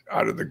of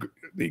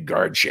the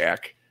guard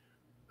shack,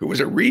 who was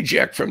a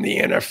reject from the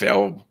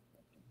NFL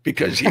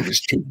because he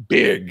was too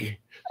big.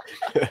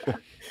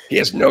 He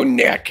has no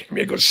neck. I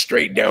mean, it goes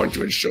straight down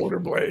to his shoulder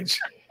blades.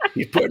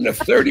 He's putting a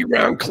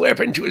 30-round clip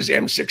into his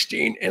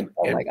M16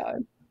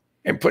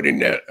 and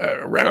putting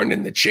a round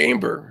in the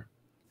chamber.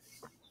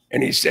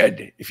 And he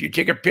said, "If you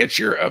take a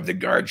picture of the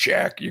guard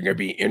shack, you're going to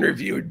be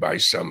interviewed by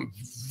some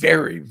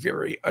very,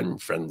 very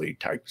unfriendly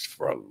types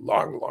for a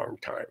long, long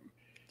time.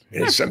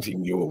 And it's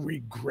something you will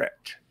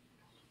regret."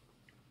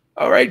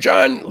 All right,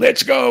 John,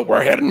 let's go.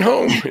 We're heading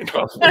home.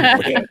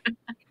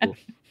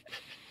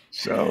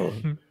 So,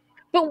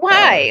 but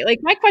why?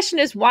 My question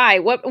is why?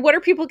 What are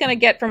people going to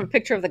get from a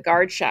picture of the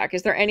guard shack?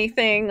 Is there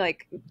anything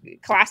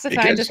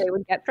classified that they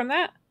would get from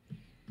that?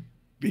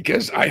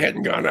 Because I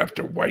hadn't gone up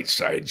to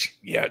Whitesides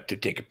yet to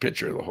take a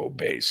picture of the whole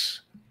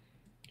base.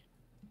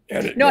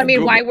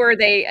 Why were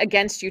they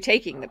against you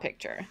taking the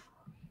picture?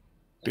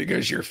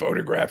 Because you're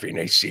photographing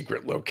a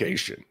secret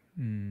location.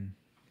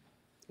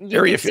 You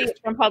Area can see 50. it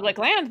from public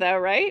land, though,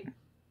 right?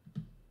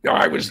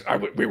 No,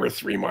 we were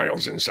 3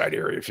 miles inside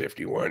Area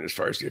 51 as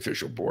far as the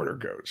official border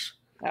goes.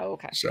 Oh,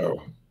 okay.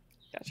 So,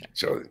 Gotcha.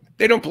 so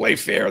they don't play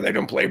fair. They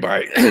don't play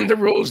by the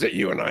rules that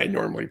you and I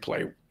normally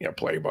play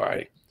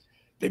by.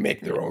 They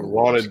make their own rules.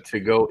 Wanted to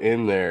go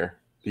in there,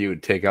 you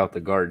would take out the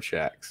guard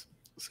shacks.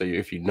 So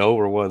if you know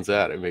where one's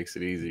at, it makes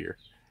it easier.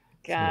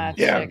 Gotcha.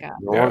 Yeah. Gotcha.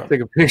 You don't want to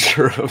take a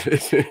picture of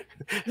it.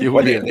 You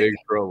will be in big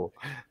trouble.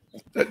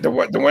 The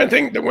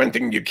one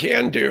thing you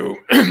can do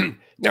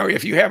now,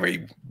 if you have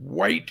a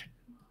white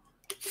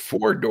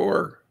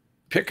 4-door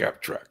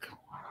pickup truck,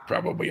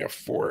 probably a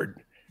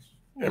Ford.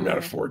 I'm not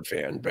a Ford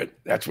fan, but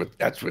that's what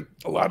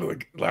a lot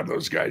of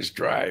those guys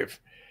drive.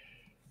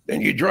 Then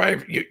you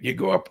drive, you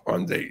go up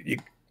on you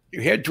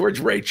head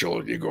towards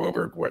Rachel. You go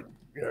over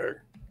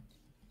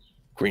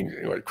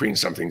Queen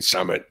something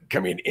Summit,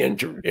 coming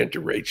into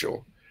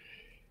Rachel,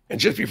 and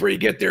just before you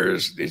get there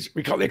is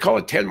they call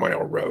it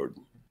 10-mile road,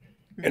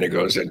 and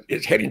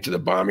it's heading to the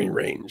bombing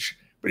range.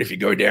 But if you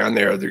go down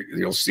there,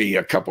 you'll see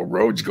a couple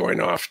roads going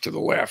off to the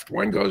left.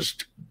 One goes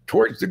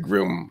towards the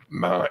Groom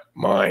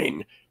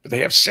mine, but they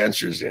have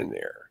sensors in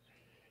there.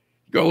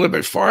 Go a little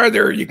bit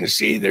farther, you can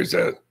see there's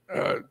a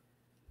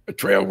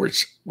trail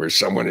where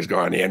someone has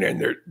gone in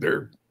and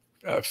they're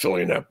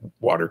filling up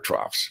water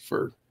troughs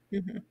for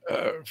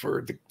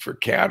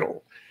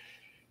cattle.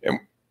 And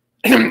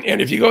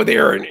and if you go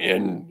there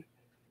and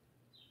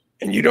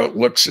you don't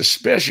look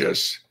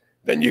suspicious,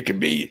 then you can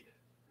be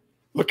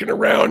looking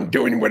around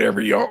doing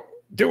whatever you're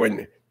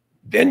doing.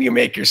 Then you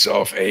make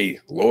yourself a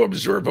low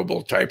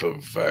observable type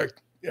of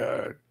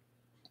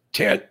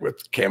tent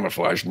with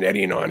camouflage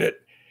netting on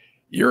it.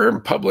 You're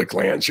in public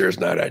lands. There's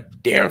not a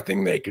damn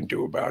thing they can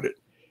do about it.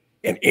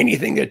 And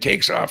anything that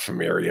takes off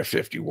from Area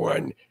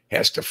 51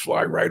 has to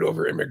fly right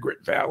over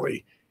Immigrant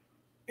Valley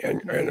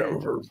and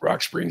over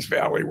Rock Springs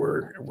Valley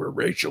where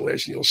Rachel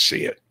is, and you'll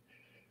see it.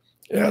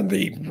 And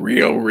the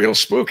real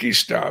spooky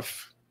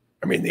stuff,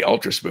 I mean, the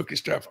ultra spooky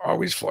stuff,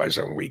 always flies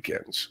on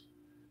weekends.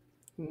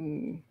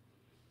 And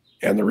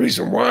the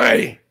reason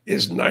why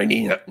is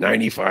 95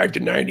 to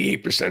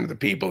 98% of the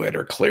people that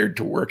are cleared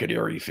to work at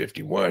Area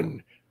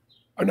 51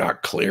 are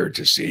not cleared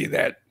to see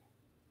that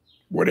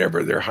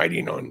whatever they're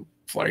hiding on,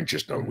 flying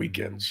just on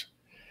weekends.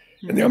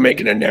 And they'll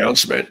make an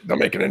announcement.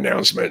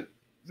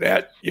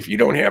 That if you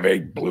don't have a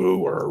blue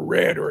or a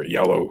red or a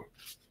yellow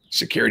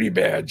security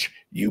badge,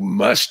 you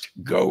must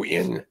go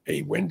in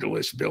a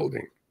windowless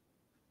building.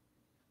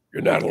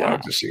 You're not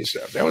allowed to see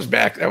stuff. That was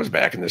back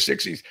in the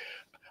 60s.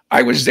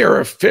 I was there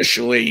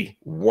officially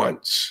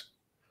once.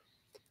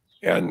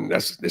 And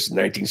this is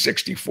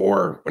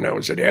 1964. When I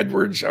was at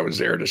Edwards, I was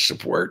there to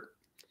support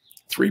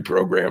 3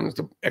 programs,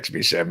 the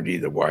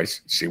XB-70, the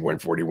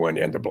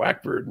YC-141, and the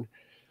Blackbird,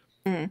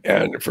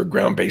 and for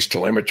ground-based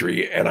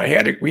telemetry. And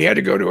we had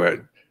to go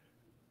to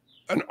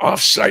an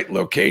off-site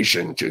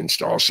location to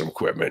install some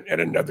equipment at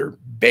another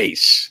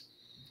base.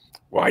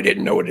 Well, I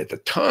didn't know it at the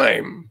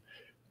time,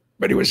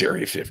 but it was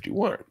Area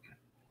 51.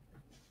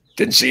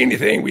 Didn't see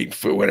anything. We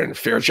flew in a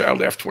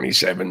Fairchild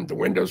F-27. The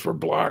windows were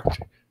blocked.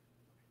 It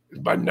was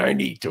about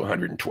 90 to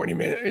 120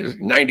 minutes. It was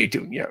 90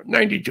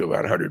 to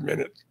about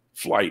 100-minute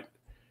flight.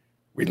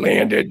 We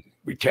landed.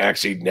 We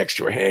taxied next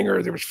to a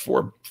hangar. There was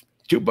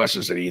 2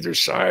 buses on either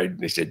side.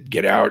 They said,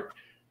 get out,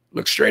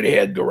 look straight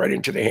ahead, go right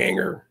into the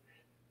hangar.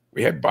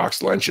 We had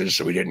boxed lunches,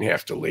 so we didn't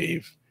have to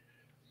leave.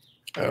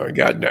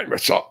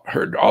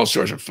 Heard all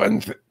sorts of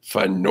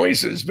fun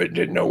noises, but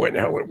didn't know what the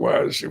hell it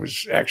was. It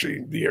was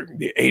actually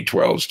the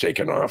A-12s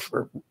taking off,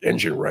 or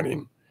engine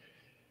running.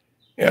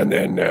 And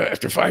then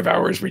after 5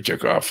 hours, we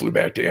took off, flew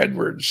back to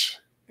Edwards.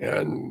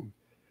 And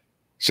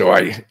so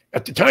I,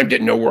 at the time,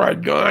 didn't know where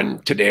I'd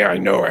gone. Today, I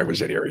know I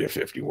was at Area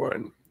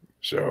 51.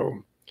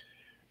 So,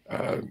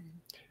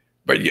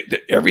 but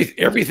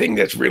everything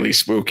that's really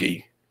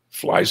spooky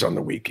flies on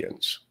the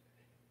weekends.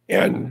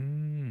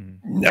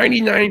 And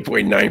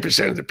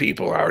 99.9% of the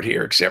people out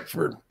here, except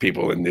for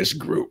people in this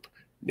group,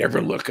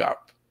 never look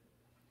up.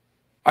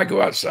 I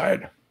go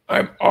outside.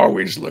 I'm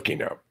always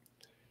looking up.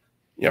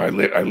 You know,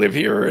 I live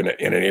here in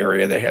an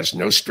area that has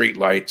no street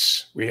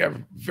lights. We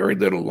have very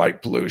little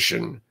light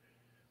pollution.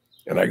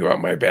 And I go out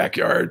my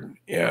backyard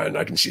and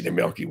I can see the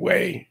Milky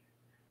Way.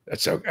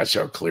 That's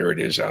how clear it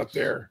is out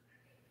there.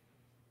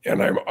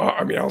 And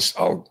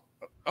I'll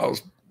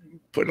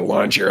put a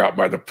lawn chair out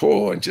by the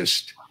pool and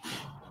just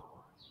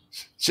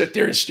sit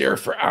there and stare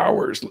for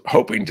hours,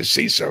 hoping to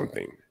see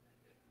something.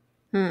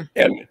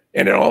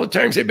 And all the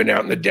times they've been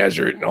out in the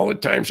desert, and all the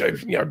times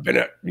I've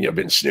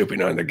been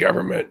snooping on the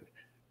government,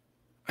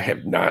 I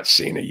have not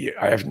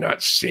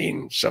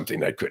seen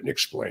something I couldn't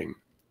explain.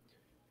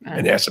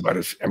 And that's about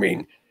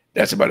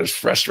as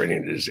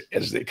frustrating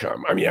as they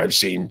come. I mean, I've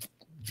seen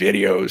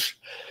videos.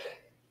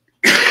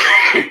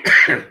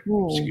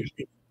 Excuse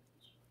me.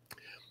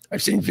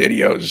 I've seen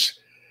videos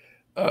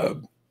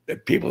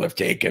that people have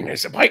taken. I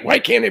said, why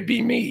can't it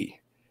be me?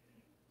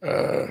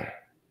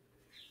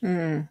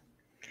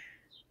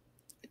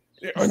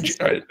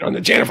 On the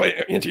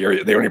Janify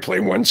interior, they only play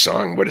one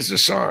song. What is the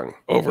song?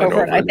 Over and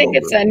over. I think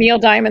it's Neil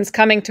Diamond's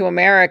 "Coming to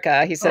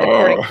America." He said,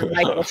 according to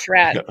Michael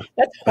Schratt.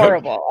 That's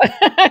horrible.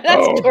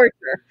 That's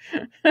torture.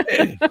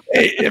 Hey,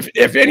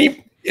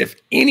 if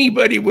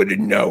anybody would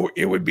know,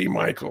 it would be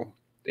Michael.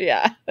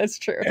 Yeah, that's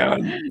true.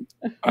 And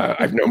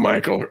I've known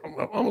Michael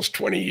almost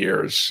 20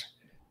 years,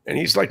 and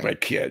he's like my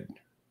kid.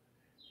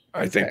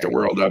 I think the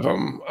world of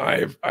him.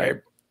 I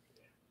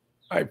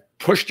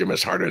pushed him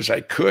as hard as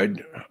I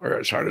could, or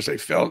as hard as I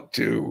felt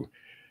to.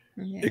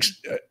 He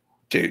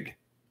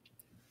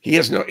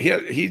has no.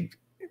 He.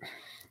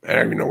 I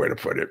don't even know where to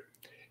put it.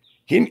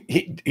 He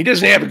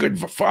doesn't have a good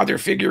father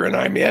figure, and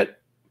I'm it.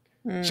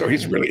 So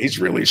he's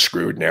really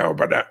screwed now.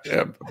 But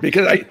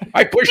because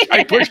I pushed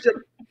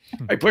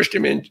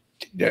him in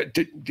to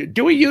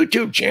do a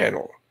YouTube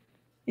channel.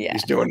 Yeah,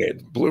 he's doing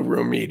it. Blue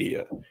Room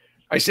Media.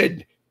 I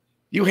said,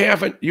 you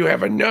have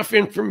enough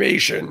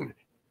information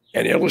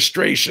and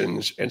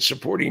illustrations and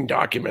supporting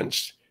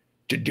documents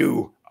to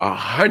do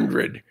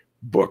 100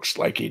 books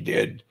like he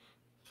did.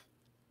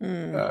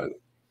 Was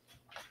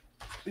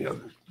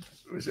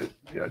it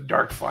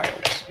Dark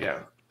Files? Yeah,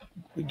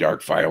 the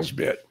Dark Files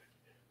bit.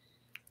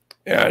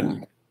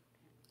 And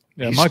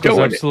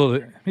Michael's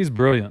he's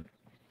brilliant.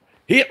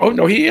 He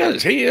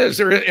is.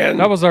 And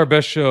that was our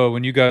best show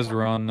when you guys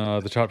were on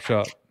the Chop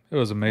Shop. It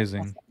was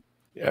amazing.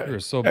 Yeah, we were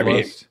so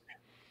blessed.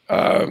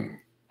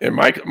 And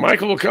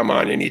Michael will come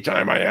on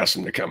anytime I ask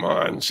him to come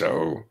on.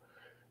 So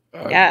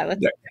I'll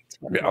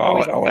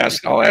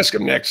ask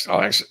him next.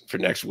 I'll ask for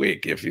next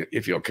week if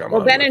he'll come on.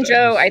 Well, Ben and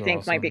Joe, I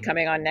think, might be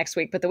coming on next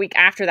week, but the week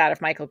after that, if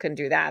Michael can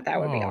do that, that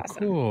would be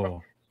awesome.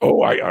 Cool.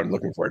 Oh, I'm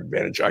looking forward to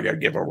Ben and Joe. I got to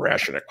give him a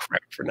ration of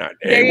crap for not.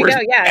 There you go.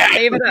 Yeah,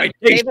 save it up.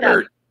 Save it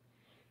up.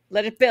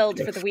 Let it build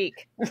for the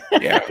week.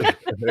 Yeah.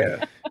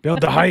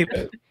 Build the hype.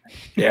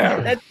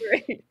 Yeah. That's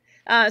great.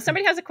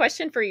 Somebody has a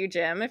question for you,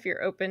 Jim, if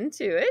you're open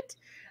to it.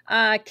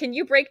 Can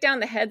you break down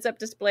the heads-up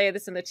display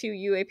that's in the 2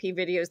 UAP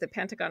videos that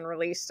Pentagon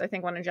released? I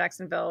think one in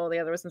Jacksonville, the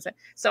other was in...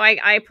 So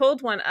I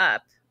pulled one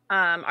up.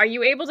 Are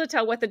you able to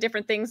tell what the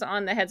different things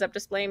on the heads-up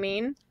display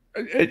mean?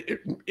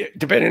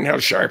 Depending on how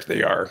sharp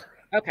they are.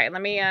 Okay,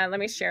 let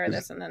me share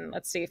this, and then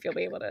let's see if you'll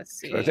be able to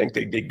see. I think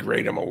they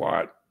degrade them a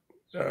lot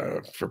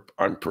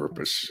on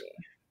purpose.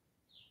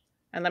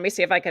 And let me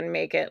see if I can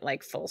make it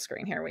like full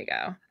screen. Here we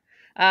go.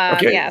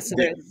 Okay. Yeah. So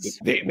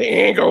the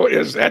angle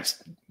is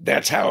that's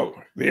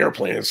how the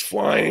airplane is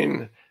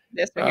flying.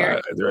 This one here.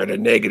 They're at a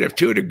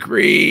 -2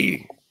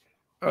 degree.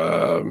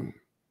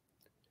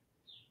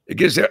 It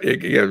gives.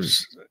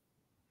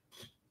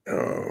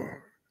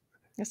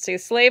 Let's see.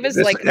 Slave is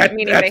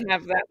meaning they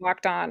have that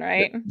locked on,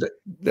 right?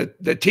 The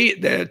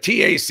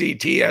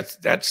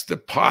TACT. That's the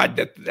pod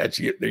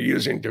they're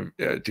using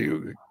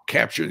to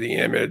capture the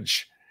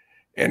image,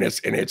 and it's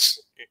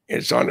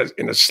on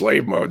in a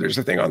slave mode. There's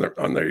a thing on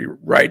the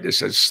right that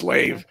says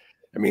slave.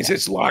 It means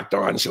it's locked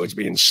on, so it's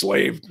being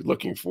slaved,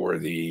 looking for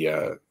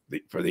the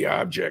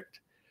object.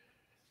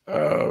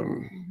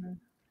 Do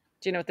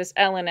you know what this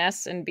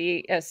LNS and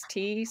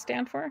BST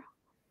stand for?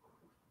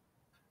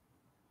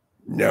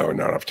 No,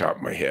 not off the top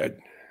of my head.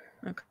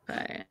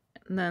 Okay.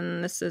 And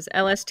then this is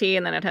LST,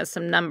 and then it has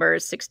some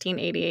numbers,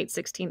 1688,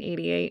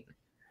 1688.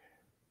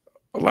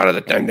 A lot of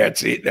the time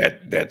that's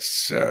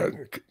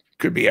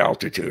could be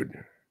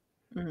altitude.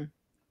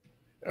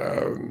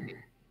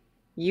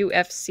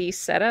 UFC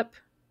setup.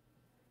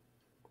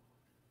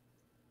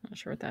 Not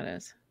sure what that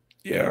is.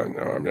 Yeah,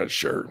 no, I'm not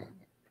sure.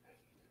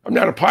 I'm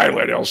not a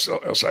pilot, else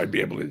I'd be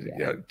able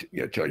to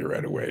tell you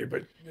right away.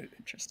 But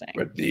interesting.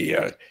 But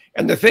the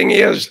thing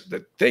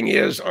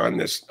is on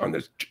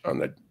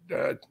the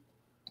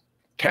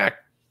TAC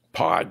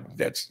pod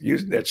that's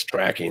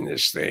tracking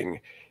this thing,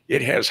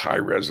 it has high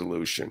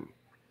resolution.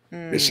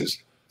 This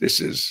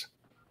is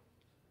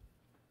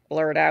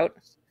blurred out.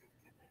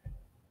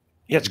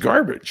 Yeah, it's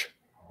garbage.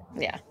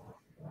 Yeah,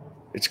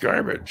 it's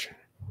garbage.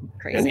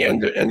 Crazy.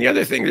 And the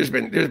other thing, there's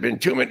been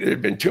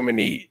too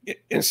many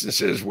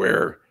instances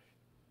where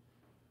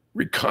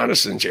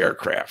reconnaissance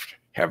aircraft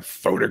have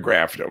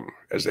photographed them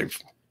as they've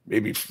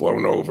maybe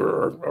flown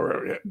over,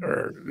 or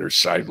their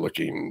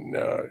side-looking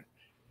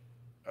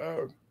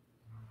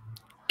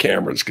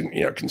cameras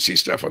can see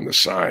stuff on the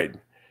side,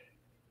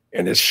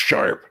 and it's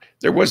sharp.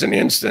 There was an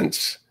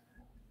instance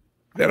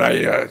that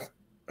a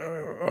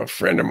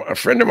friend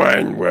of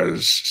mine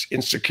was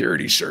in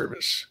security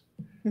service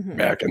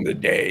back in the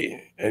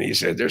day, and he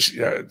said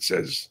it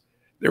says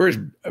there was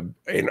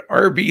an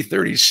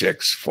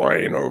RB-36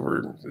 flying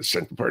over the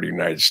central part of the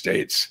United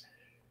States,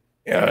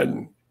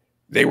 and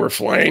they were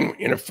flying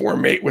in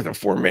with a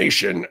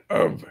formation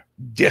of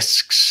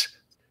discs.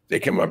 They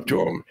come up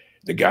to them.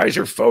 The guys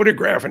are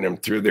photographing them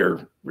through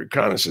their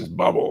reconnaissance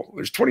bubble.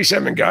 There's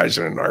 27 guys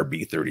in an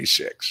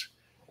RB-36.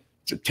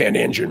 It's a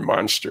 10-engine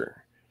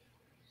monster.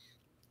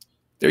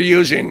 They're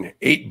using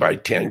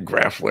 8x10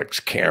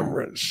 Graflex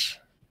cameras,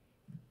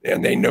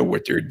 and they know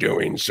what they're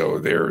doing. So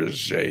there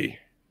is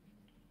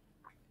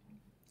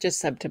just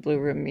sub to Blue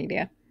Room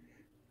Media.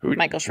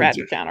 Michael Schratt's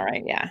channel,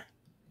 right? Yeah.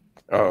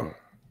 Oh.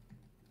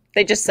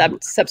 They just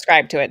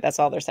subscribe to it. That's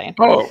all they're saying.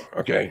 Oh,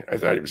 okay.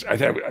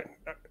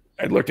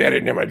 I looked at it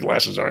and had my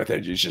glasses on. I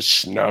thought you just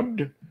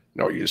snubbed.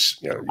 No,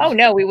 Oh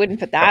no, we wouldn't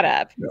put that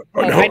up. No,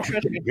 I'd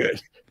trust okay,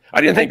 good.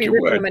 I didn't think you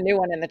would. Them a new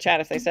one in the chat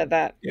if they said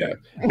that. Yeah.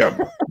 No,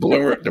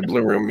 the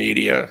Blue Room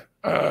Media.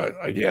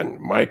 Again,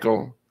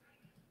 Michael.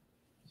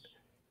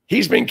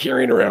 He's been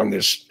carrying around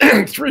this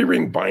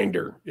 3-ring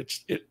binder.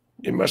 It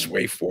must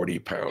weigh 40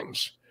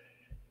 pounds.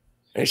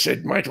 And I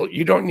said, Michael,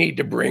 you don't need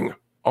to bring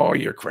all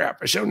your crap.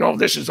 I said, no,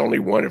 this is only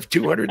one of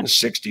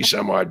 260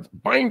 some odd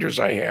binders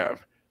I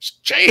have.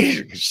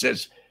 He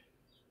says,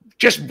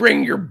 just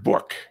bring your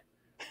book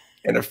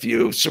and a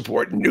few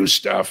support new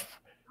stuff,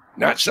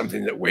 not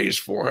something that weighs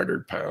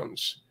 400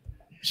 pounds.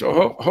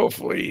 So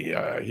hopefully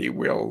he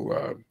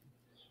will,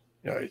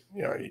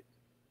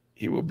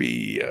 he will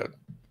be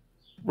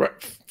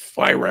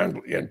fly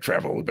around and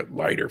travel a little bit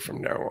lighter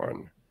from now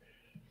on.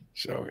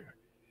 So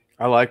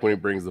I like when he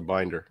brings the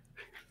binder.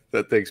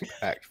 That thing's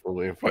packed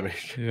full of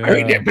information. Yeah.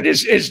 I mean, but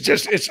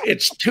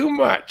it's too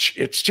much.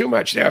 It's too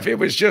much. Now, if it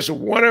was just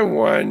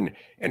one-on-one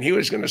and he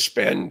was going to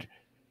spend,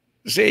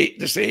 say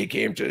he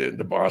came to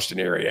the Boston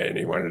area and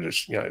he wanted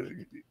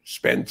to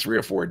spend 3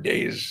 or 4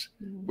 days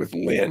with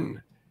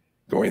Lynn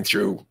going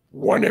through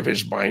one of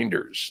his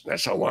binders.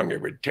 That's how long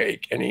it would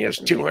take. And he has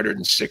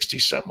 260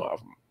 some of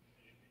them.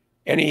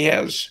 And he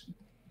has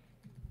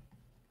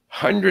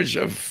hundreds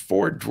of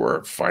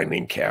 4-drawer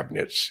filing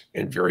cabinets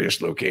in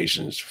various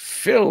locations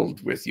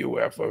filled with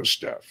UFO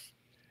stuff.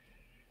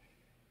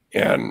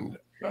 And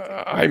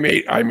I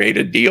made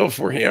a deal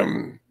for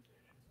him.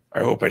 I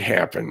hope it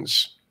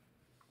happens.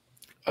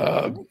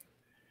 To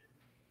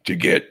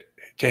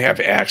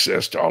have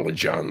access to all of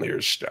John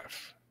Lear's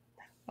stuff.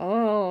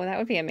 Oh, that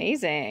would be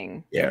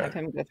amazing. Yeah. Have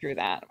him go through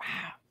that.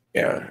 Wow.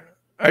 Yeah.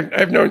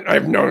 I've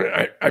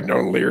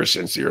known Lear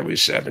since the early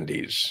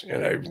 70s,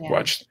 and I've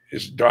watched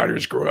his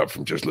daughters grow up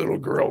from just little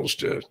girls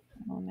to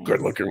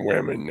good-looking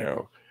women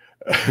now.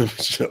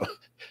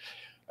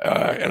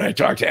 And I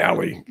talked to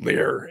Allie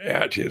Lear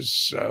at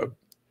his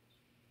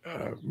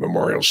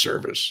memorial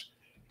service,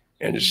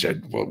 and he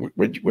said, "Well,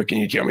 what can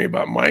you tell me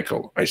about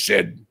Michael?" I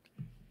said,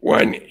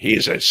 "One,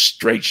 he's a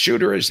straight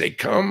shooter as they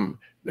come.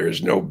 There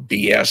is no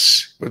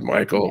BS with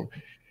Michael.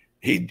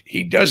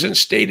 He doesn't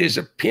state his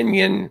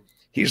opinion.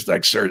 He's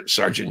like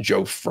Sergeant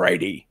Joe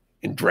Friday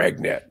in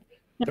Dragnet.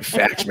 The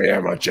facts,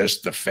 man, are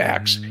just the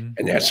facts.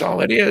 And that's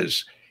all it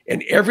is.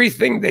 And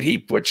everything that he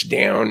puts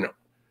down,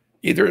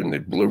 either in the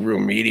Blue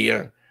Room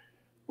Media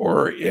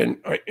or in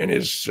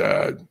his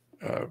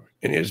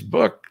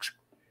book,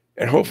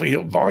 and hopefully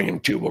volume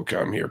 2 will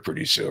come here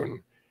pretty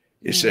soon.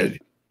 He said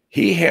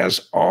he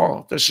has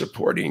all the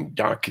supporting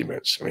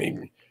documents. I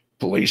mean,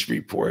 police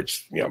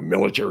reports,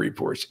 military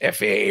reports,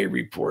 FAA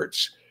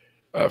reports,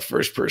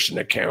 first-person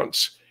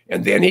accounts.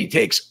 And then he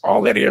takes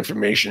all that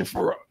information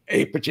for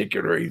a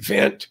particular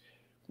event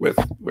with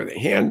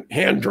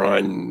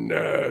hand-drawn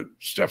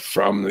stuff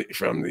from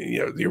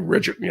the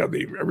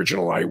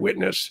original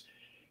eyewitness,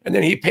 and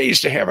then he pays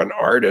to have an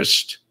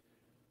artist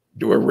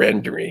do a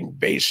rendering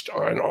based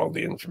on all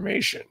the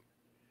information.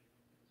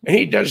 And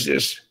he does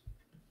this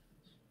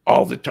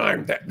all the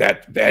time.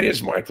 That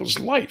is Michael's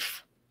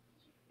life.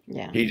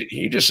 Yeah.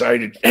 He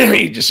decided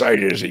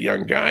as a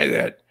young guy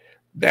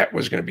that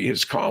was going to be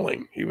his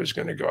calling. He was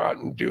going to go out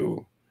and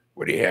do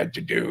what he had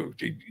to do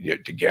to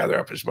gather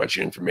up as much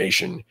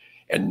information,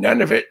 and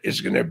none of it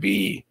is going to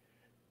be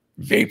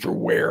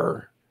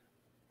vaporware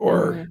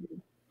or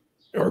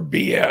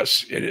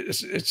BS.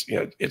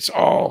 It's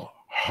all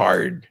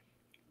hard,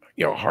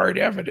 hard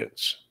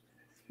evidence.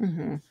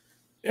 And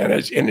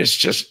I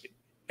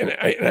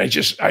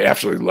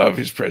absolutely love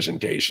his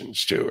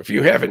presentations too. If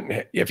you haven't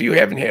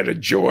had a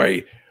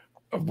joy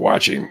of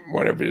watching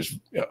one of his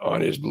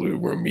on his Blue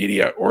Room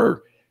Media,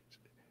 or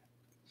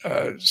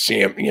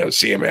see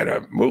him at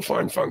a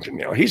MUFON function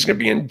now. He's going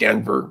to be in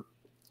Denver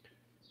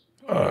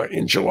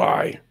in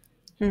July,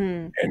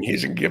 and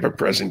he's going to give a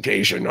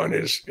presentation on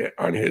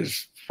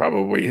his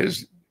probably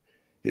his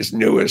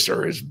newest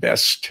or his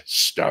best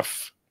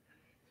stuff.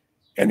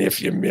 And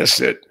if you miss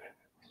it,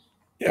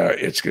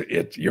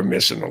 you're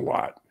missing a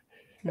lot.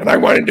 And I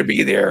wanted to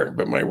be there,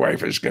 but my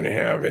wife is going to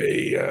have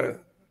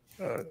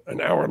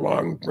an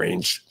hour-long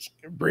brain scan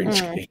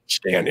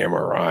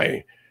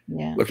MRI,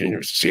 looking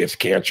to see if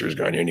cancer has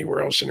gone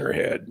anywhere else in her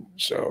head.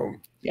 So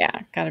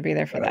got to be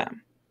there for that.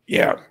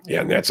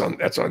 And that's on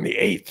the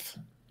 8th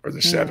or the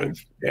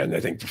 7th, and I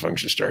think the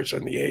function starts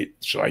on the 8th.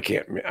 So I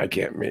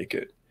can't make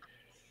it.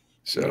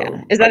 So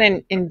is that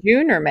in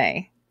June or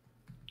May?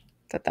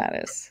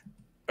 That is.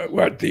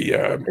 What the?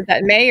 Is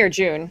that May or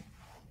June?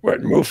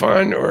 What,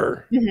 MUFON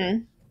or?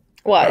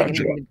 Well,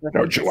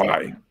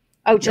 July.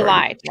 Oh,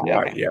 July.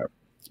 July. Okay.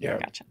 Yeah.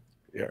 Gotcha.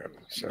 Yeah.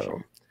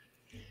 So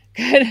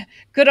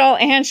good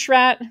old Ann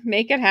Schratt,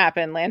 make it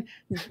happen, Lynn.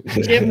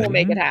 Jim will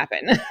make it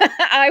happen.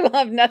 I will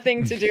have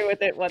nothing to do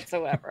with it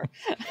whatsoever.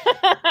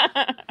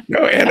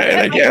 No, and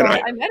again,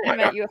 I met him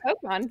at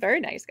UFOCon. Very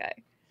nice guy.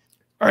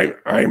 I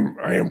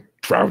am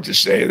proud to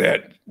say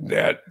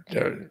that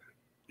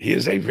he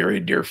is a very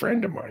dear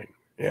friend of mine,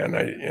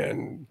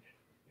 and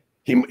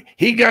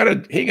he got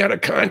a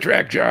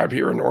contract job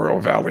here in Oro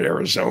Valley,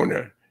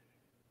 Arizona,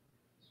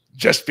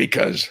 just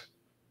because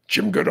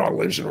Jim Goodall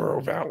lives in Oro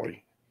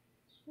Valley.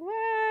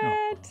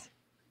 What?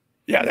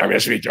 Yeah, I mean,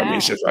 he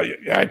says,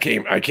 I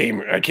came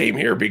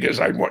here because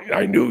I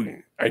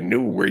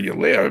knew where you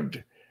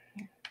lived,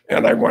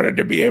 and I wanted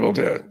to be able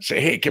to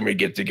say, hey, can we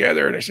get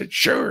together? And I said,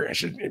 sure. I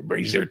said, but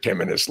he's there 10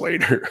 minutes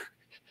later.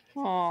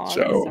 Oh,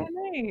 So, that's so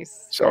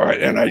nice. So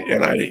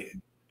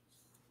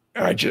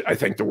I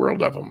think the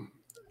world of him,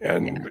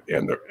 and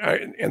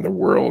the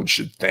world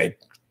should thank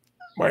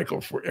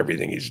Michael for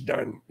everything he's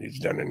done. He's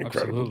done an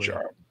incredible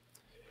job.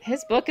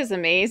 His book is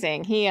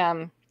amazing. He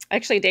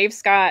actually, Dave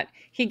Scott,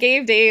 he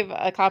gave Dave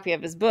a copy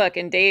of his book,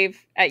 and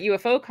Dave at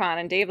UFO Con,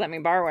 and Dave let me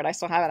borrow it. I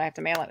still have it. I have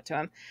to mail it to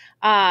him.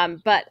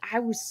 But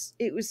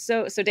it was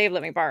so Dave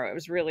let me borrow it. It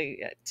was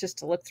really just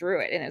to look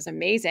through it, and it was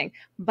amazing.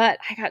 But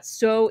I got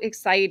so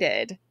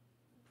excited.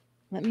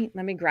 Let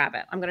me grab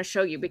it. I'm going to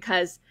show you,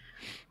 because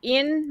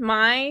in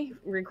my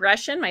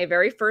regression, my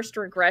very first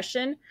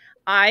regression,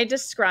 I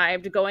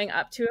described going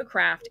up to a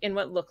craft in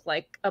what looked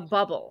like a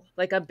bubble,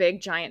 like a big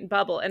giant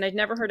bubble. And I'd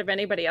never heard of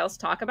anybody else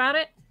talk about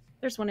it.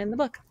 There's one in the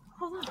book.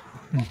 Hold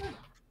on.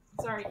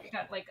 Sorry, you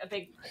got like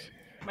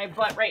my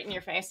butt right in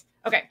your face.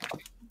 Okay.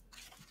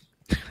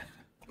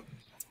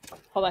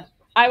 Hold on.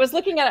 I was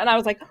looking at it and I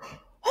was like,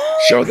 oh,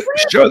 show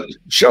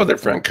the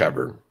front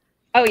cover.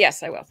 Oh,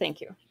 yes, I will.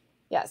 Thank you.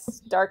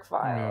 Yes. Dark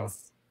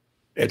Files.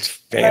 It's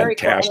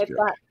fantastic.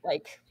 Cool. And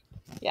it's got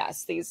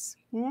yes, these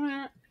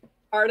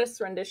artist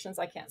renditions.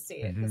 I can't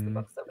see it because the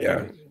book's over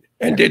there.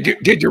 And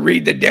did you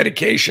read the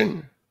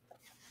dedication?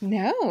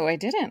 No, I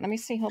didn't. Let me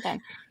see. Hold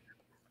on.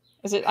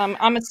 Is it?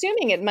 I'm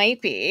assuming it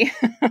might be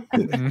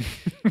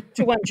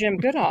to one Jim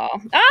Goodall.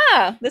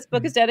 This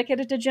book is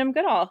dedicated to Jim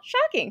Goodall.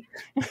 Shocking.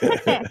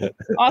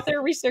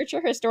 Author,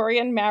 researcher,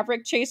 historian,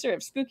 maverick, chaser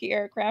of spooky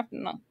aircraft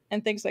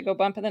and things that go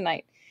bump in the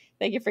night.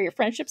 Thank you for your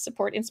friendship,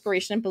 support,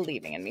 inspiration, and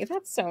believing in me.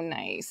 That's so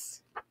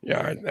nice.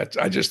 Yeah,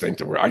 I just think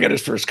I got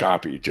his first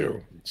copy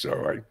too.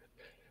 So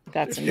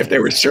that's if they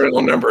were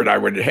serial numbered, I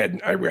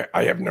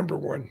have number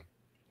one.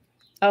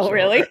 Oh, so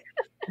really?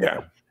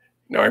 Yeah.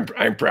 No,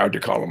 I'm proud to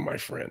call him my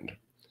friend.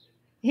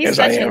 He's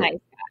such a nice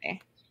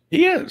guy.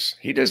 He is.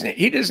 He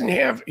doesn't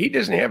have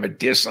a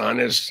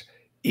dishonest,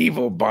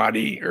 evil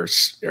body or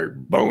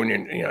bone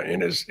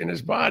in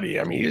his body.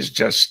 I mean,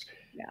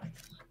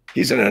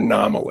 he's an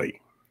anomaly.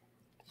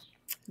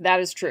 That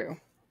is true.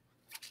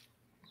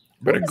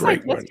 But a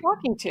great one.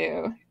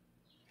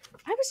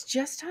 I was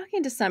just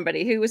talking to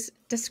somebody who was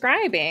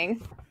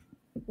describing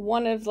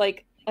one of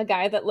like a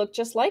guy that looked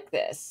just like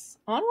this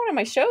on one of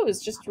my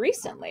shows just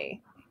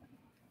recently.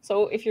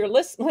 So if you're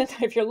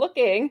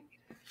looking,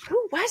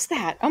 who was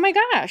that? Oh my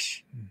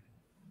gosh.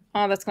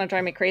 Oh, that's going to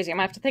drive me crazy. I'm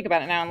going to have to think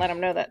about it now and let them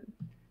know that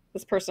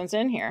this person's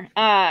in here.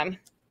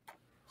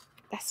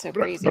 That's so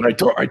crazy.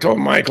 But I told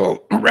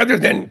Michael, rather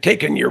than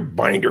taking your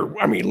binder,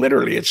 I mean,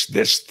 literally it's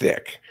this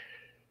thick.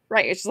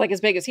 Right. It's just like as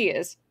big as he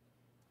is.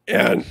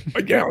 And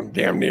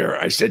damn near.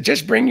 I said,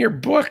 just bring your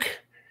book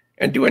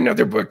and do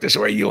another book. This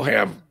way you'll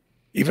have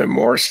even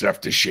more stuff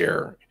to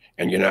share.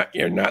 And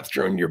you're not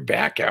throwing your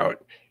back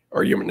out,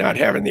 or you're not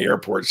having the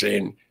airport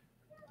saying,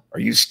 are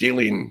you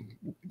stealing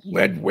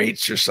lead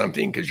weights or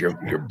something? Because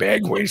your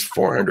bag weighs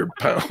 400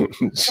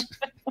 pounds.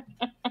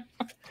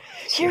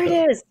 Here it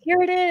is.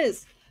 Here it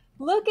is.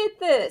 Look at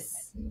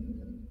this.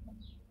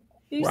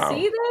 You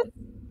see this?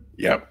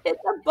 Yep. It's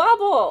a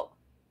bubble.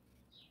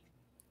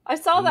 I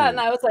saw that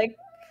and I was like,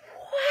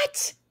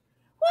 what?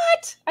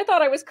 What? I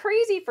thought I was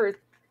crazy for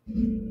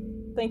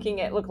thinking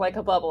it looked like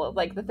a bubble,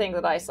 like the thing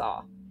that I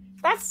saw.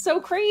 That's so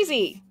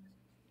crazy.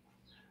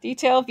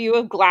 Detailed view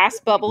of glass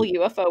bubble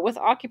UFO with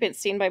occupants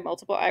seen by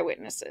multiple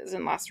eyewitnesses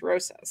in Las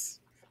Rosas.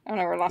 I don't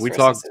know where Las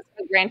Rosas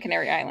is. Grand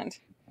Canary Island.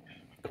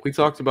 We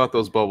talked about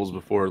those bubbles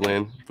before,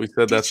 Lynn. We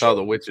said that's how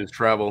the witches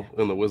travel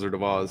in the Wizard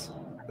of Oz.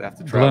 They have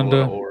to travel in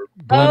an orb.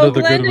 Glenda,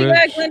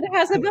 yeah, Glenda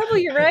has a bubble.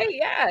 You're right.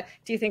 Yeah.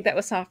 Do you think that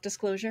was soft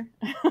disclosure?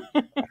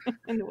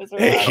 In the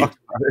Wizard of Oz?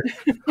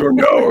 Who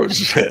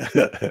knows?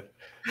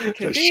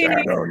 The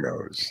shadow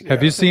knows. Yeah.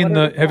 Have you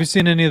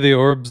seen any of the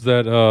orbs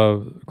that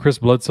Chris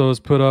Bledsoe has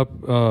put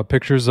up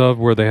pictures of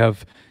where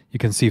you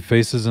can see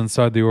faces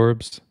inside the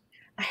orbs?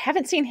 I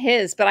haven't seen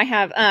his, but I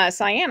have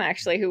Cyan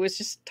actually, who was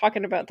just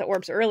talking about the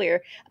orbs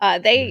earlier.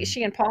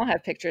 She and Paul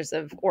have pictures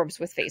of orbs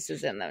with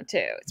faces in them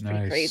too. It's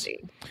pretty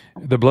crazy.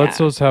 The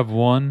Bledsoes have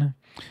one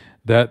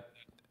that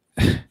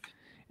they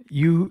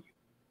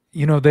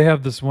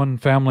have this one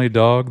family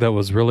dog that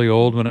was really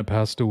old when it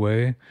passed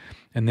away,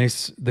 and they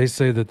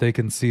say that they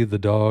can see the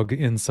dog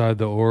inside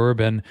the orb,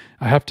 and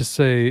I have to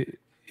say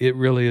it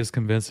really is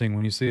convincing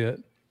when you see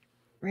it.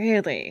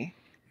 Really?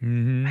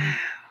 Mm-hmm. Wow.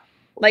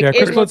 Like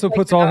Chris Bledsoe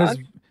puts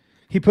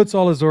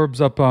all his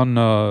orbs up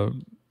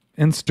on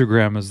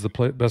Instagram as the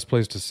best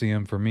place to see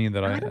him for me.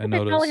 That I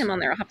noticed. I follow him on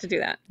there. I'll have to do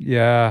that.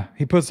 Yeah,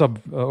 he puts up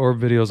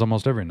orb videos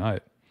almost every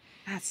night.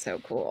 That's so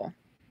cool.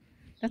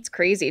 That's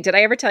crazy. Did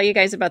I ever tell you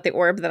guys about the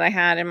orb that I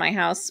had in my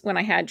house when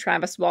I had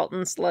Travis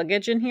Walton's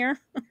luggage in here?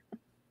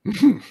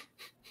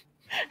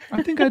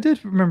 I think I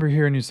did remember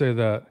hearing you say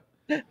that.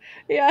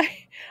 Yeah,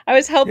 I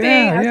was helping.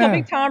 Yeah, I was yeah.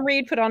 helping Tom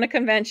Reed put on a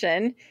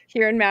convention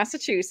here in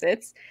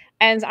Massachusetts,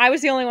 and I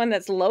was the only one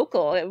that's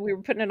local. We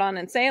were putting it on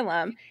in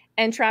Salem,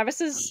 and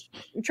Travis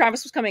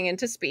was coming in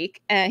to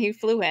speak, and he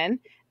flew in,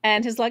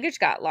 and his luggage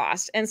got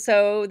lost, and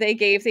so they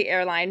gave the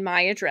airline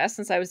my address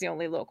since I was the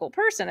only local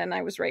person, and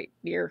I was right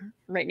near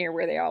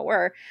where they all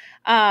were.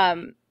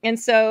 And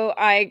so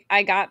I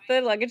got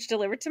the luggage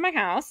delivered to my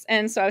house,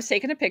 and so I was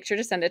taking a picture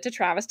to send it to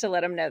Travis to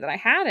let him know that I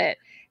had it.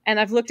 And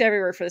I've looked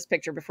everywhere for this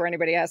picture before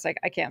anybody asks. Like,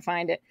 I can't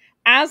find it.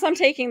 As I'm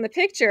taking the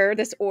picture,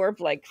 this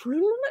orb like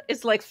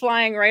is like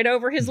flying right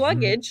over his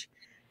luggage,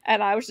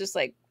 and I was just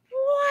like,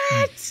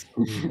 "What is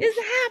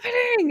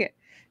happening?"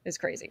 It's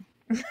crazy.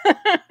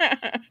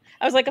 I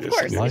was like, "Of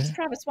course, it's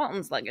Travis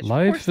Walton's luggage."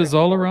 Life is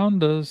all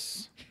around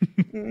us.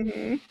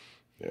 Mm-hmm.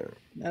 Yeah,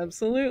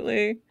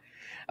 absolutely.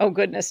 Oh,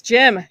 goodness.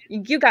 Jim,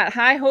 you got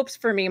high hopes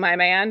for me, my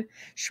man.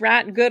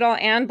 Schratt, Goodall,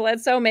 and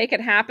Bledsoe, make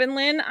it happen,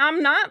 Lynn.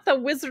 I'm not the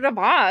Wizard of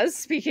Oz,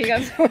 speaking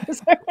of the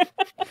Wizard.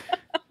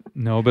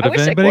 No, but if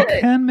anybody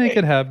can make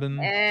it happen.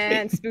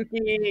 And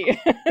spooky.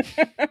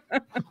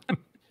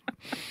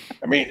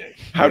 I mean,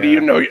 how do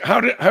you know? How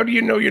do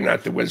you know you're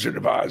not the Wizard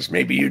of Oz?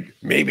 Maybe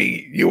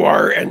you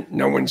are, and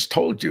no one's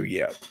told you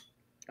yet.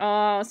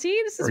 Oh, see,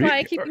 this is why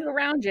I keep you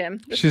around, Jim.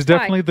 She's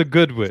definitely the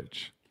good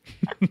witch.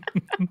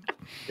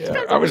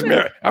 Yeah, I was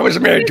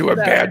married to a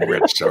bad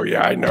witch, so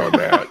yeah, I know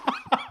that.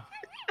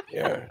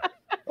 Yeah.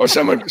 Oh,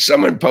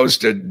 someone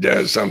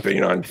posted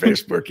something on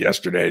Facebook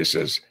yesterday.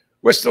 Says,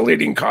 "What's the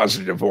leading cause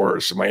of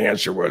divorce?" My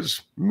answer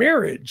was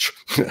marriage.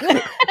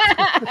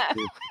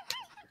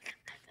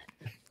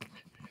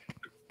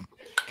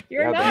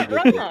 You're not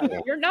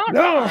wrong. You're not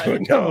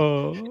wrong.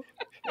 No.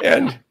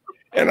 And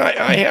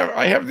I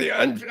have the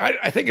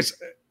I think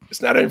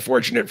it's not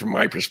unfortunate from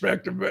my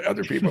perspective, but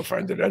other people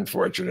find it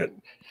unfortunate.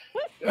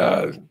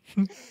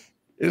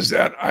 Is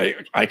that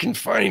I can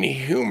find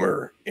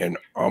humor in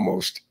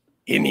almost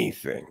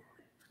anything,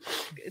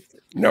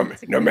 no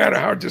matter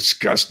how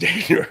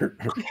disgusting or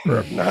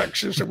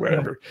obnoxious or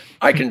whatever.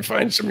 I can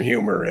find some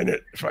humor in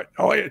it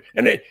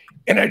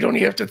and I don't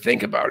even have to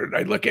think about it.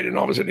 I look at it and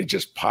all of a sudden it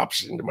just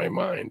pops into my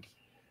mind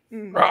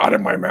or out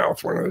of my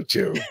mouth, one of the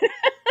two.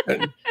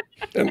 And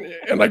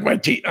like my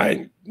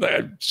I've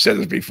said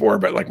this before,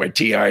 but like my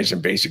TIs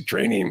in basic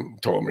training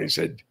told me, he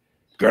said,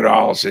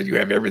 Goodall said, "You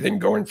have everything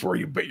going for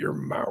you but your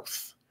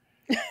mouth."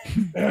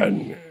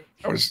 And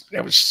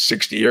that was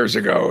 60 years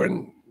ago,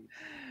 and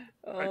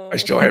I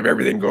still have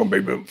everything going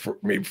for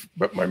me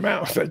but my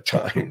mouth at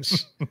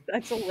times.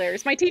 That's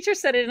hilarious. My teacher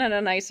said it in a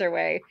nicer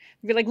way.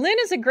 He'd be like, "Lynn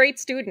is a great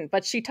student,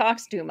 but she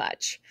talks too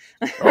much."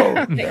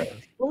 Oh, yeah.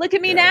 Well, look at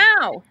me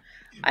now.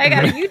 I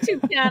got a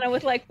YouTube channel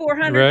with like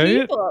 400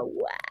 people.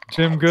 Wow.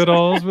 Jim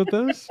Goodall's with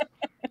us.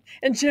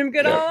 And Jim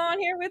Goodall on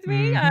here with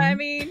me. I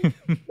mean,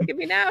 look at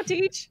me now,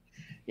 teach.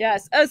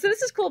 Yes. Oh, so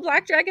this is cool.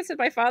 Black Dragon said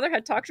my father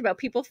had talked about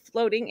people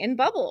floating in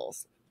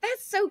bubbles.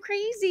 That's so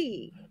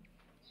crazy.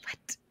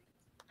 What?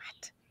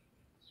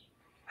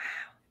 Wow.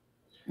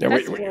 Yeah,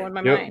 that's blowing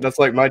my mind. That's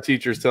like my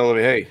teachers telling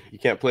me, "Hey, you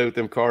can't play with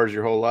them cars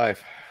your whole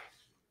life."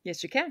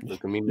 Yes, you can.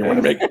 Look at me.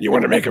 You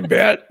want to make a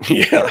bet?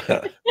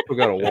 Yeah. We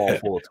got a wall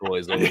full of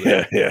toys over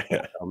there. Yeah.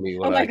 Tell me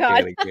what my God.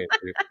 can and can't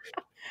do.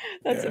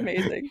 That's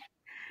amazing.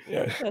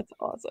 Yeah. That's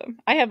awesome.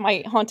 I have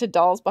my haunted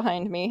dolls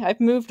behind me.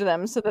 I've moved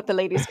them so that the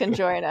ladies can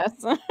join us.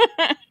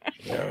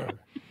 Yeah.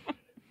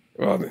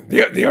 Well,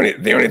 the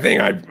only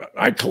thing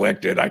I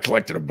collected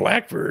a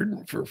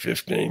blackbird for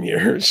 15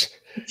 years.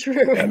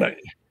 True.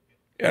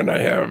 And I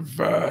have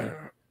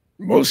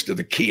most of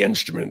the key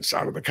instruments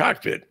out of the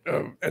cockpit,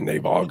 and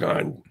they've all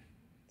gone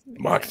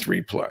Mach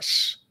 3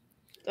 plus.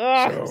 Oh,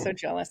 I'm so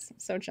jealous.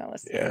 So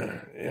jealous.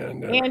 Yeah.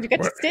 And you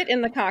get to sit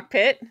in the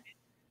cockpit.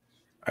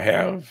 I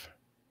have.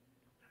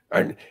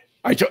 In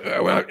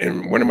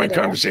one of my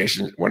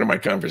conversations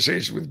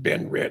with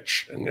Ben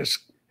Rich, and this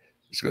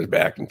goes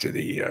back into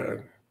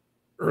the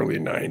early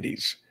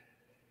 90s.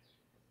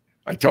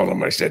 I told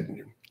him, I said,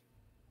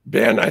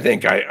 "Ben, I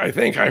think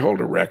I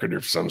hold a record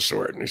of some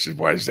sort." And he said,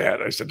 "Why is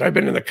that?" I said, "I've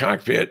been in the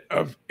cockpit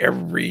of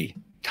every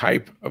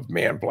type of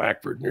manned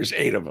blackbird, and there's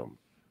 8 of them."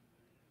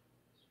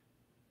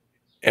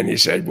 And he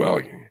said, "Well,"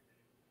 he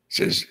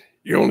says,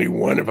 "you're only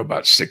one of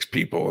about 6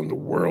 people in the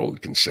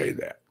world can say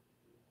that."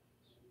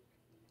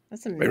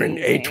 That's amazing. I mean,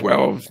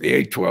 A-12, the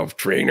A-12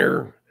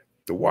 trainer,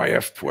 the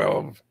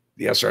YF-12,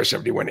 the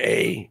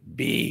SR-71A,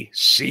 B,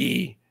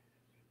 C,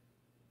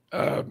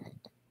 and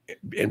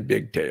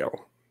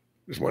Bigtail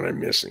is one I'm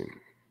missing.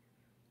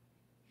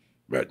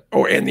 But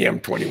and the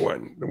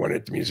M21, the one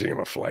at the Museum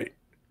of Flight.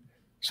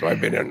 So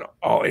I've been in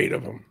all 8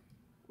 of them.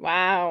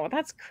 Wow,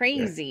 that's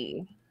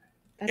crazy. Yeah.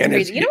 That's and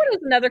crazy. You know what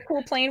was another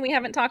cool plane we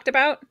haven't talked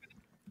about?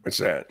 What's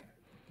that?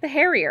 The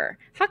Harrier.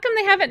 How come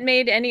they haven't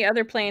made any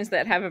other planes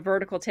that have a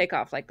vertical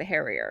takeoff like the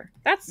Harrier?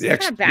 That's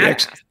kind of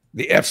badass.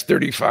 The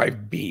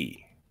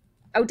F-35B.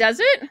 Oh,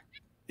 does it?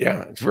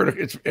 Yeah, it's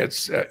vertical.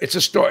 It's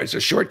a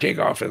short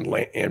takeoff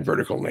and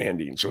vertical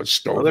landing, so it's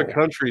stowable. Other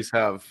countries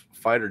have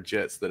fighter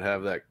jets that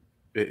have that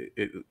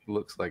it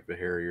looks like the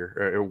Harrier.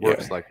 Or it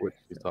works like what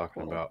she's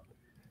talking about.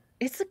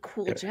 It's a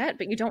cool jet,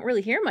 but you don't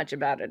really hear much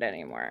about it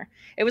anymore.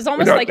 It was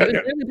almost like it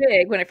was really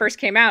big when it first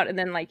came out, and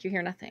then like you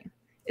hear nothing.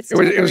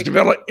 It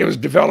was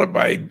developed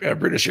by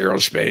British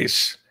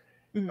Aerospace.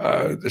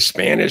 The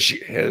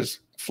Spanish has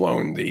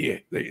flown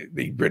the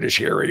British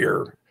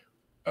Harrier.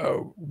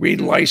 We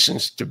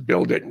licensed to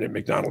build it in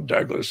McDonnell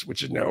Douglas,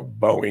 which is now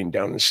Boeing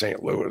down in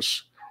St.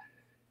 Louis.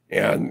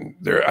 And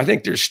I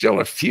think there's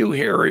still a few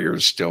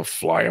Harriers still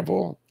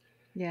flyable.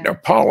 Yeah. Now,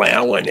 Paul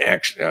Allen,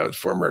 actually,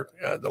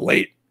 the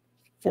late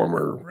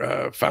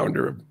former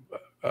founder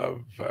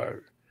of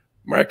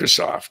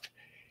Microsoft,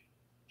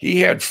 he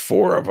had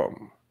 4 of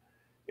them,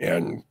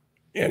 and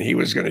he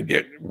was going to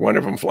get one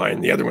of them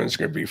flying. The other one's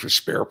going to be for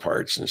spare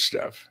parts and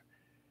stuff.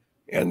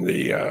 And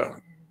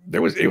I'm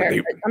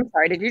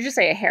sorry, did you just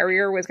say a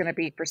Harrier was going to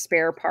be for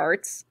spare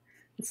parts?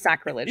 It's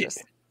sacrilegious.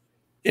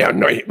 Yeah,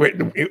 no.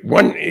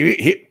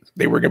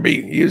 They were going to be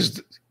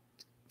used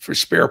for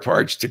spare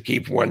parts to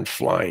keep one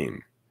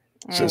flying,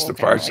 since the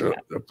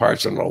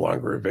parts are no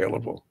longer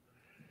available.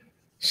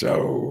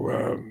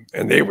 So,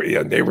 and they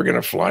were going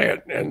to fly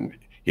it, and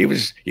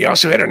he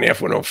also had an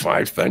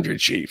F-105 Thunder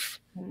Chief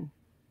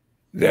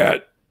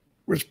that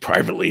was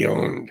privately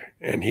owned,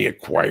 and he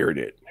acquired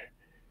it.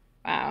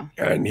 Wow!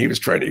 And he was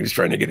trying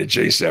to get a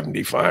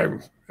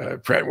J-75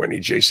 Pratt & Whitney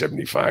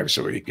J-75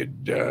 so he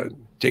could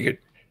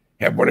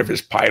have one of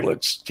his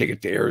pilots take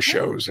it to air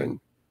shows and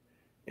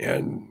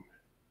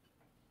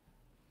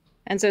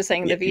so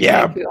saying the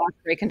V-22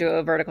 Osprey can do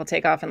a vertical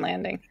takeoff and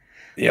landing.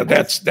 Yeah,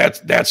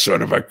 that's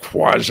sort of a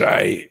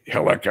quasi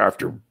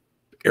helicopter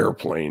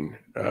airplane.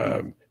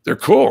 They're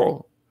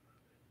cool.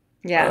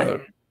 Yeah.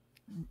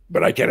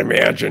 But I can't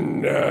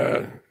imagine.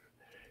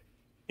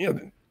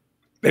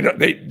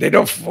 They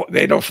don't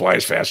fly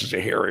as fast as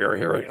a Harrier.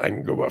 Harrier, I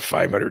can go about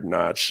 500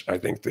 knots. I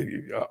think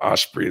the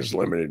Osprey is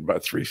limited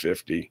about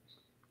 350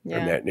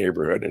 in that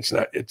neighborhood. It's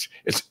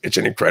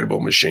an incredible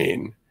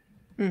machine.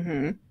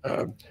 Mm-hmm.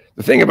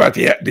 The thing about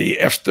the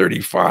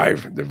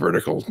F-35, the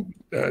vertical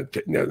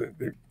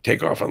the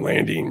takeoff and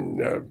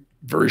landing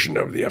version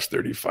of the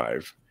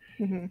F-35,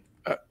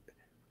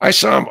 I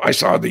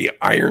saw the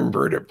Iron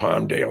Bird at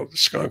Palmdale, the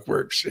Skunk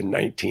Works, in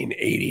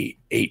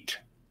 1988.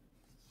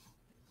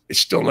 It's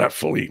still not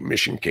fully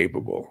mission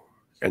capable,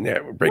 and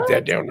that would break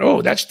that down.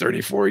 Oh, that's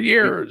 34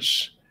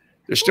 years.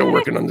 They're still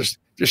working on this.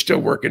 They're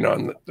still working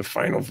on the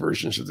final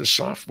versions of the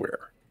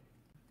software.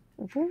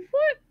 What?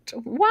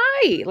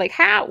 Why? Like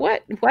how?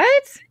 What?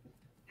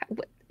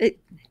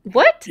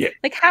 What? Yeah.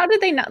 Like how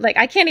did they not? Like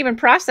I can't even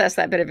process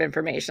that bit of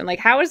information. Like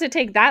how does it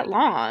take that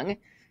long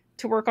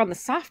to work on the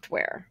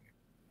software?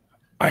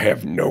 I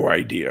have no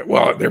idea.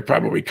 Well, they're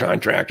probably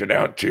contracted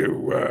out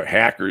to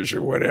hackers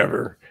or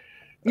whatever.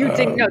 You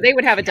think no? They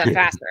would have it done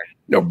faster.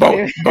 No,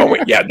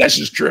 Boeing. Yeah, this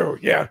is true.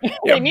 Yeah,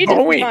 they need to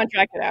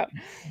contract it out.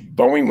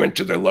 Boeing went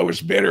to the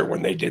lowest bidder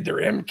when they did their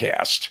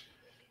MCAST.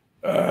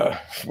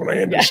 From what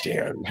I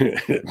understand,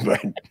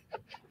 but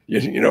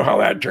you know how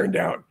that turned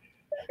out.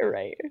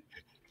 Right.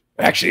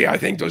 Actually, I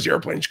think those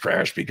airplanes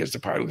crashed because the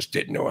pilots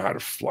didn't know how to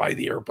fly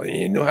the airplane. They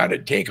didn't know how to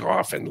take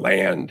off and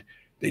land.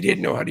 They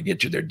didn't know how to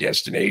get to their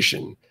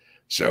destination.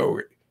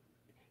 So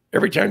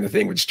every time the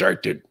thing would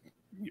start to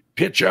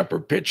pitch up or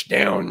pitch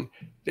down,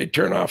 they'd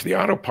turn off the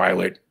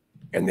autopilot,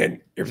 and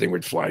then everything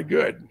would fly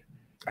good.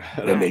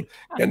 Then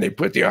they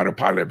put the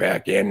autopilot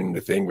back in, and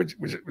the thing would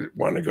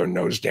want to go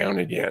nose down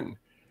again.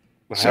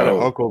 I had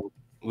an uncle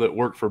that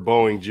worked for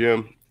Boeing,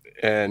 Jim,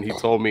 and he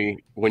told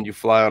me when you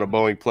fly on a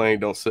Boeing plane,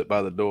 don't sit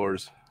by the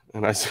doors.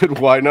 And I said,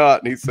 why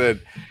not? And he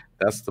said,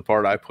 that's the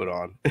part I put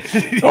on.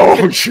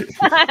 Oh, shit.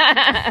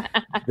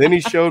 Then he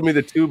showed me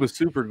the tube of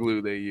super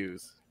glue they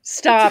use.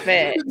 Stop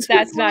it.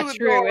 That's not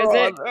true, is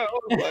it? I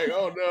was like,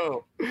 oh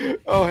no.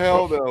 Oh,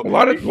 hell no. A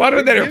lot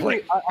of that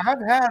airplane.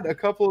 I've had a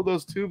couple of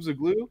those tubes of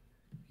glue.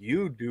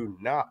 You do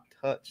not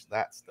touch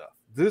that stuff.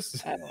 This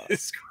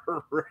is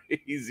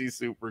crazy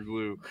super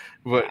glue.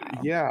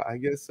 But yeah, I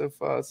guess if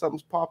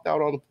something's popped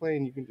out on the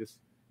plane, you can just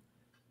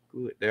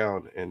glue it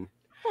down, and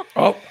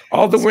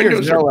all the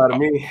windows are out of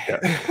me.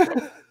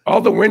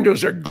 All the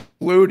windows are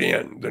glued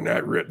in. They're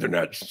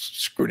not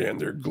screwed in.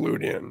 They're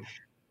glued in.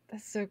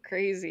 That's so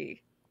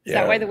crazy. Is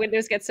that why the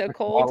windows get so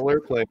cold?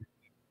 Airplane.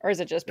 Or is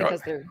it just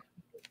because they're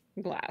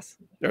glass?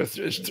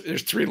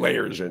 There's 3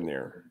 layers in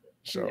there.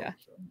 So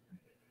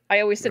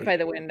I always sit by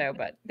the window,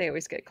 but they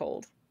always get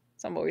cold.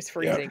 So I'm always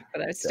freezing,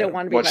 but I still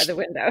want to be by the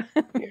window.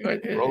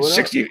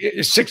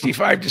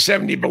 65 to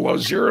 70 below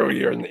zero,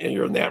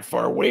 you're that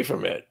far away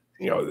from it.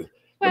 No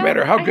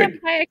matter how good. I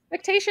have high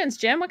expectations,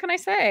 Jim. What can I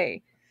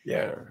say?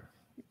 Yeah.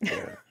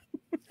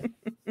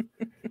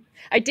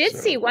 I did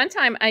see one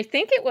time, I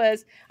think it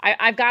was,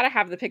 I've got to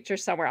have the picture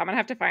somewhere. I'm going to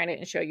have to find it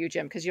and show you,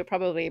 Jim, because you'll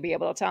probably be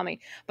able to tell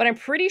me. But I'm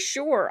pretty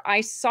sure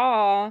I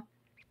saw,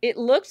 it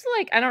looked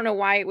like, I don't know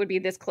why it would be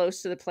this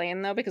close to the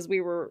plane, though, because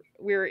we were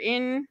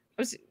in,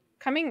 I was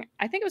coming,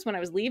 I think it was when I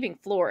was leaving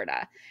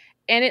Florida.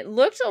 And it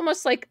looked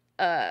almost like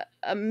a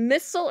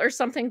missile or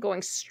something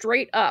going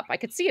straight up. I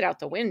could see it out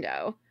the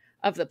window.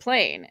 of the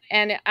plane,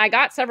 and I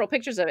got several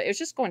pictures of it. It was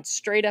just going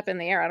straight up in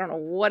the air. I don't know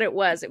what it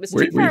was. It was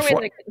too far away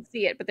that I couldn't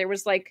see it, but there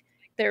was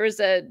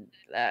a.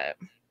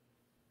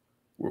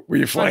 Were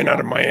you flying out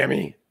of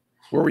Miami?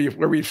 Where were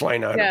you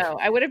flying out of? No,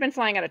 I would have been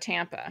flying out of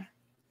Tampa.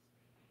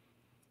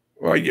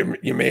 Well,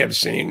 you may have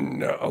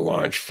seen a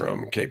launch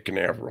from Cape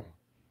Canaveral.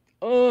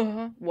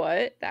 Oh,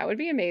 what? That would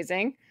be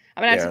amazing.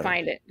 I'm gonna have to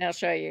find it and I'll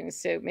show you,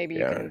 so maybe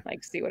you can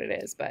like see what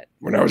it is. But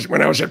when I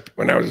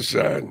was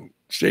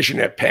stationed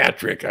at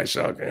Patrick, I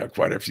saw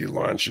quite a few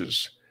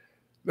launches.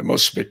 The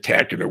most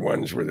spectacular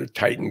ones were the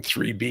Titan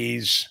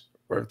 3Bs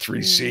or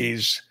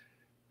 3Cs,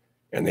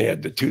 and they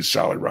had the 2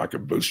 solid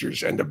rocket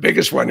boosters. And the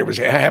biggest one, it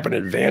happened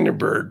at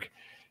Vandenberg.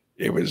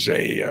 It was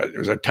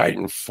a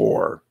Titan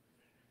 4,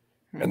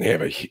 and they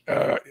have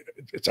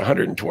it's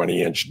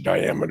 120-inch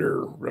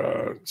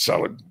diameter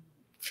solid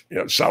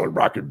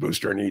rocket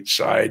booster on each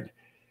side,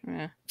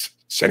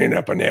 setting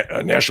up a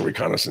National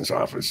Reconnaissance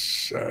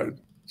Office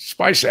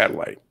spy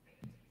satellite.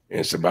 And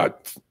it's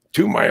about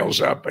 2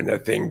 miles up, and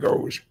that thing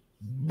goes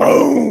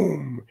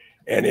boom,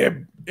 and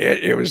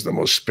it was the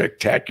most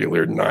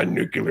spectacular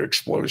non-nuclear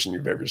explosion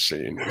you've ever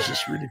seen. It was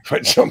just really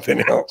quite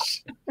something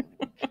else.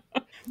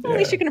 Well, at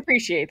least you can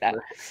appreciate that.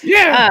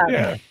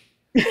 Yeah.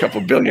 A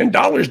couple $1 billion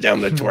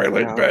down the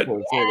toilet, but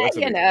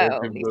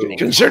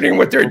considering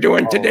what they're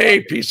doing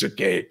today, piece of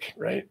cake,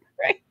 right?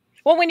 Right.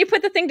 Well, when you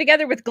put the thing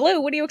together with glue,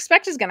 what do you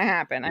expect is going to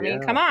happen? I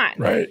mean, come on.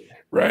 Right.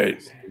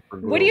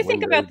 What do you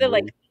think about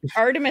the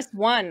Artemis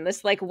 1,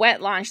 this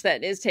wet launch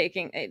that is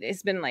taking?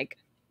 It's been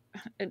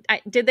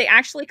did they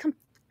actually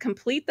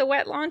complete the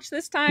wet launch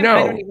this time?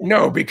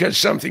 No, because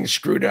something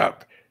screwed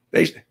up.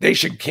 They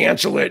should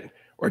cancel it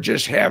or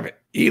just have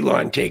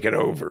Elon take it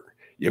over.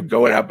 You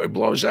go up, it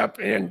blows up,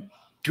 and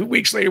 2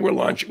 weeks later we'll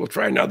launch it. We'll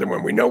try another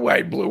one. We know why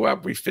it blew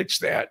up. We fixed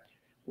that.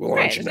 We'll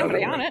launch another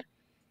one. On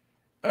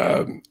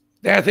it.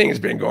 That thing has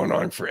been going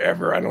on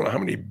forever. I don't know how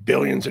many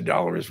billions of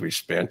dollars we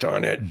spent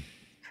on it.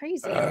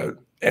 Crazy.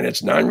 And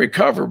it's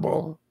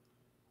non-recoverable.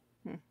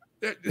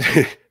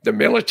 The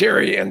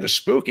military and the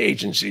spook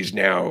agencies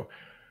now,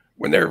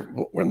 when they're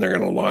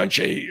going to launch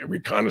a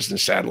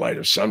reconnaissance satellite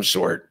of some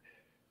sort,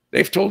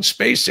 they've told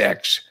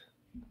SpaceX,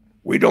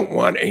 we don't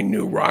want a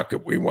new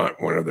rocket. We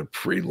want one of the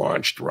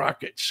pre-launched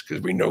rockets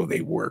because we know they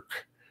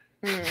work.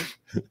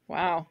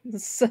 Wow.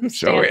 So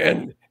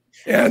and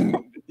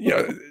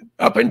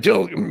up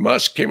until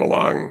Musk came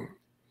along,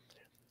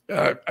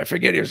 I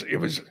forget it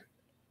was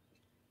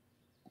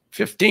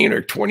 $15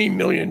 or $20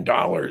 million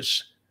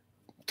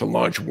to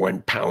launch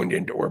 1 pound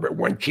into orbit,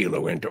 1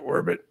 kilo into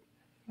orbit.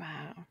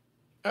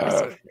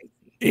 Wow.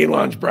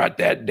 Elon's brought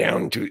that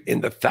down to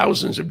in the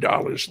thousands of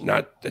dollars,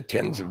 not the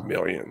tens of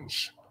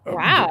millions.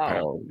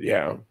 Wow.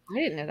 Yeah. I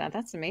didn't know that.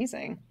 That's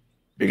amazing.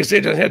 Because he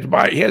doesn't have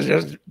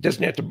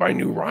to buy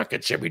new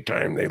rockets every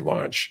time they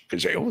launch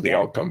because they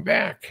all come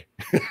back.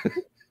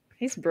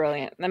 He's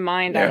brilliant. The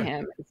mind on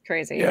him is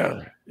crazy.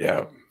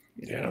 Yeah.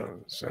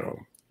 So.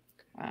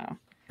 Wow.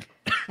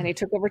 And he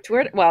took over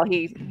Twitter. Well,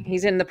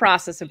 he's in the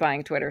process of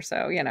buying Twitter,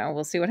 so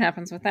we'll see what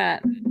happens with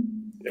that.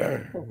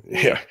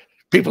 Yeah.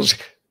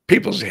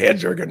 People's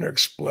heads are going to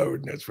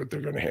explode. That's what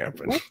they're going to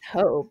happen. Let's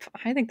hope.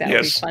 I think that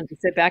would be fun to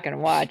sit back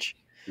and watch.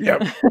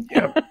 Yep.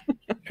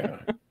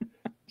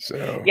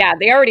 So. Yeah,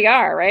 they already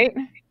are, right?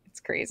 It's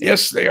crazy.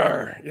 Yes, they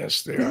are.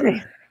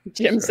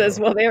 Jim says,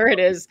 "Well, there it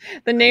is.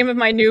 The name of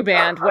my new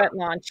band, Wet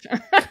Launch."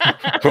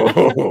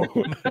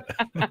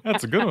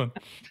 That's a good one.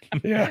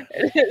 Yeah,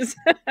 it is.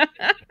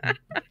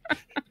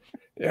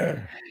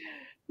 Yeah.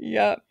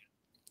 Yep.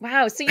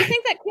 Wow. So you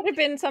think that could have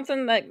been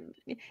something that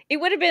it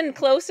would have been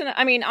close enough?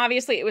 I mean,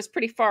 obviously it was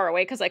pretty far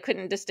away because I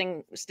couldn't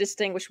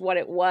distinguish what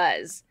it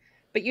was.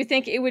 But you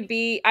think it would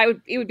be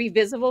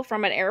visible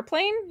from an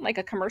airplane, like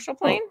a commercial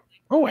plane?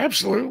 Oh,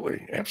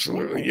 absolutely.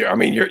 Yeah. I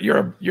mean, you're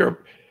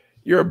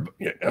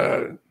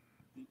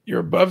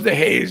above the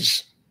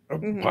haze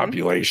of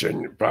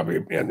population, probably,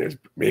 and there's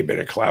maybe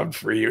a cloud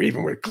free, or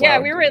even with cloud. Yeah,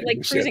 we were at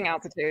cruising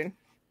altitude.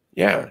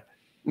 Yeah.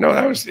 No,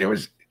 how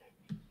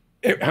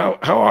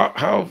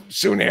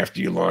soon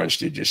after you launched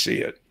did you see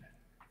it?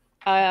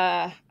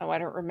 I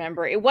don't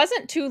remember. It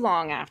wasn't too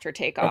long after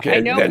takeoff. Okay, I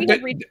know we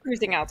had reached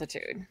cruising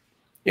altitude.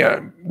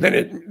 Yeah, then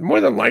it more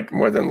than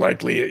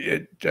likely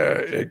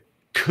it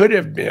could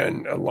have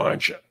been a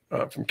launch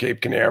from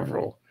Cape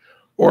Canaveral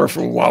or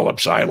from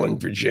Wallops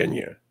Island,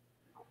 Virginia.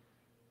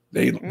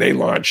 They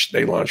launch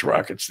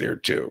rockets there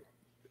too.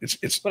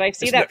 But I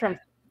see that from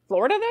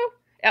Florida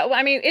though.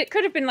 I mean, it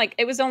could have been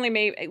it was only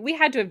maybe we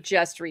had to have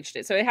just reached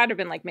it, so it had to have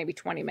been maybe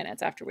 20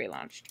 minutes after we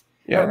launched.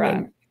 Yeah,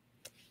 then,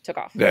 took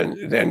off. Then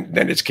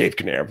it's Cape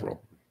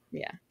Canaveral.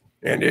 Yeah,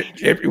 and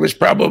it was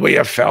probably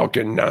a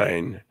Falcon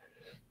 9.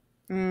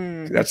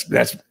 That's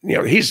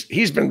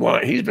he's been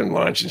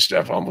launching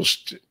stuff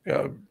almost.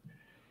 I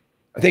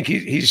think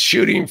he's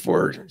shooting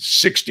for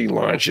 60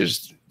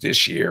 launches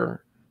this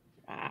year.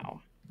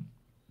 Wow,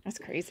 that's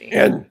crazy.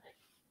 And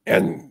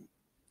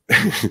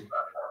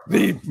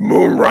the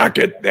moon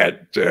rocket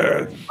that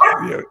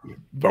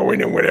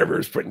Boeing and whatever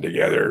is putting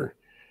together.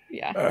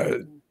 Yeah.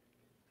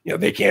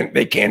 they can't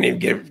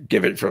even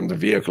give it from the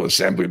vehicle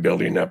assembly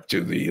building up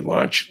to the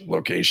launch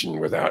location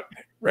without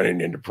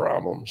running into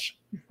problems.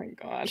 Oh my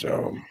God.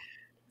 So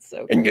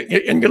and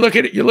you look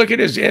at it, you look at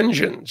his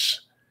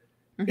engines.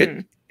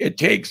 Mm-hmm. It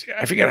takes,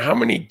 I forget how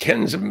many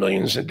tens of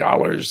millions of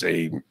dollars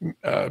a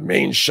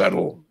main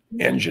shuttle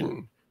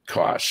engine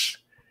costs,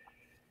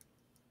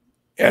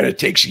 and it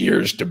takes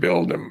years to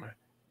build them.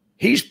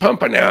 He's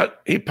pumping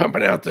out the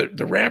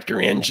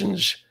Raptor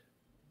engines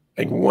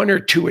like 1 or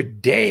 2 a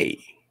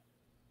day.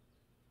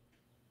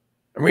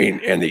 I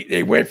mean, and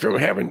they went from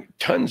having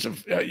tons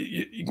of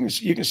you can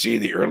see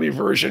the early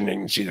version, and you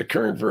can see the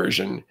current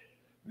version.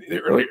 The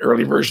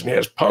early version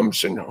has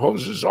pumps and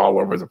hoses all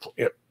over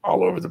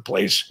the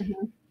place.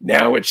 Mm-hmm.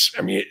 Now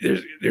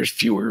there's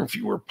fewer and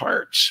fewer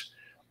parts,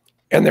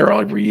 and they're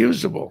all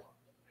reusable.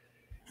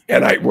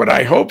 And what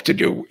I hope to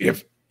do,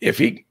 if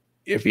he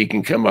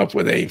can come up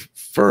with a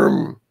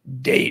firm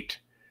date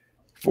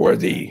for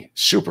the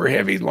super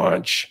heavy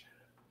launch,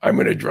 I'm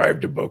going to drive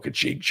to Boca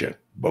Chica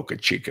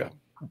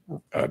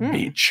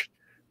beach.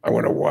 I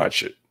want to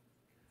watch it.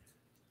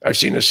 I've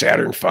seen a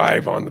Saturn V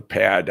on the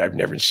pad. I've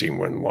never seen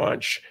one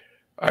launch.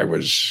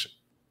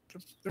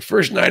 The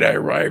first night I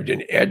arrived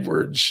in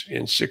Edwards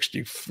in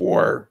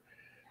 '64.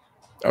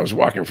 I was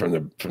walking from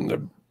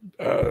the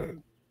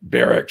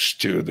barracks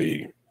to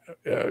the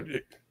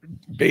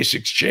base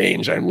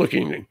exchange. I'm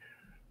looking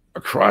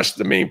across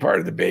the main part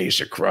of the base,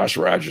 across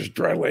Rogers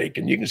Dry Lake,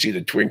 and you can see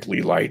the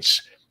twinkly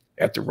lights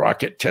at the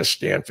rocket test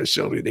stand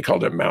facility. They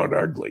called it Mount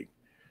Ugly.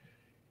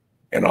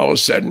 And all of a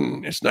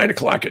sudden, it's 9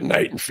 o'clock at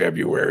night in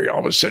February. All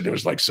of a sudden, it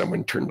was like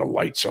someone turned the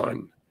lights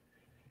on.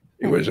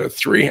 It was a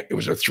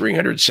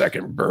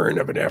 300-second burn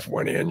of an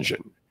F1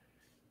 engine.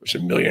 It was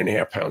 1.5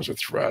 million pounds of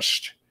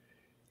thrust,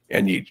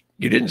 and you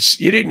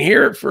didn't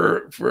hear it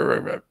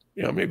for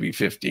maybe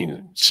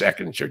 15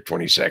 seconds or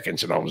 20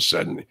 seconds, and all of a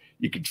sudden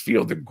you could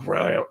feel the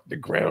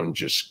ground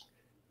just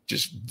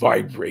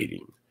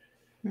vibrating.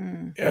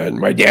 And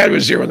my dad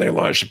was there when they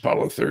launched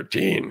Apollo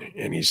 13,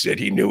 and he said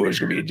he knew it was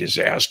going to be a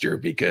disaster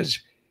because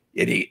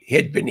it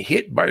had been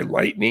hit by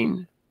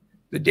lightning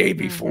the day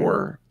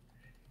before.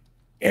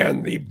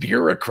 And the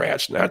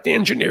bureaucrats, not the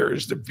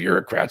engineers, the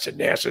bureaucrats at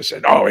NASA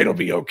said, "Oh, it'll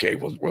be okay.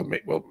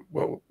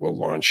 We'll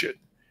launch it."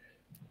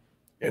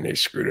 And they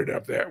screwed it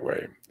up that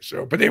way.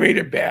 So, but they made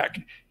it back.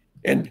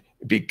 And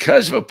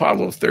because of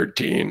Apollo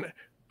 13,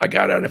 I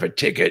got out of a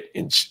ticket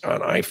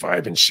on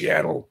I-5 in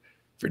Seattle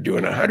for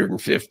doing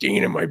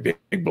 115 in my big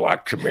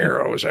block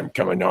Camaro as I'm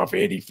coming off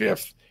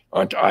 85th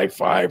onto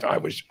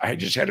I-5. I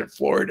just had it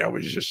floored. I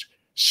was just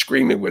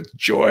screaming with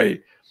joy,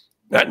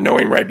 not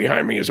knowing right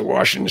behind me is a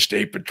Washington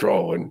State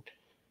Patrol, and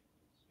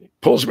he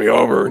pulls me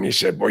over and he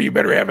said, "Boy, you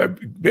better have a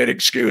bit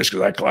excuse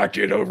because I clocked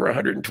you at over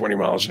 120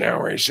 miles an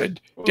hour." He said,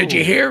 "Did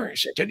you hear?" He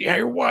said, "Did you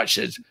hear what?"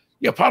 He says,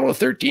 "The Apollo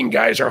 13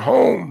 guys are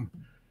home."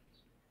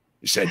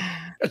 He said,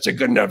 "That's a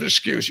good enough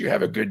excuse. You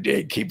have a good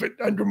day. Keep it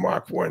under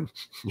Mach 1."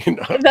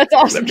 That's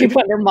awesome. Keep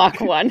under Mach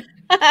 1.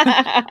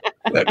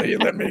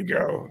 let me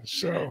go.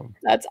 So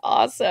that's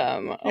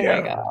awesome. Oh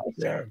my gosh.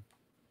 Yeah.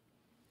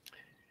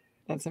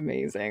 That's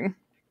amazing.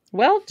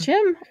 Well,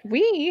 Jim,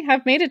 we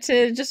have made it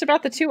to just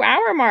about the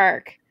 2-hour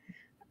mark.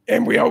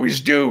 And we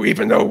always do,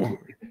 even though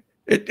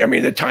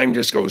the time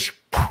just goes.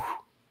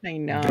 I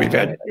know. We've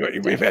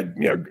had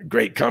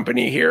great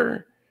company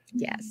here.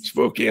 Yes.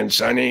 Spooky and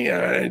sunny.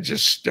 I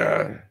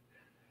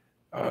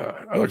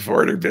look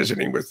forward to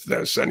visiting with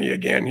Sunny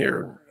again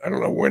here. I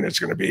don't know when it's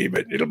going to be,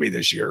 but it'll be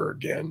this year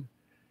again.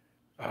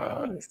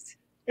 Nice.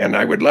 And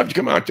I would love to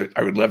come out to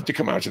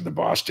the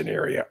Boston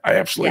area. I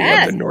absolutely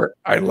love the north.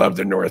 I love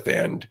the North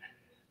End.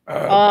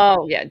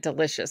 Oh yeah,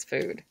 delicious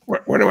food.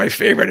 One of my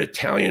favorite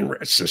Italian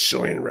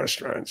Sicilian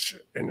restaurants,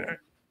 and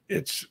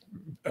it's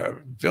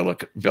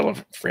Villa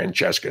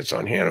Francesca. It's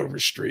on Hanover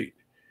Street.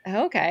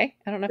 Okay,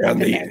 I don't know if I've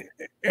been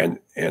there.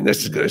 And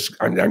this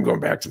I'm going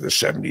back to the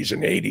 70s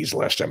and 80s.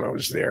 Last time I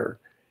was there,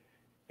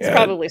 it's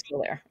probably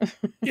still there.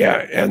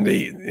 Yeah, and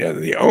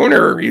the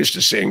owner used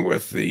to sing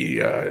with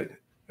the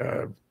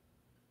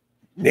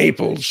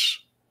Naples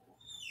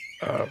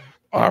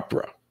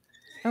opera.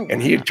 Oh,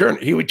 and he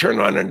would turn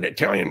on an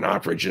Italian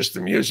opera, just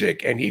the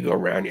music, and he'd go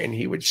around and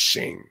he would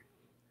sing.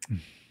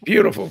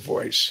 Beautiful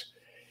voice.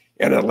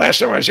 And the last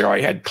time I was there,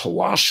 I had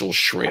colossal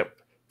shrimp.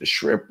 The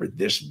shrimp were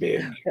this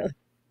big.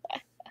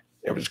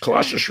 It was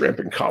colossal shrimp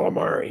and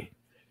calamari.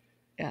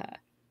 Yeah.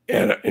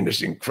 And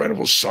this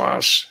incredible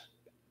sauce.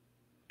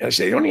 And I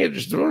say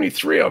there's only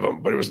 3 of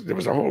them, but there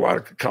was a whole lot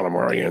of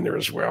calamari in there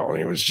as well. And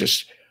it was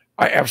just,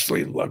 I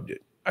absolutely loved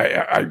it.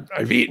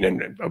 I've eaten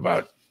in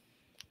about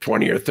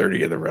 20 or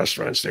 30 of the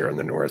restaurants there in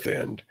the North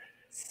End.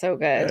 So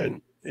good.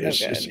 And it's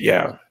just,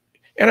 yeah.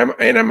 And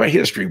I'm a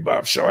history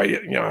buff. So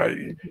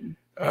and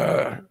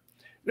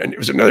it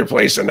was another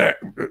place. And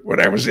when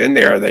I was in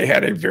there, they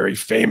had a very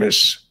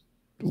famous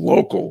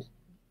local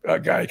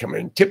guy come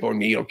in. Tip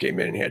O'Neill came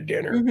in and had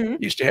dinner. Mm-hmm.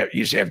 He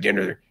used to have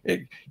dinner at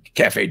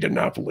Cafe de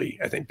Napoli.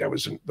 I think that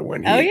was the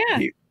one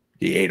he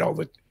ate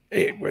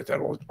with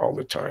that all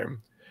the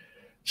time.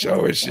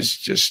 So it's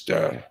just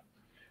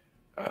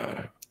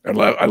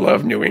I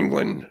love New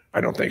England.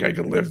 I don't think I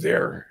could live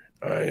there.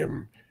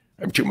 I'm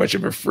too much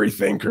of a free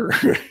thinker.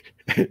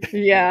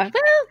 Yeah.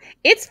 Well,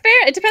 it's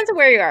fair. It depends on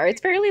where you are. It's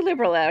fairly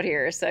liberal out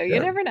here, so you Yeah,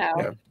 never know.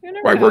 yeah. You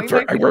never Well,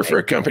 know. I work for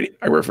a company.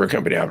 I work for a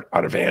company out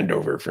of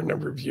Andover for a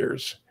number of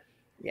years.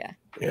 Yeah.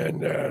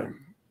 And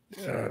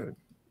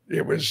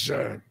it was,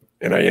 and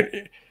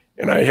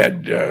I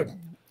had a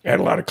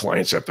lot of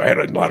clients up. I had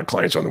a lot of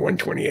clients on the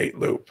 128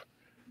 loop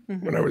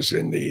when I was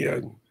in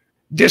the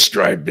disk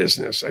drive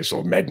business. I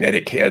sold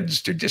magnetic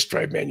heads to disk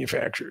drive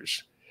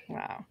manufacturers.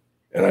 Wow.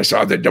 And I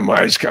saw the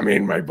demise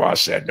coming. My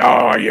boss said,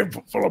 "No, you're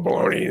full of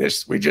baloney.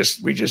 We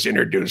just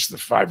introduced the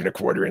 5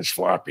 1/4 inch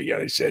floppy."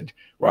 And I said,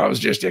 "Well, I was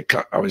just at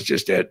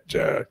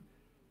it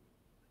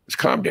was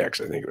Comdex,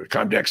 I think it was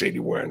Comdex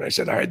 81. I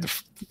said I had the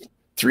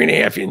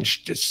 3.5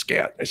 inch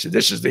diskette. I said,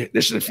 this is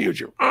the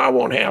future. Oh, it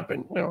won't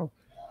happen." Well,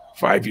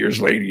 5 years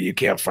later, you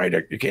can't find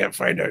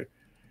a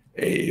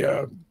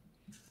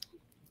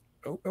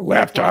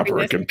laptop or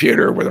a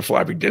computer with a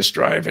floppy disk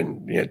drive,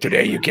 and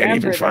today you can't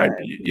even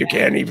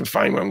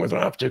find one with an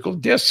optical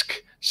disc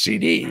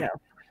CD. No.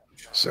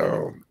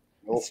 So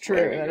it's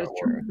true. That is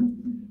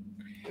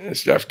true.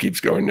 Stuff keeps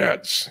going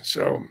nuts.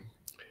 So,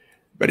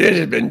 but it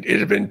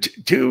has been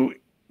 2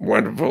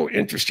 wonderful,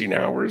 interesting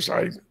hours.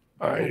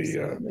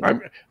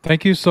 I'm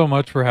Thank you so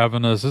much for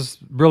having us. It's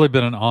really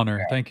been an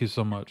honor. Thank you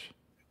so much.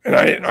 And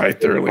I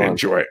thoroughly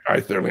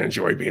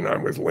enjoy being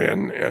on with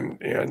Lynn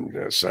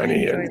and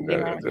Sonny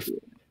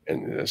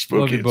and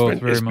Spooky.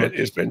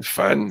 It's been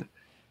fun.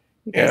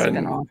 You guys have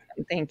been awesome.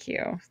 Thank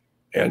you.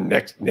 And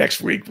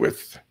next week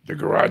with the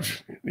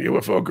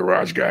UFO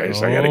garage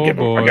guys, I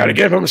gotta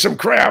give them some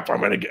crap.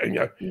 I'm gonna get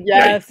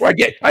yes. Well,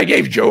 I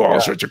gave Joe all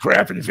sorts of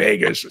crap in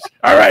Vegas.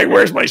 All right,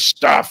 where's my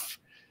stuff?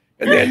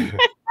 And then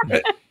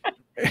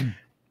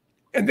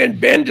and then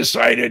Ben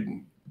decided,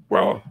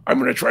 well, I'm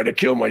going to try to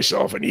kill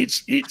myself and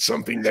eat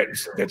something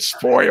that's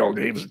spoiled.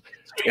 Did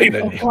he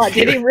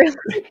really?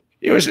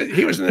 He was in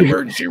the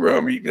emergency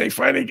room. They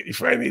finally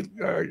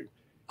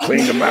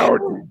cleaned him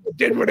out and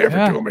did whatever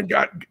to him and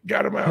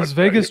got him out. His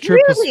Vegas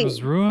trip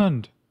was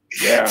ruined.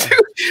 Yeah.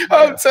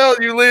 I'm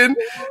telling you, Lynn,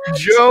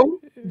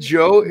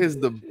 Joe is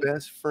the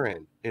best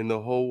friend in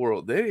the whole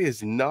world. There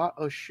is not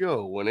a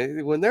show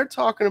when they're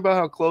talking about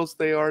how close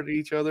they are to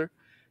each other.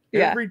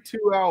 Every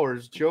 2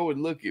 hours, Joe would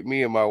look at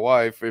me and my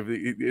wife, and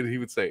he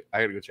would say, "I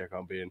got to go check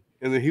on Ben,"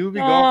 and then he would be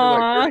gone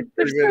for like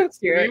 30 minutes.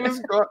 He was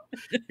gone.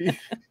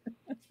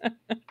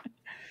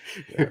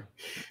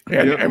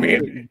 I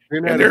mean,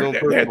 Ben had his own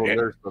personal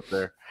nurse up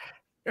there.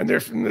 And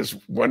they're from this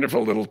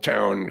wonderful little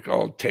town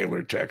called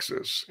Taylor,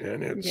 Texas,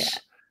 and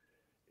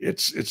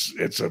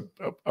it's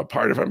a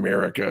part of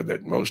America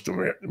that most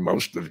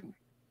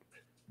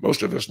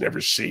of us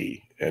never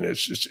see, and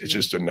it's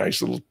just a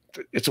nice little.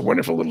 It's a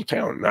wonderful little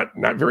town,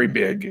 not very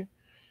big,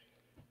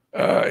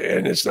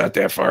 and it's not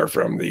that far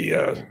from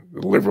the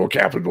liberal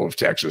capital of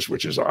Texas,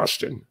 which is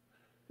Austin.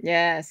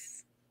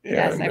 Yes,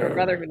 yes, I have a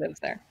brother who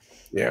lives there.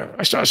 Yeah,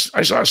 I saw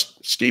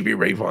Stevie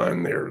Ray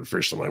Vaughan there the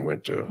first time I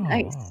went to.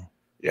 Nice.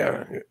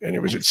 Yeah, and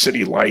it was at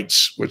City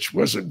Lights, which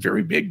wasn't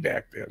very big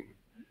back then.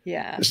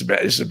 Yeah, this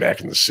is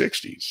back in the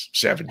 60s,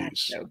 70s.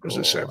 So cool. It was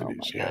the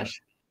 70s.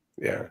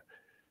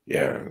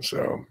 Yeah.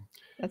 So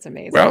that's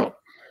amazing. Well,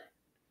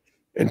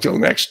 until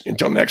next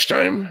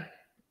time.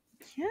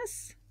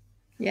 Yes.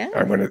 Yeah.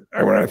 I want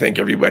to thank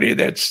everybody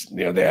that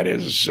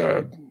is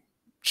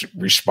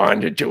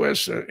responded to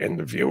us, and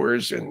the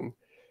viewers and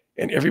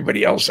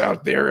everybody else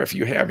out there. If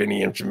you have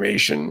any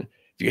information,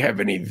 if you have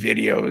any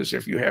videos,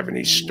 if you have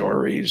any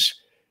stories,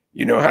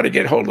 you know how to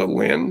get hold of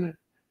Lynn.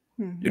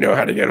 You know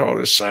how to get hold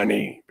of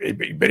Sonny.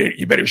 You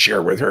better share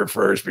it with her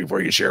first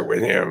before you share it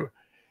with him.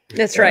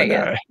 That's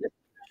right.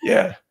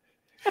 Yeah.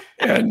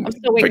 And I'm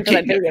still waiting for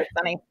that video,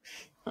 Sonny.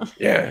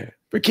 Yeah,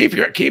 but keep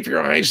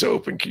your eyes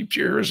open, keep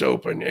your ears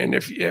open, and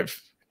if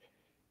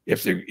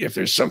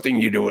there's something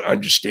you don't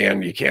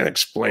understand, you can't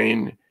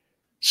explain,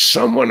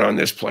 someone on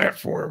this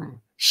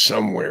platform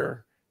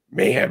somewhere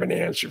may have an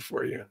answer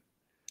for you.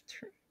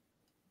 True.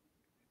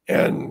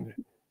 And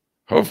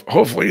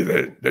hopefully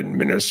the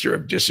Minister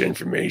of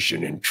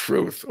Disinformation and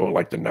Truth,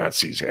 like the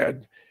Nazis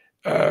had,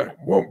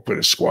 won't put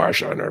a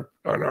squash on our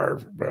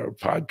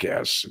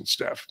podcasts and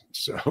stuff.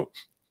 So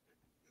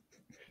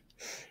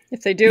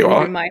if they do, it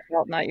will be my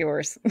fault, not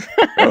yours.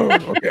 Oh,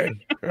 okay.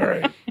 All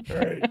right.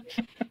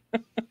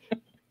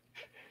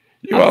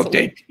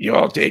 You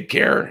all take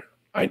care.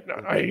 I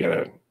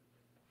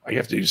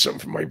have to do something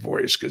for my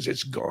voice because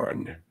it's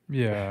gone.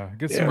 Yeah,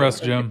 get some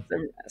rest, Jim.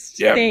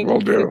 Yeah, we'll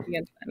do.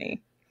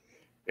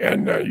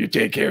 And you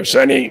take care,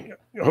 Sonny.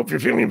 I hope you're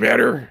feeling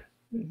better.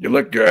 You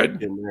look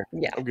good.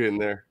 Yeah, I'm getting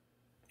there.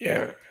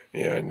 Yeah,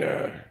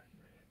 and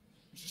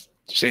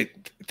say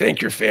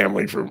thank your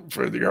family for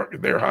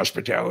their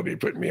hospitality,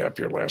 putting me up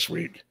here last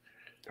week.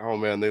 Oh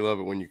man, they love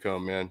it when you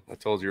come, man. I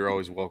told you you're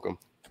always welcome.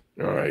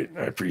 All right,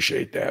 I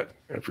appreciate that.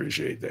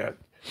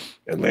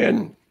 And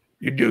Lynn,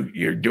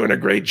 you're doing a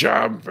great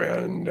job.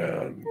 And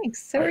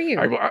thanks. So are you.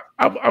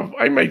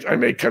 I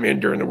may come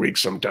in during the week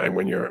sometime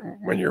when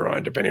you're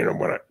on, depending on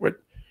what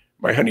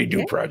my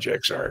honeydew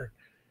projects are.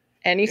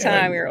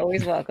 Anytime, And- you're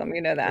always welcome.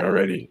 You know that. All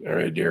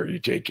right, dear. You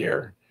take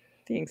care.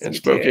 Thanks. And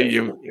You Spokey,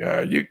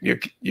 too.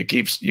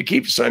 you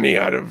keep Sonny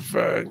out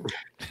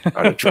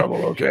of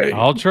trouble, okay?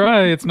 I'll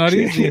try. It's not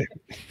easy.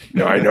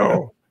 No, I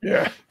know.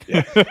 Yeah.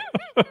 All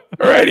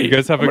righty. You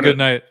guys have a good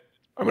night.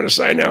 I'm gonna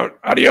sign out.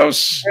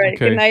 Adios. All right.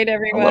 Okay. Good night,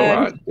 everyone.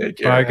 Aloha. Take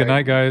care. Bye. Good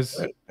night, guys.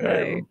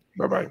 Bye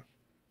bye.